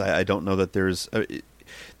 really, because I don't know that there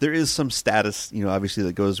is some status, obviously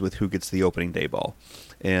that goes with who gets the opening day ball,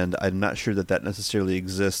 and I'm not sure that necessarily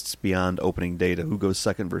exists beyond opening day to who goes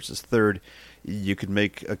second versus third. You could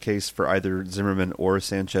make a case for either Zimmerman or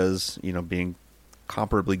Sanchez, being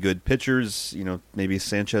comparably good pitchers. Maybe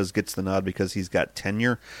Sanchez gets the nod because he's got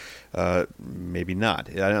tenure. Maybe not.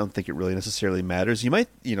 I don't think it really necessarily matters. You might,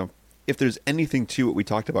 if there's anything to what we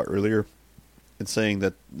talked about earlier, and saying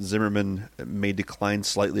that Zimmerman may decline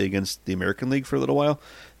slightly against the American League for a little while,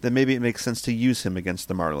 then maybe it makes sense to use him against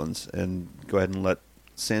the Marlins and go ahead and let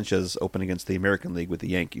Sanchez open against the American League with the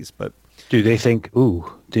Yankees. But do they think?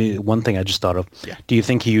 One thing I just thought of. Yeah. Do you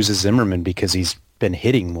think he uses Zimmerman because he's been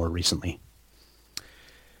hitting more recently?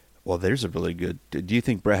 Well, there's a really good. Do you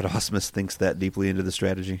think Brad Ausmus thinks that deeply into the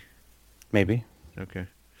strategy? Maybe. Okay,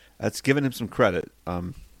 that's giving him some credit.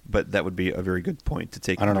 But that would be a very good point to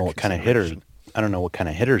take. I don't know what kind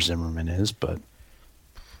of hitter Zimmerman is, but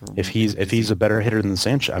if he's a better hitter than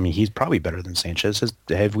Sanchez, I mean, he's probably better than Sanchez.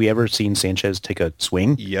 Have we ever seen Sanchez take a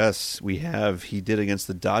swing? Yes, we have. He did against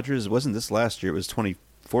the Dodgers. It wasn't this last year. It was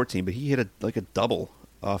 2014, but he hit a double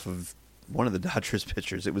off of one of the Dodgers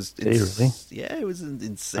pitchers. It was really? Yeah, it was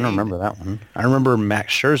insane. I don't remember that one. I remember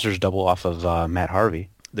Max Scherzer's double off of Matt Harvey.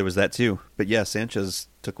 There was that too. But yeah, Sanchez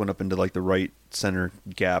took one up into like the right center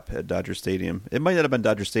gap at Dodger Stadium. It might not have been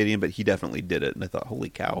Dodger Stadium, but he definitely did it. And I thought, holy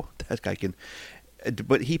cow, that guy can.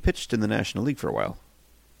 But he pitched in the National League for a while.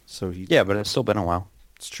 Yeah, but it's still been a while.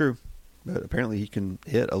 It's true. But apparently he can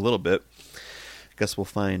hit a little bit. Guess we'll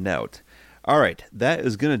find out. All right, that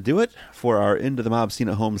is going to do it for our Into the Mob Scene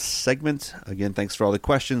at Home segment. Again, thanks for all the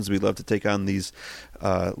questions. We'd love to take on these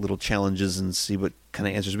little challenges and see what kind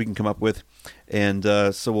of answers we can come up with. And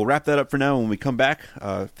so we'll wrap that up for now. When we come back,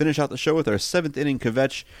 finish out the show with our 7th inning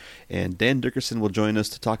kvetch, and Dan Dickerson will join us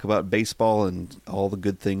to talk about baseball and all the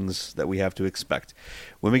good things that we have to expect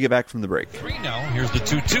when we get back from the break. 3 now. Here's the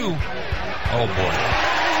 2-2. Oh, boy.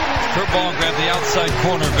 Curveball grabbed the outside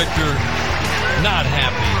corner. Victor not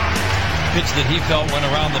happy. Pitch that he felt went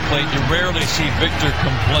around the plate. You rarely see Victor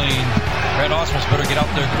complain. Brad Ausmus better get out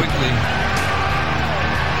there quickly.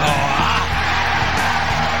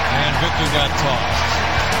 And Victor got tossed.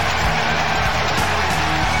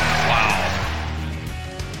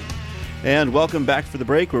 And welcome back for the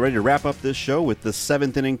break. We're ready to wrap up this show with the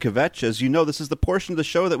 7th inning kvetch. As you know, this is the portion of the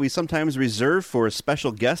show that we sometimes reserve for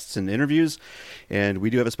special guests and interviews. And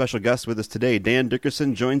we do have a special guest with us today. Dan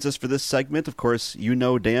Dickerson joins us for this segment. Of course, you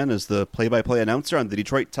know Dan as the play-by-play announcer on the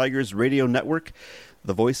Detroit Tigers radio network,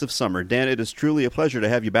 the voice of summer. Dan, it is truly a pleasure to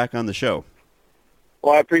have you back on the show.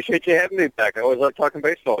 Well, I appreciate you having me back. I always like talking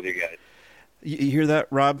baseball with you guys. You hear that,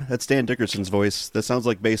 Rob? That's Dan Dickerson's voice. That sounds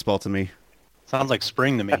like baseball to me. Sounds like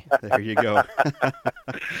spring to me. There you go.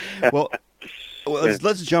 Well,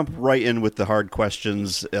 let's jump right in with the hard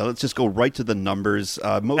questions. Let's just go right to the numbers.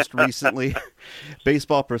 Most recently,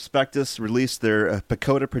 Baseball Prospectus released their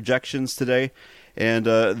PECOTA projections today, and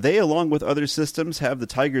they, along with other systems, have the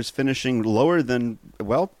Tigers finishing lower than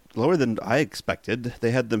I expected.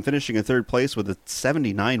 They had them finishing in third place with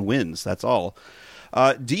 79 wins. That's all.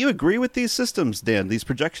 Do you agree with these systems, Dan, these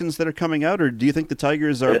projections that are coming out, or do you think the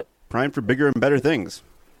Tigers are primed for bigger and better things?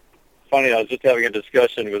 Funny, I was just having a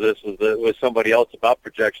discussion with somebody else about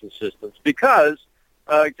projection systems, because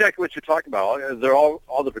exactly what you're talking about. They're all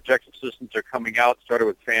the projection systems are coming out. Started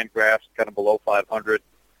with Fangraphs, kind of below 500.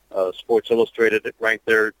 Sports Illustrated ranked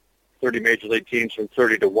their 30 major league teams from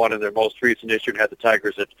 30 to 1 in their most recent issue, and had the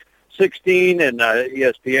Tigers at 16, and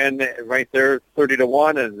ESPN ranked their 30 to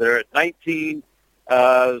 1, and they're at 19.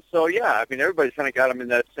 So yeah, I mean, everybody's kind of got them in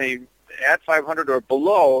that same at 500 or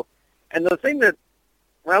below. And the thing that,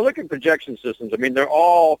 when I look at projection systems, I mean, they're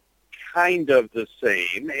all kind of the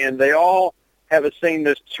same, and they all have a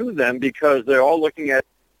sameness to them because they're all looking at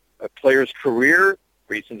a player's career,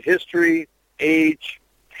 recent history, age,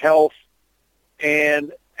 health,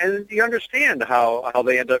 and you understand how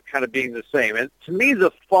they end up kind of being the same. And to me,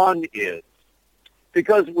 the fun is,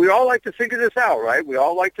 because we all like to figure this out, right? We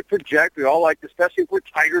all like to project. We all like to, especially if we're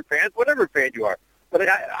Tiger fans, whatever fan you are. But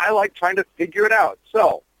I like trying to figure it out.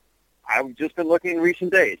 So I've just been looking in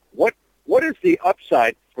recent days. What is the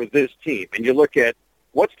upside for this team? And you look at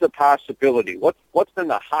what's the possibility? What's been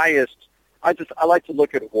the highest? I like to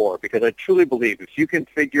look at WAR because I truly believe if you can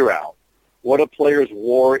figure out what a player's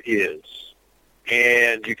WAR is,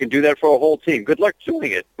 and you can do that for a whole team, good luck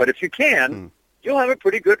doing it. But if you can, you'll have a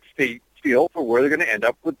pretty good feel for where they're going to end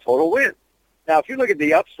up with total wins. Now, if you look at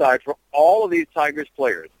the upside for all of these Tigers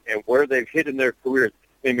players and where they've hit in their careers,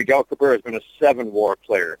 I mean, Miguel Cabrera has been a 7 WAR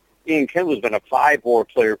player. Ian Kinsler's been a 5 WAR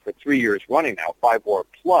player for 3 years running now, 5 WAR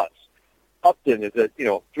plus. Upton is at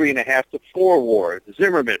 3.5 to 4 WAR.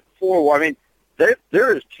 Zimmerman 4 WAR. I mean,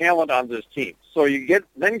 there is talent on this team. So you get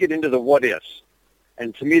into the what ifs,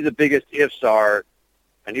 and to me the biggest ifs are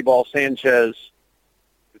Anibal Sanchez,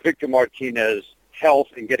 Victor Martinez, health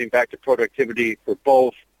and getting back to productivity for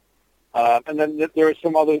both, and then there are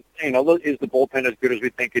some other. Is the bullpen as good as we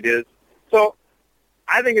think it is? So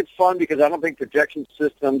I think it's fun because I don't think projection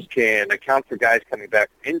systems can account for guys coming back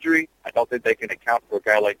from injury. I don't think they can account for a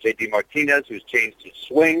guy like J.D. Martinez, who's changed his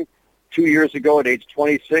swing 2 years ago at age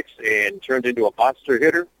 26 and turned into a monster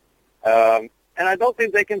hitter. And I don't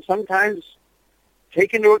think they can sometimes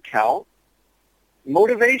take into account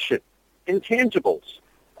motivation, intangibles.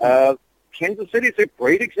 Kansas City is a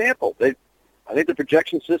great example. I think the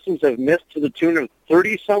projection systems have missed to the tune of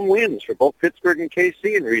 30-some wins for both Pittsburgh and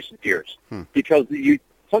KC in recent years because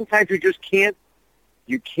sometimes you just can't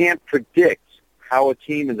predict how a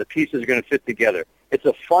team and the pieces are going to fit together. It's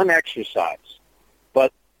a fun exercise,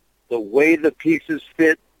 but the way the pieces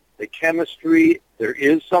fit, the chemistry, there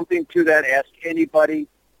is something to that. Ask anybody.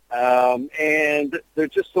 And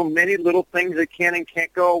there's just so many little things that can and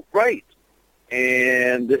can't go right.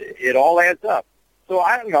 And it all adds up. So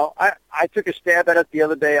I don't know. I took a stab at it the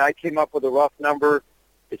other day. I came up with a rough number.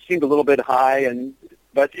 It seemed a little bit high,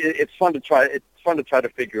 but it's fun to try. It's fun to try to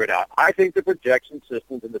figure it out. I think the projection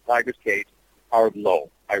systems in the Tigers' case are low.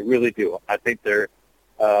 I really do. I think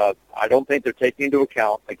I don't think they're taking into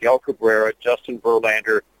account Miguel Cabrera, Justin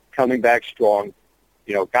Verlander coming back strong.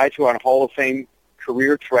 Guys who are on Hall of Fame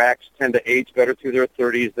career tracks tend to age better through their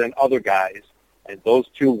 30s than other guys, and those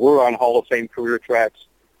two were on Hall of Fame career tracks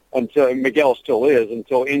until Miguel still is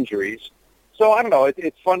until injuries. So I don't know.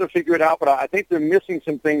 It's fun to figure it out, but I think they're missing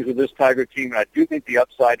some things with this Tiger team, and I do think the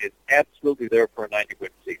upside is absolutely there for a 90-win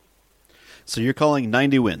season. So you're calling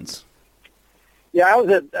 90 wins? Yeah, I was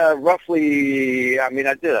at roughly. I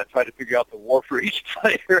tried to figure out the WAR for each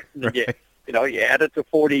player. Right. You add it to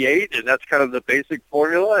 48, and that's kind of the basic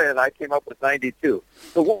formula, and I came up with 92.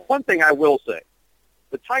 So one thing I will say,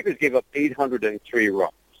 the Tigers gave up 803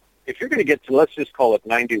 runs. If you're going to get to, let's just call it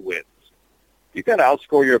 90 wins, you've got to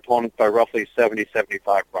outscore your opponents by roughly 70,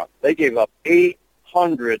 75 runs. They gave up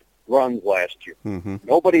 800 runs last year. Mm-hmm.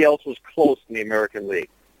 Nobody else was close in the American League.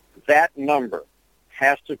 That number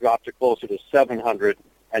has to drop to closer to 700,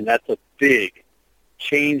 and that's a big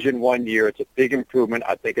change in 1 year. It's a big improvement.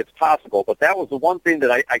 I think it's possible. But that was the one thing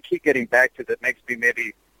that I keep getting back to that makes me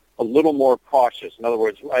maybe a little more cautious. In other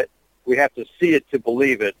words, we have to see it to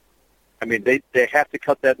believe it. I mean, they have to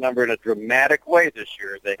cut that number in a dramatic way this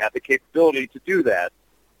year. They have the capability to do that.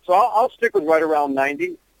 So I'll stick with right around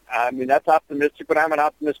 90. I mean, that's optimistic, but I'm an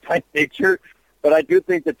optimist by nature. But I do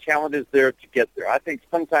think the talent is there to get there. I think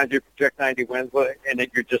sometimes you project 90 wins, and then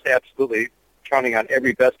you're just absolutely counting on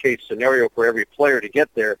every best-case scenario for every player to get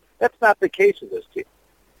there. That's not the case in this team.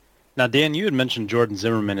 Now, Dan, you had mentioned Jordan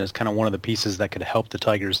Zimmermann as kind of one of the pieces that could help the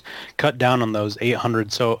Tigers cut down on those 800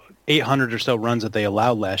 or so runs that they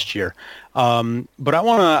allowed last year. But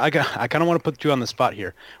I kind of want to put you on the spot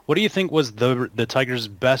here. What do you think was the Tigers'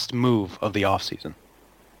 best move of the offseason?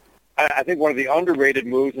 I think one of the underrated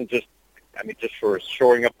moves, and just for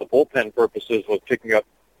shoring up the bullpen purposes, was picking up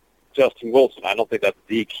Justin Wilson. I don't think that's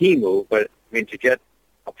the key move, but to get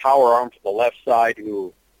a power arm to the left side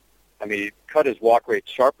who, he cut his walk rate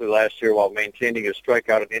sharply last year while maintaining his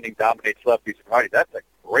strikeout and inning dominates lefties and righties. That's a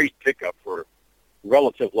great pickup for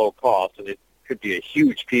relative low cost, and it could be a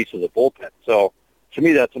huge piece of the bullpen. So to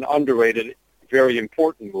me, that's an underrated, very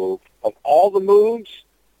important move. Of all the moves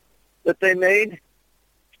that they made,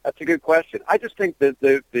 that's a good question. I just think that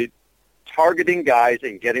the targeting guys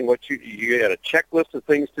and getting what you had a checklist of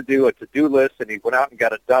things to do, a to-do list, and he went out and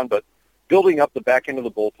got it done. But building up the back end of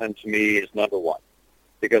the bullpen to me is number one,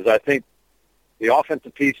 because I think The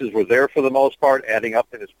offensive pieces were there for the most part, adding up,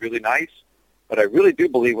 and it's really nice. But I really do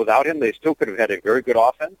believe without him, they still could have had a very good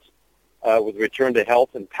offense with return to health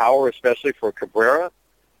and power, especially for Cabrera.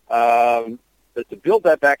 But to build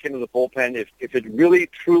that back into the bullpen, if it really,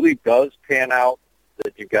 truly does pan out,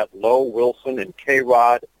 that you've got Lowe, Wilson, and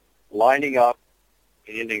K-Rod lining up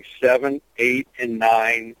in innings 7, 8, and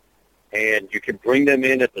 9, and you can bring them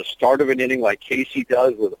in at the start of an inning like Casey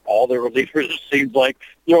does with all their relievers. It seems like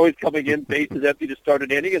they're always coming in, bases empty to start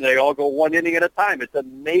an inning, and they all go one inning at a time. It's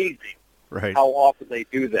amazing how often they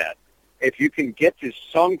do that. If you can get to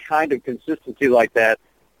some kind of consistency like that,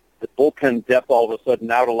 the bullpen depth all of a sudden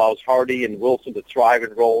now allows Hardy and Wilson to thrive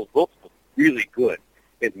in roles. Wilson's really good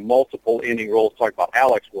in multiple inning roles. Talk about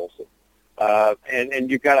Alex Wilson.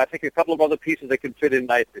 And you've got, I think, a couple of other pieces that can fit in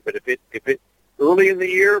nicely. But if it early in the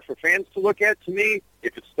year for fans to look at, to me,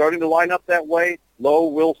 if it's starting to line up that way, Lowe,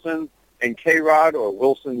 Wilson, and K-Rod, or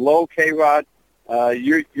Wilson, Lowe, K-Rod,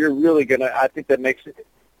 you're really going to, I think that makes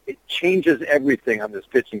it changes everything on this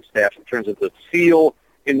pitching staff in terms of the feel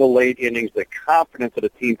in the late innings, the confidence that a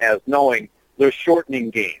team has knowing they're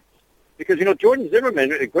shortening games. Because, Jordan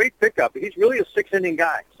Zimmerman, a great pickup, he's really a six-inning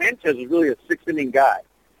guy. Sanchez is really a six-inning guy.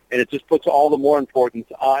 And it just puts all the more importance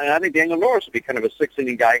on, and I think Daniel Norris would be kind of a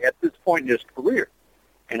six-inning guy at this point in his career.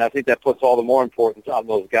 And I think that puts all the more importance on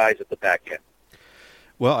those guys at the back end.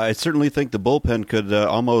 Well, I certainly think the bullpen could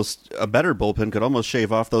a better bullpen could almost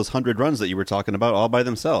shave off those 100 runs that you were talking about all by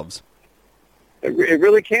themselves. It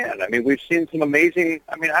really can. I mean, we've seen some amazing,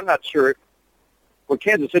 I'm not sure what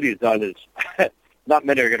Kansas City has done is not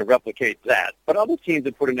many are going to replicate that. But other teams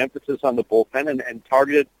have put an emphasis on the bullpen and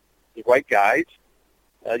targeted the right guys.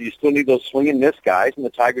 You still need those swing and miss guys, and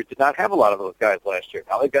the Tigers did not have a lot of those guys last year.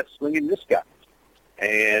 Now they've got swing and miss guys.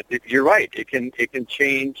 And you're right, it can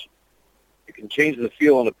change. It can change the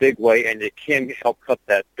feel in a big way, and it can help cut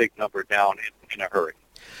that big number down in a hurry.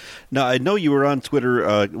 Now, I know you were on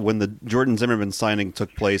Twitter when the Jordan Zimmerman signing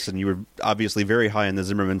took place, and you were obviously very high on the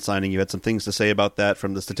Zimmerman signing. You had some things to say about that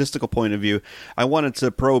from the statistical point of view. I wanted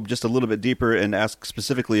to probe just a little bit deeper and ask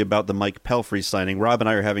specifically about the Mike Pelfrey signing. Rob and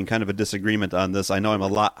I are having kind of a disagreement on this. I know I'm a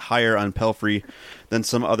lot higher on Pelfrey than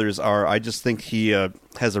some others are. I just think he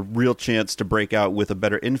has a real chance to break out with a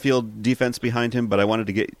better infield defense behind him, but I wanted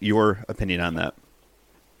to get your opinion on that.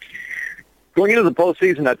 Going into the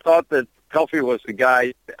postseason, I thought that Pelfrey was the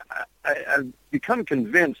guy. I've become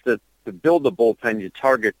convinced that to build the bullpen, you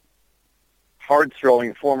target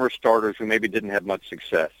hard-throwing former starters who maybe didn't have much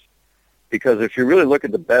success. Because if you really look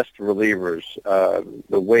at the best relievers,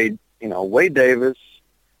 Wade Davis,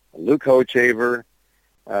 Luke Hochevar,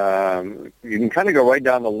 you can kind of go right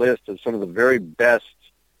down the list of some of the very best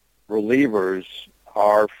relievers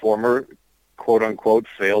are former, quote-unquote,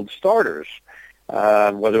 failed starters,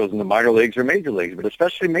 whether it was in the minor leagues or major leagues, but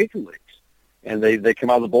especially major leagues. And they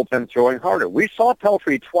come out of the bullpen throwing harder. We saw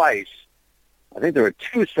Pelfrey twice. I think there were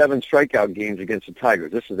 2 7-strikeout games against the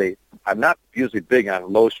Tigers. I'm not usually big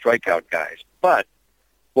on low strikeout guys, but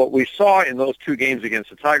what we saw in those 2 games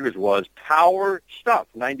against the Tigers was power stuff,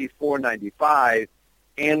 94, 95,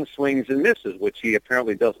 and swings and misses, which he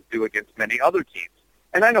apparently doesn't do against many other teams.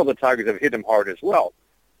 And I know the Tigers have hit him hard as well.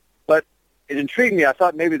 But it intrigued me. I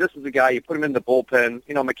thought maybe this is the guy, you put him in the bullpen.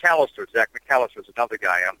 Zach McAllister is another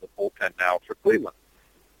guy out of the bullpen now for Cleveland.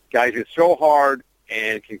 Guys who throw hard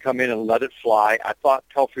and can come in and let it fly. I thought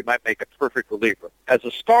Pelfrey might make a perfect reliever. As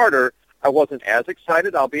a starter, I wasn't as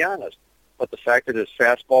excited, I'll be honest. But the fact that his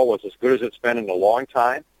fastball was as good as it's been in a long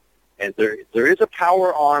time, and there is a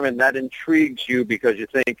power arm, and that intrigues you because you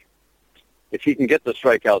think if he can get the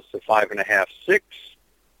strikeouts to 5.5, 6,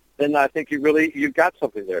 then I think you've got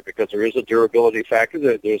something there because there is a durability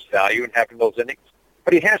factor. There's value in having those innings.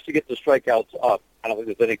 But he has to get the strikeouts up. I don't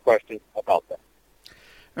think there's any question about that.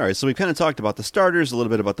 All right, so we kind of talked about the starters, a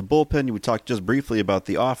little bit about the bullpen. We talked just briefly about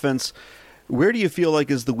the offense. Where do you feel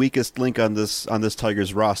like is the weakest link on this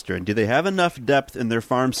Tigers roster? And do they have enough depth in their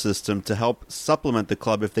farm system to help supplement the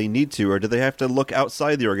club if they need to, or do they have to look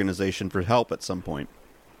outside the organization for help at some point?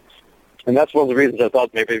 And that's one of the reasons I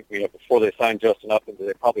thought maybe before they signed Justin Upton,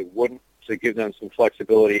 they probably wouldn't, to give them some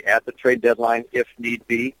flexibility at the trade deadline if need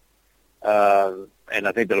be. And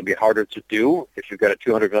I think that'll be harder to do if you've got a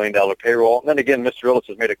 $200 million payroll. And then again, Mr. Ilitch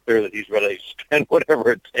has made it clear that he's ready to spend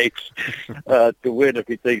whatever it takes to win if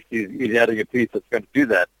he thinks he's adding a piece that's going to do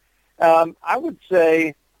that. I would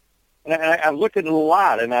say, and I've looked at it a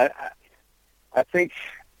lot, and I think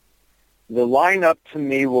the lineup to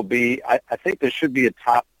me will be, I think there should be a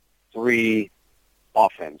top 3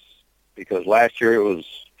 offense, because last year it was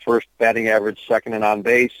first batting average, second in on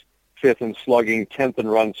base, 5th in slugging, 10th in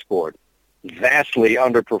runs scored. Vastly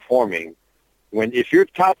underperforming. If your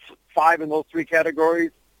top 5 in those 3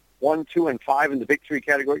 categories, 1, 2, and 5 in the big 3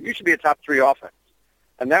 category, you should be a top 3 offense.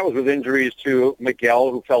 And that was with injuries to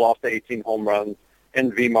Miguel, who fell off to 18 home runs,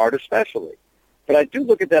 and V-Mart especially. But I do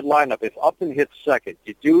look at that lineup. If Upton hits second,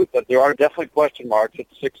 but there are definitely question marks at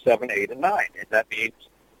 6, 7, 8, and 9. And that means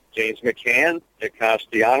James McCann, Nick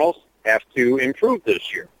Castellanos have to improve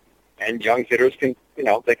this year. And young hitters can,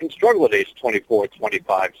 they can struggle at age 24,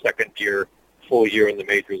 25, second year, full year in the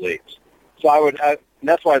major leagues. So and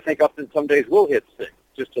that's why I think Upton some days will hit 6,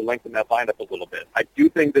 just to lengthen that lineup a little bit. I do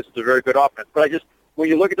think this is a very good offense. But when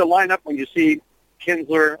you look at the lineup, when you see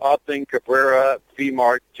Kinsler, Upton, Cabrera,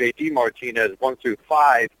 V-Mart, J.D. Martinez, 1 through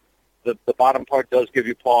 5, the bottom part does give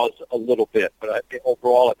you pause a little bit. But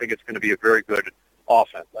overall, I think it's going to be a very good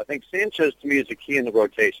offense. I think Sanchez, to me, is a key in the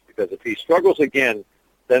rotation, because if he struggles again,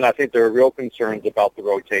 then I think there are real concerns about the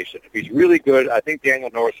rotation. If he's really good, I think Daniel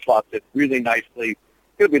Norris slots it really nicely.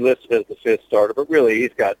 He'll be listed as the 5th starter, but really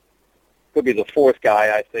could be the 4th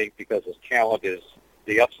guy, I think, because his talent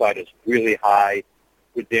the upside is really high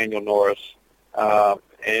with Daniel Norris. But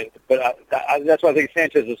that's why I think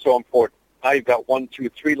Sanchez is so important. Now you've got 1, 2,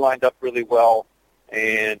 3 lined up really well,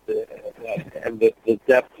 and the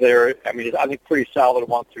depth there, I think pretty solid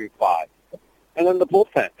 1 through 5. And then the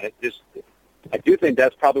bullpen, I do think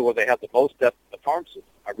that's probably where they have the most depth in the farm system.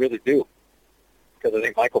 I really do, because I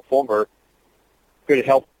think Michael Fulmer could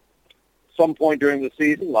help some point during the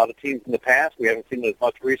season. A lot of teams in the past, we haven't seen it as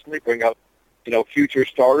much recently, bring up future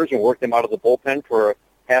starters and work them out of the bullpen for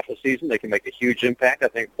half a season. They can make a huge impact. I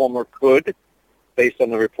think Fulmer could, based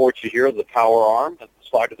on the reports you hear of the power arm and the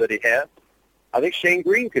slider that he has. I think Shane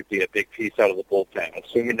Green could be a big piece out of the bullpen,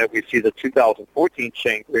 assuming that we see the 2014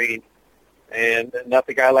 Shane Green and not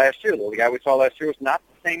the guy last year. The guy we saw last year was not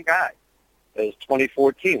the same guy as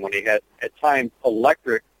 2014, when he had, at times,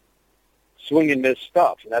 electric swing and miss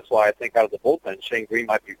stuff. And that's why I think out of the bullpen, Shane Green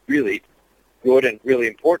might be really good and really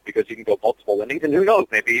important, because he can go multiple innings. And who knows,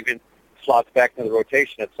 maybe even slots back into the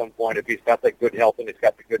rotation at some point if he's got that good health and he's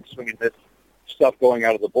got the good swing and miss stuff going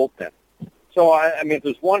out of the bullpen. So, if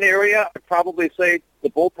there's one area, I'd probably say the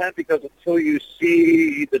bullpen, because until you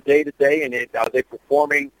see the day-to-day and are they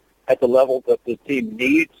performing at the level that the team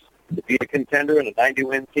needs to be a contender and a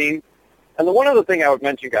 90-win team. And the one other thing I would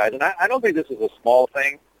mention, guys, and I don't think this is a small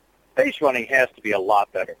thing, base running has to be a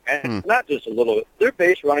lot better. And not just a little bit. Their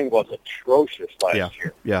base running was atrocious last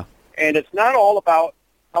year. Yeah. And it's not all about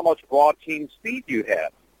how much raw team speed you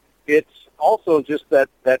have. It's also just that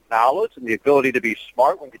knowledge and the ability to be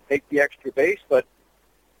smart when you take the extra base. But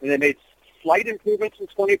they made slight improvements in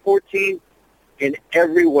 2014. In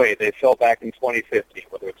every way, they fell back in 2015,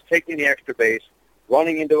 whether it's taking the extra base,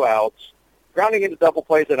 running into outs, grounding into double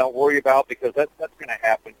plays I don't worry about, because that's going to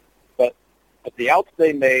happen. But the outs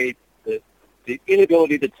they made, the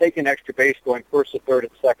inability to take an extra base going first to third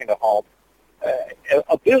and second to home,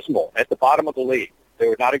 abysmal at the bottom of the league. They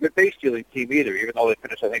were not a good base-stealing team either, even though they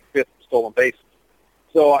finished, I think, 5th in stolen bases.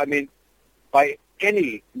 So, by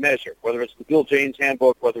any measure, whether it's the Bill James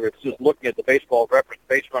handbook, whether it's just looking at the Baseball Reference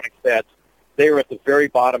base running stats, they were at the very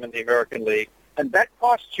bottom in the American League, and that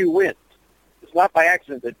costs you wins. It's not by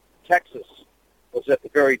accident that Texas was at the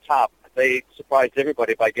very top. They surprised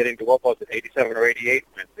everybody by getting to, 87 or 88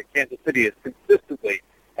 wins. And Kansas City is consistently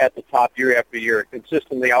at the top year after year,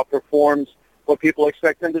 consistently outperforms what people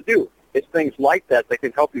expect them to do. It's things like that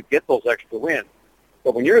can help you get those extra wins.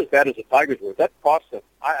 But when you're as bad as the Tigers were, that cost them,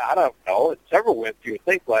 I don't know, it's several wins, you would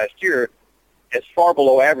think, last year, as far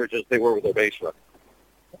below average as they were with their base run.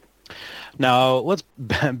 Now, let's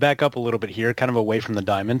back up a little bit here, kind of away from the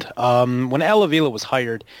diamond. When Al Avila was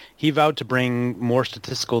hired, he vowed to bring more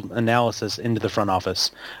statistical analysis into the front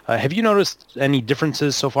office. Have you noticed any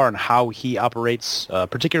differences so far in how he operates,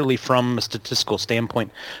 particularly from a statistical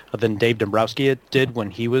standpoint, than Dave Dombrowski did when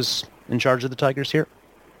he was in charge of the Tigers here?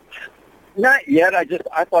 Not yet.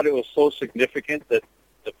 I thought it was so significant that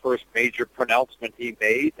the first major pronouncement he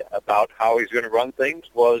made about how he's going to run things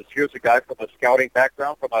was, here's a guy from a scouting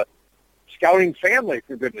background, from a scouting family,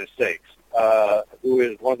 for goodness sakes, who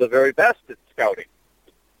is one of the very best at scouting.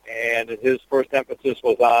 And his first emphasis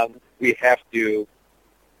was on, we have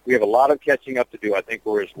a lot of catching up to do, I think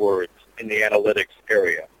were his words, in the analytics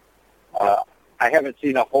area. I haven't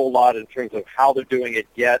seen a whole lot in terms of how they're doing it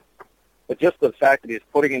yet, but just the fact that he's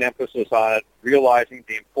putting an emphasis on it, realizing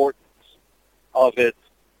the importance of it,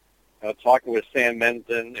 talking with Sam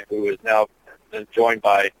Menzen, who is now been joined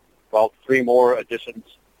by, 3 more additions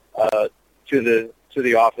to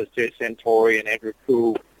the office, Jay Santori and Andrew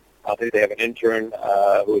Koo. I think they have an intern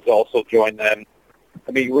who's also joined them.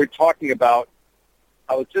 We're talking about,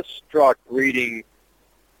 I was just struck reading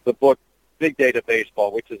the book Big Data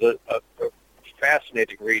Baseball, which is a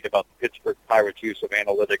fascinating read about the Pittsburgh Pirates' use of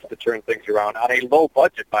analytics to turn things around on a low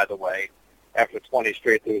budget, by the way, after 20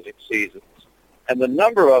 straight losing seasons. And the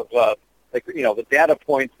number of, the data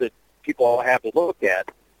points that people have to look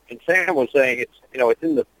at, and Sam was saying it's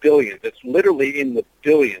in the billions. It's literally in the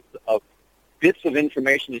billions of bits of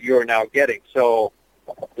information that you are now getting. So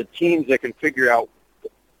the teams that can figure out,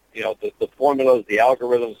 the formulas, the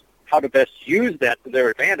algorithms, how to best use that to their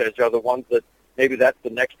advantage are the ones that maybe that's the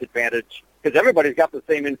next advantage, because everybody's got the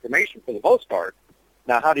same information for the most part.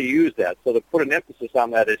 Now, how to use that? So to put an emphasis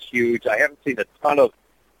on that is huge. I haven't seen a ton of,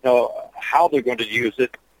 how they're going to use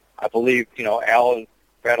it. I believe, Al and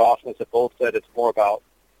Brad Ausmus have both said it's more about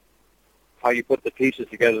how you put the pieces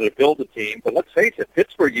together to build a team. But let's face it,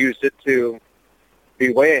 Pittsburgh used it to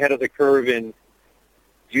be way ahead of the curve in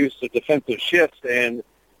use of defensive shifts, and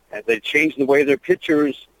they changed the way their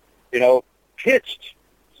pitchers, pitched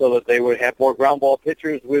so that they would have more ground ball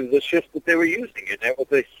pitchers with the shifts that they were using. And that was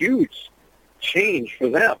a huge change for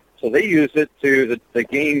them. So they used it to the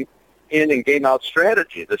game in and game out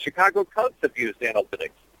strategy. The Chicago Cubs have used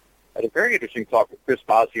analytics. I had a very interesting talk with Chris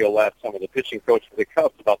Bosio last summer, the pitching coach for the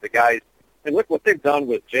Cubs, about the guys. And look what they've done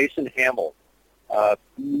with Jason Hamill.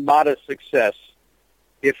 Modest success,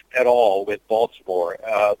 if at all, with Baltimore.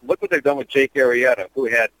 Look what they've done with Jake Arrieta, who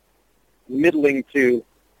had middling to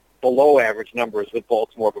below average numbers with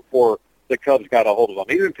Baltimore before the Cubs got a hold of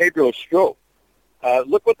them. Even Pedro Strop.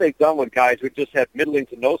 Look what they've done with guys who just had middling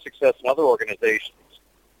to no success in other organizations.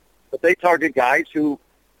 But they target guys who,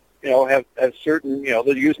 have certain,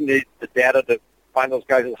 they're using the data to find those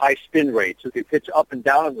guys with high spin rates who can pitch up and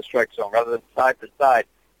down in the strike zone rather than side to side.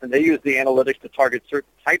 And they use the analytics to target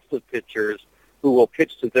certain types of pitchers who will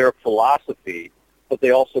pitch to their philosophy, but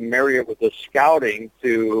they also marry it with the scouting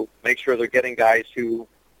to make sure they're getting guys who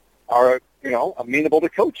are, amenable to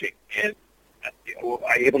coaching and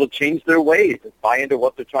are able to change their ways and buy into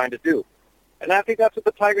what they're trying to do. And I think that's what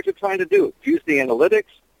the Tigers are trying to do. Use the analytics,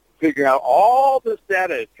 figure out all this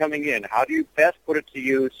data is coming in. How do you best put it to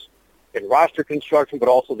use in roster construction, but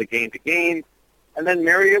also the game-to-game, and then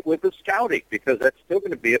marry it with the scouting, because that's still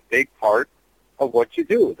going to be a big part of what you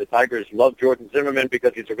do. The Tigers love Jordan Zimmerman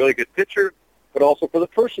because he's a really good pitcher, but also for the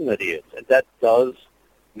person that he is, and that does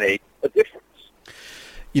make a difference.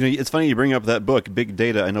 It's funny you bring up that book, Big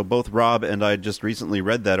Data. I know both Rob and I just recently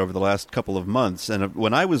read that over the last couple of months, and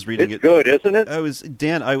when I was reading it's good, isn't it? I was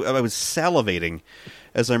salivating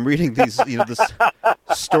as I'm reading these, this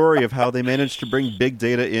story of how they managed to bring big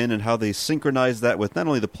data in and how they synchronized that with not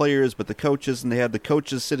only the players but the coaches, and they had the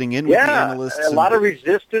coaches sitting in with the analysts. A lot of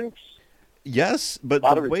resistance. Yes, but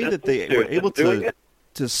the way that they were able to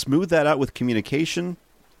smooth that out with communication.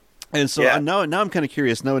 And so now I'm kind of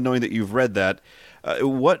curious, now knowing that you've read that,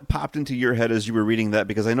 what popped into your head as you were reading that?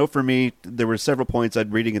 Because I know for me, there were several points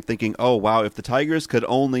I'd reading and thinking, oh, wow, if the Tigers could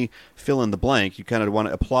only fill in the blank, you kind of want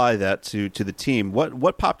to apply that to the team.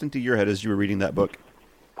 What popped into your head as you were reading that book?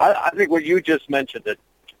 I think what you just mentioned, that,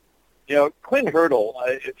 Clint Hurdle,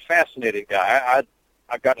 a fascinating guy.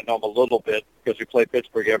 I've gotten to know him a little bit because we play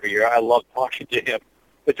Pittsburgh every year. I love talking to him.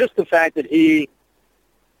 But just the fact that they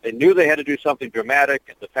knew they had to do something dramatic,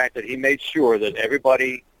 and the fact that he made sure that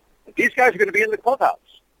these guys are going to be in the clubhouse.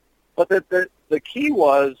 But the key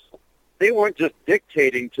was they weren't just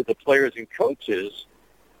dictating to the players and coaches,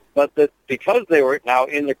 but that because they were now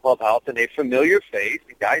in the clubhouse and a familiar face,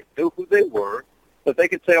 the guys knew who they were, that they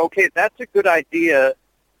could say, okay, that's a good idea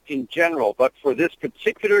in general, but for this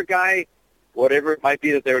particular guy, whatever it might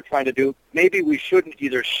be that they were trying to do, maybe we shouldn't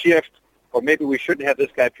either shift or maybe we shouldn't have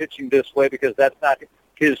this guy pitching this way because that's not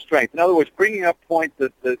his strength. In other words, bringing up points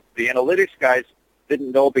that the analytics guys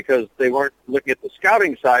didn't know because they weren't looking at the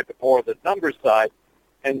scouting side but more the numbers side,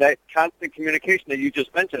 and that constant communication that you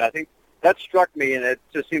just mentioned, I think that struck me, and it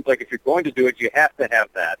just seems like if you're going to do it, you have to have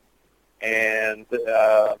that. And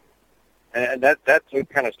that's what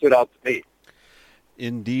kind of stood out to me.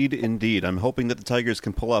 Indeed. I'm hoping that the Tigers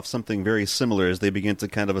can pull off something very similar as they begin to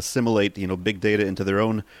kind of assimilate, big data into their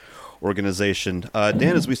own organization.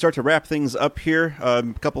 Dan, as we start to wrap things up here, a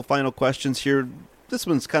couple final questions here. This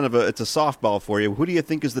one's kind of it's a softball for you. Who do you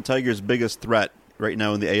think is the Tigers' biggest threat right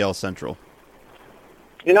now in the AL Central?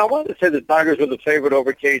 I wanted to say the Tigers were the favorite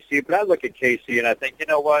over KC, but I look at KC and I think, you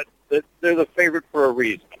know what, they're the favorite for a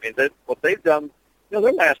reason. I mean, what they've done, their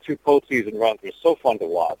last two postseason runs were so fun to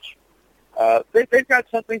watch. They've got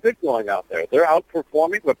something good going out there. They're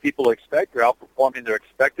outperforming what people expect. They're outperforming their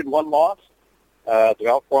expected one-loss. They're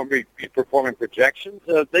outperforming projections.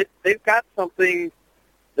 They've got something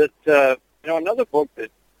that, another book that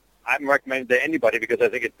I'm recommending to anybody because I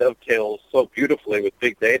think it dovetails so beautifully with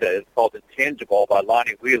big data. It's called Intangible by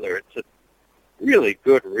Lonnie Wheeler. It's a really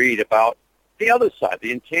good read about the other side,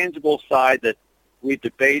 the intangible side that we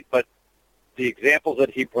debate, but the examples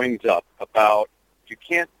that he brings up about you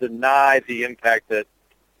can't deny the impact that,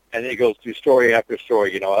 and he goes through story after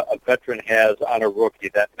story, a veteran has on a rookie,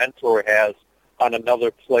 that mentor has on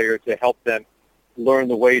another player to help them learn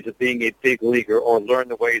the ways of being a big leaguer or learn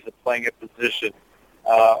the ways of playing a position,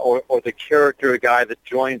 or the character guy that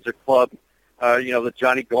joins a club, the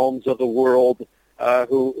Johnny Gomes of the world,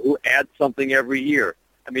 who adds something every year.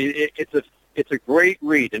 I mean, it's a great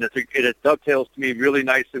read, and it dovetails to me really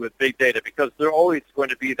nicely with big data because there's always going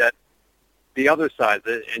to be the other side.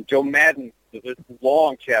 And Joe Madden, there's a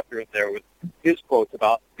long chapter in there with his quotes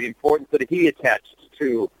about the importance that he attaches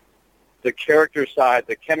to the character side,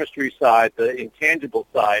 the chemistry side, the intangible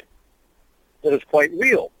side that is quite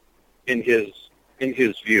real in his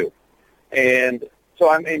view. And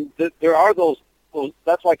so, I mean, there are those.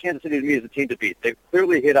 That's why Kansas City to me is a team to beat. They've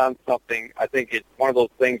clearly hit on something. I think it's one of those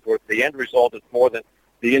things where the end result is more than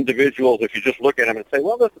the individuals. If you just look at them and say,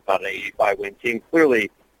 well, that's about an 85-win team.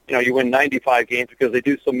 Clearly, you win 95 games because they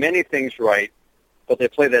do so many things right, but they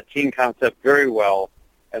play that team concept very well,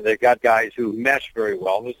 and they've got guys who mesh very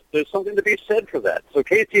well. There's something to be said for that. So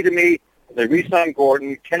KC to me, they re-signed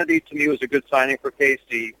Gordon. Kennedy to me was a good signing for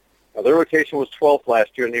KC. Now, their rotation was 12th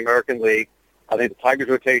last year in the American League. I think the Tigers'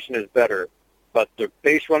 rotation is better, but their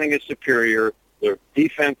base running is superior. Their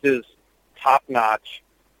defense is top-notch.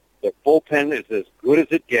 Their bullpen is as good as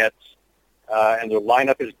it gets, and their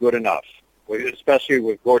lineup is good enough, especially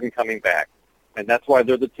with Gordon coming back. And that's why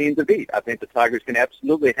they're the team to beat. I think the Tigers can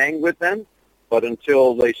absolutely hang with them, but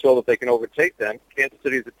until they show that they can overtake them, Kansas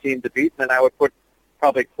City is the team to beat. And then I would put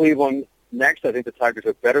probably Cleveland next. I think the Tigers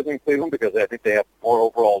are better than Cleveland because I think they have more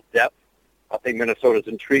overall depth. I think Minnesota's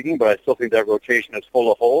intriguing, but I still think that rotation is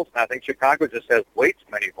full of holes. And I think Chicago just has way too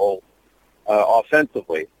many holes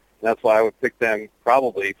offensively. And that's why I would pick them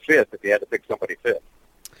probably fifth if you had to pick somebody fifth.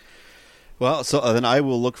 Well, so then I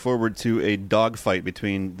will look forward to a dogfight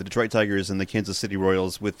between the Detroit Tigers and the Kansas City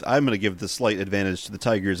Royals. I'm going to give the slight advantage to the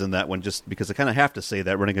Tigers in that one, just because I kind of have to say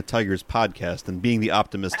that running a Tigers podcast and being the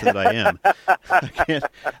optimist that I am.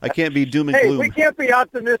 I can't be doom and gloom. Hey, we can't be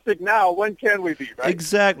optimistic now. When can we be? Right?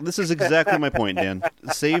 Exactly. This is exactly my point, Dan.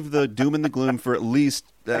 Save the doom and the gloom for at least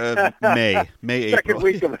May, April. Second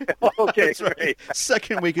week of okay, that's right.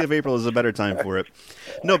 Second week of April is a better time for it.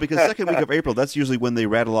 No, because second week of April, that's usually when they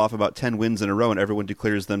rattle off about 10 wins in a row, and everyone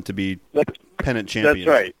declares them to be pennant champions. That's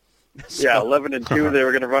right. So, yeah, 11-2. They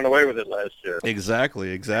were going to run away with it last year.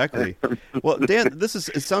 Exactly. Well, Dan, it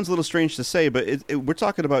sounds a little strange to say, but we're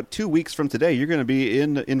talking about 2 weeks from today. You're going to be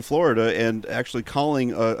in Florida and actually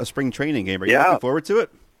calling a spring training game. Are you looking forward to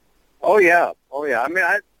it? Oh yeah. I mean,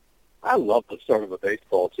 I love the start of a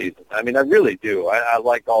baseball season. I mean, I really do. I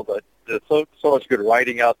like all there's so much good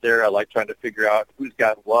writing out there. I like trying to figure out who's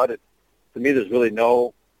got what. To me, there's really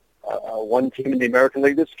no one team in the American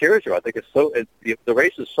League that scares you. I think the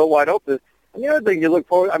race is so wide open. And the other thing you look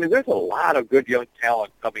forward, I mean, there's a lot of good young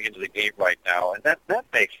talent coming into the game right now, and that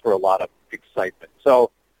makes for a lot of excitement. So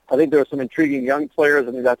I think there are some intriguing young players.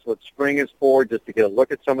 I think that's what spring is for, just to get a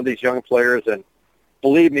look at some of these young players. And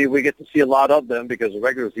believe me, we get to see a lot of them because the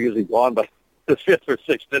regulars are usually gone by the fifth or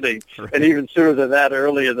sixth inning, and even sooner than that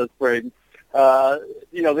early in the spring.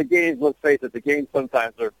 The games, let's face it, the games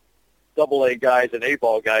sometimes are double-A guys and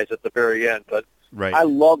A-ball guys at the very end. But I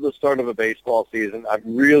love the start of a baseball season. I'm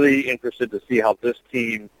really interested to see how this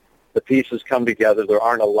team, the pieces come together. There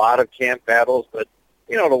aren't a lot of camp battles, but,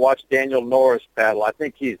 to watch Daniel Norris battle, I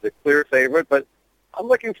think he's the clear favorite. But I'm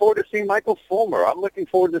looking forward to seeing Michael Fulmer. I'm looking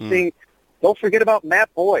forward to seeing. Don't forget about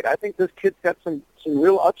Matt Boyd. I think this kid's got some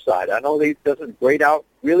real upside. I know he doesn't grade out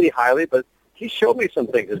really highly, but he showed me some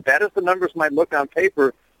things. As bad as the numbers might look on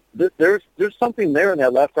paper, there's something there in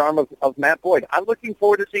that left arm of Matt Boyd. I'm looking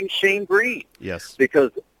forward to seeing Shane Green. Yes.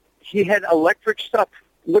 Because he had electric stuff.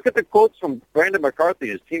 Look at the quotes from Brandon McCarthy,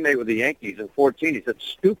 his teammate with the Yankees in 2014. He said,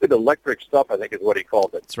 stupid electric stuff, I think is what he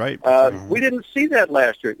called it. That's right. We didn't see that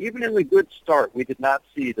last year. Even in the good start, we did not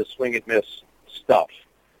see the swing and miss stuff.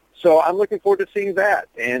 So I'm looking forward to seeing that.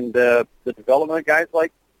 And the development of guys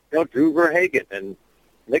like, Drew Verhagen and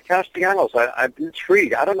Nick Castellanos. I'm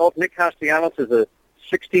intrigued. I don't know if Nick Castellanos is a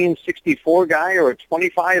 1664 guy or a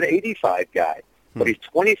 2585 guy. But he's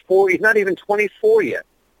 24. He's not even 24 yet.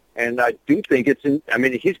 And I do think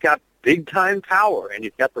he's got big-time power, and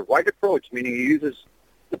he's got the right approach, meaning he uses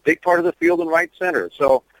the big part of the field in right center.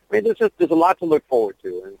 So, I mean, there's a lot to look forward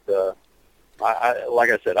to. And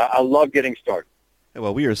like I said, I love getting started.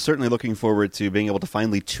 Well, we are certainly looking forward to being able to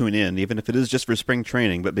finally tune in, even if it is just for spring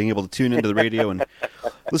training, but being able to tune into the radio and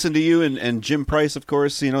listen to you and Jim Price, of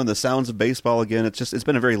course, and the sounds of baseball again. It's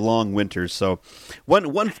been a very long winter. So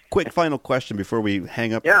one quick final question before we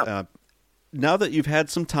hang up. Yeah. Now that you've had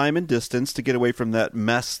some time and distance to get away from that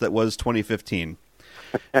mess that was 2015,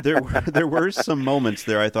 there were some moments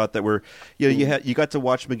there I thought that were, you got to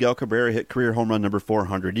watch Miguel Cabrera hit career home run number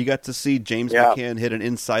 400. You got to see James McCann hit an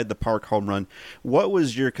inside the park home run. What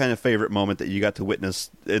was your kind of favorite moment that you got to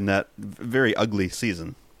witness in that very ugly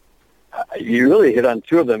season? You really hit on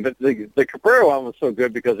two of them, but the Cabrera one was so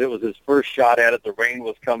good because it was his first shot at it. The rain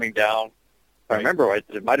was coming down. If I remember right,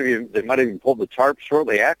 they might have even pulled the tarp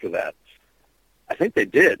shortly after that. I think they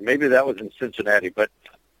did. Maybe that was in Cincinnati, but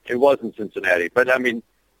it was in Cincinnati. But, I mean,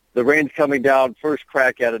 the rain's coming down, first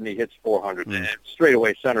crack at it, and he hits 400. And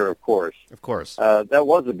straightaway center, of course. Of course. That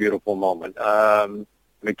was a beautiful moment.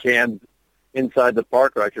 McCann inside the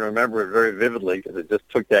park, I can remember it very vividly because it just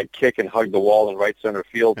took that kick and hugged the wall in right center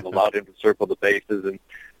field and allowed him to circle the bases. And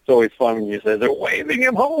it's always fun when you say, they're waving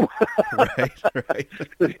him home. Right.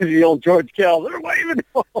 The old George Kell, they're waving him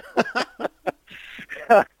home.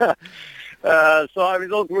 So, I mean,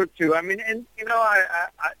 those were two. I mean, and, I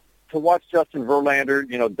to watch Justin Verlander,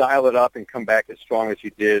 dial it up and come back as strong as he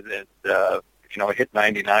did and, hit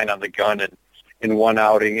 99 on the gun and in one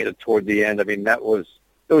outing toward the end. I mean, it was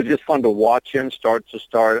just fun to watch him start to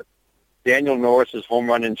start. Daniel Norris's home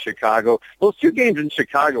run in Chicago. Those two games in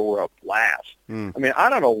Chicago were a blast. I mean, I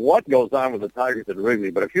don't know what goes on with the Tigers at Wrigley,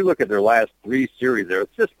 but if you look at their last three series there,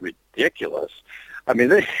 it's just ridiculous. I mean,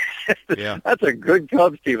 that's a good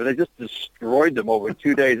Cubs team, and they just destroyed them over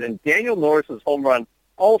 2 days. And Daniel Norris's home run,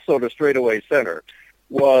 also to straightaway center,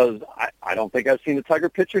 was, I don't think I've seen a Tiger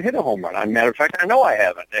pitcher hit a home run. As a matter of fact, I know I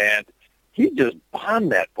haven't. And he just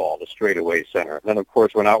bombed that ball to straightaway center. And then, of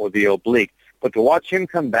course, went out with the oblique. But to watch him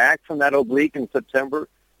come back from that oblique in September,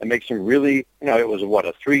 it makes him really, it was, a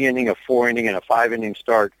 3-inning, a 4-inning, and a 5-inning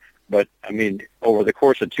start. But, I mean, over the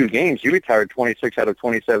course of 2 games, he retired 26 out of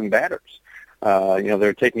 27 batters.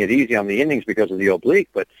 They're taking it easy on the innings because of the oblique,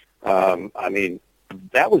 but, I mean,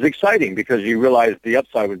 that was exciting because you realize the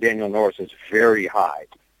upside with Daniel Norris is very high,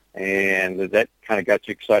 and that kind of got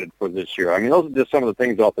you excited for this year. I mean, those are just some of the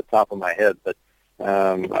things off the top of my head, but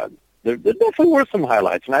there definitely were some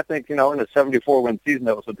highlights, and I think, in a 74-win season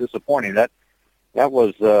that was so disappointing, that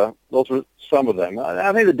was those were some of them.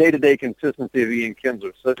 I think the day-to-day consistency of Ian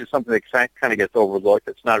Kinsler is something that kind of gets overlooked.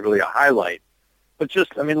 It's not really a highlight. But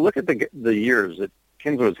just, I mean, look at the years that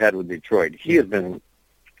Kinsler has had with Detroit. He has been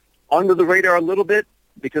under the radar a little bit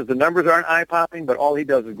because the numbers aren't eye-popping, but all he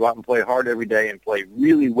does is go out and play hard every day and play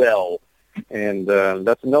really well. And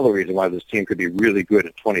that's another reason why this team could be really good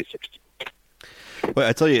in 2016. Well,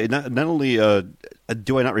 I tell you, not only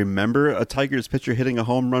do I not remember a Tigers pitcher hitting a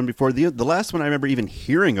home run before, the last one I remember even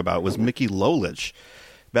hearing about was Mickey Lolich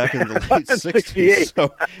back in the late 60s.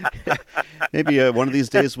 So maybe one of these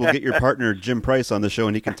days we'll get your partner, Jim Price, on the show,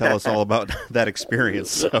 and he can tell us all about that experience.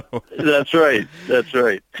 So. That's right.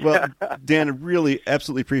 Well, Dan, I really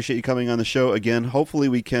absolutely appreciate you coming on the show again. Hopefully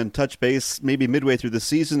we can touch base maybe midway through the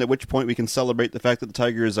season, at which point we can celebrate the fact that the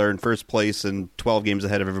Tigers are in first place and 12 games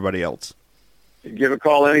ahead of everybody else. Give a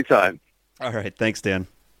call anytime. All right. Thanks, Dan.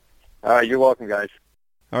 All right. You're welcome, guys.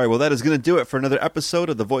 All right, well, that is going to do it for another episode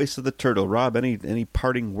of The Voice of the Turtle. Rob, any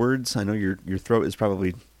parting words? I know your throat is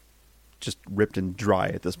probably just ripped and dry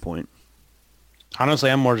at this point. Honestly,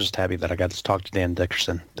 I'm more just happy that I got to talk to Dan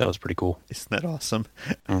Dickerson. That was pretty cool. Isn't that awesome?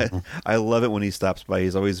 Mm-hmm. I love it when he stops by.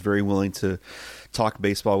 He's always very willing to talk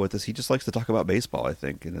baseball with us. He just likes to talk about baseball, I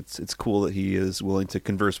think, and it's cool that he is willing to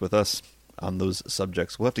converse with us on those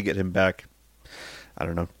subjects. We'll have to get him back, I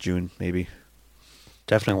don't know, June maybe.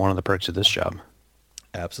 Definitely one of the perks of this job.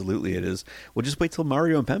 Absolutely, it is. We'll just wait till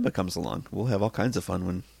Mario Impemba comes along. We'll have all kinds of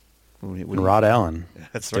fun when Rod Allen.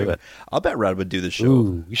 That's right. I'll bet Rod would do the show.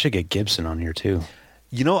 Ooh, we should get Gibson on here too.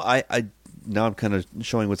 I now I'm kind of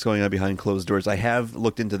showing what's going on behind closed doors. I have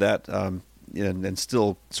looked into that, and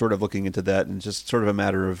still sort of looking into that, and just sort of a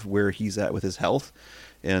matter of where he's at with his health,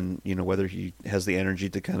 and whether he has the energy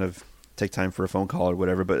to kind of take time for a phone call or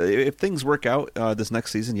whatever. But if things work out this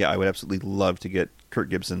next season, yeah, I would absolutely love to get Kirk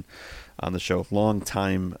Gibson on the show. Long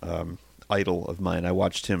time idol of mine. I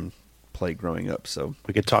watched him play growing up, so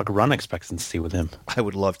we could talk run expectancy with him. I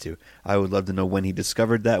would love to. I would love to know when he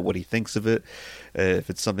discovered that, what he thinks of it,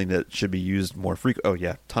 if it's something that should be used more frequently. Oh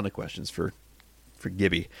yeah, ton of questions for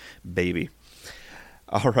Gibby, baby.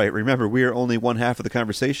 All right, remember, we are only one half of the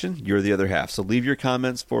conversation. You're the other half. So leave your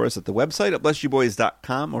comments for us at the website at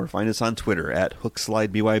blessyouboys.com or find us on Twitter at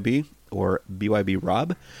HookSlideBYB or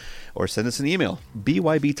BYBRob. or send us an email,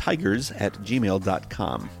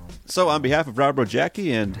 bybtigers@gmail.com. So on behalf of Rob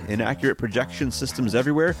Rojacki and Inaccurate Projection Systems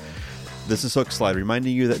Everywhere, this is Hookslide,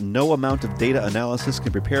 reminding you that no amount of data analysis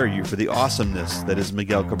can prepare you for the awesomeness that is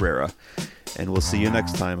Miguel Cabrera. And we'll see you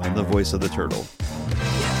next time on The Voice of the Turtle.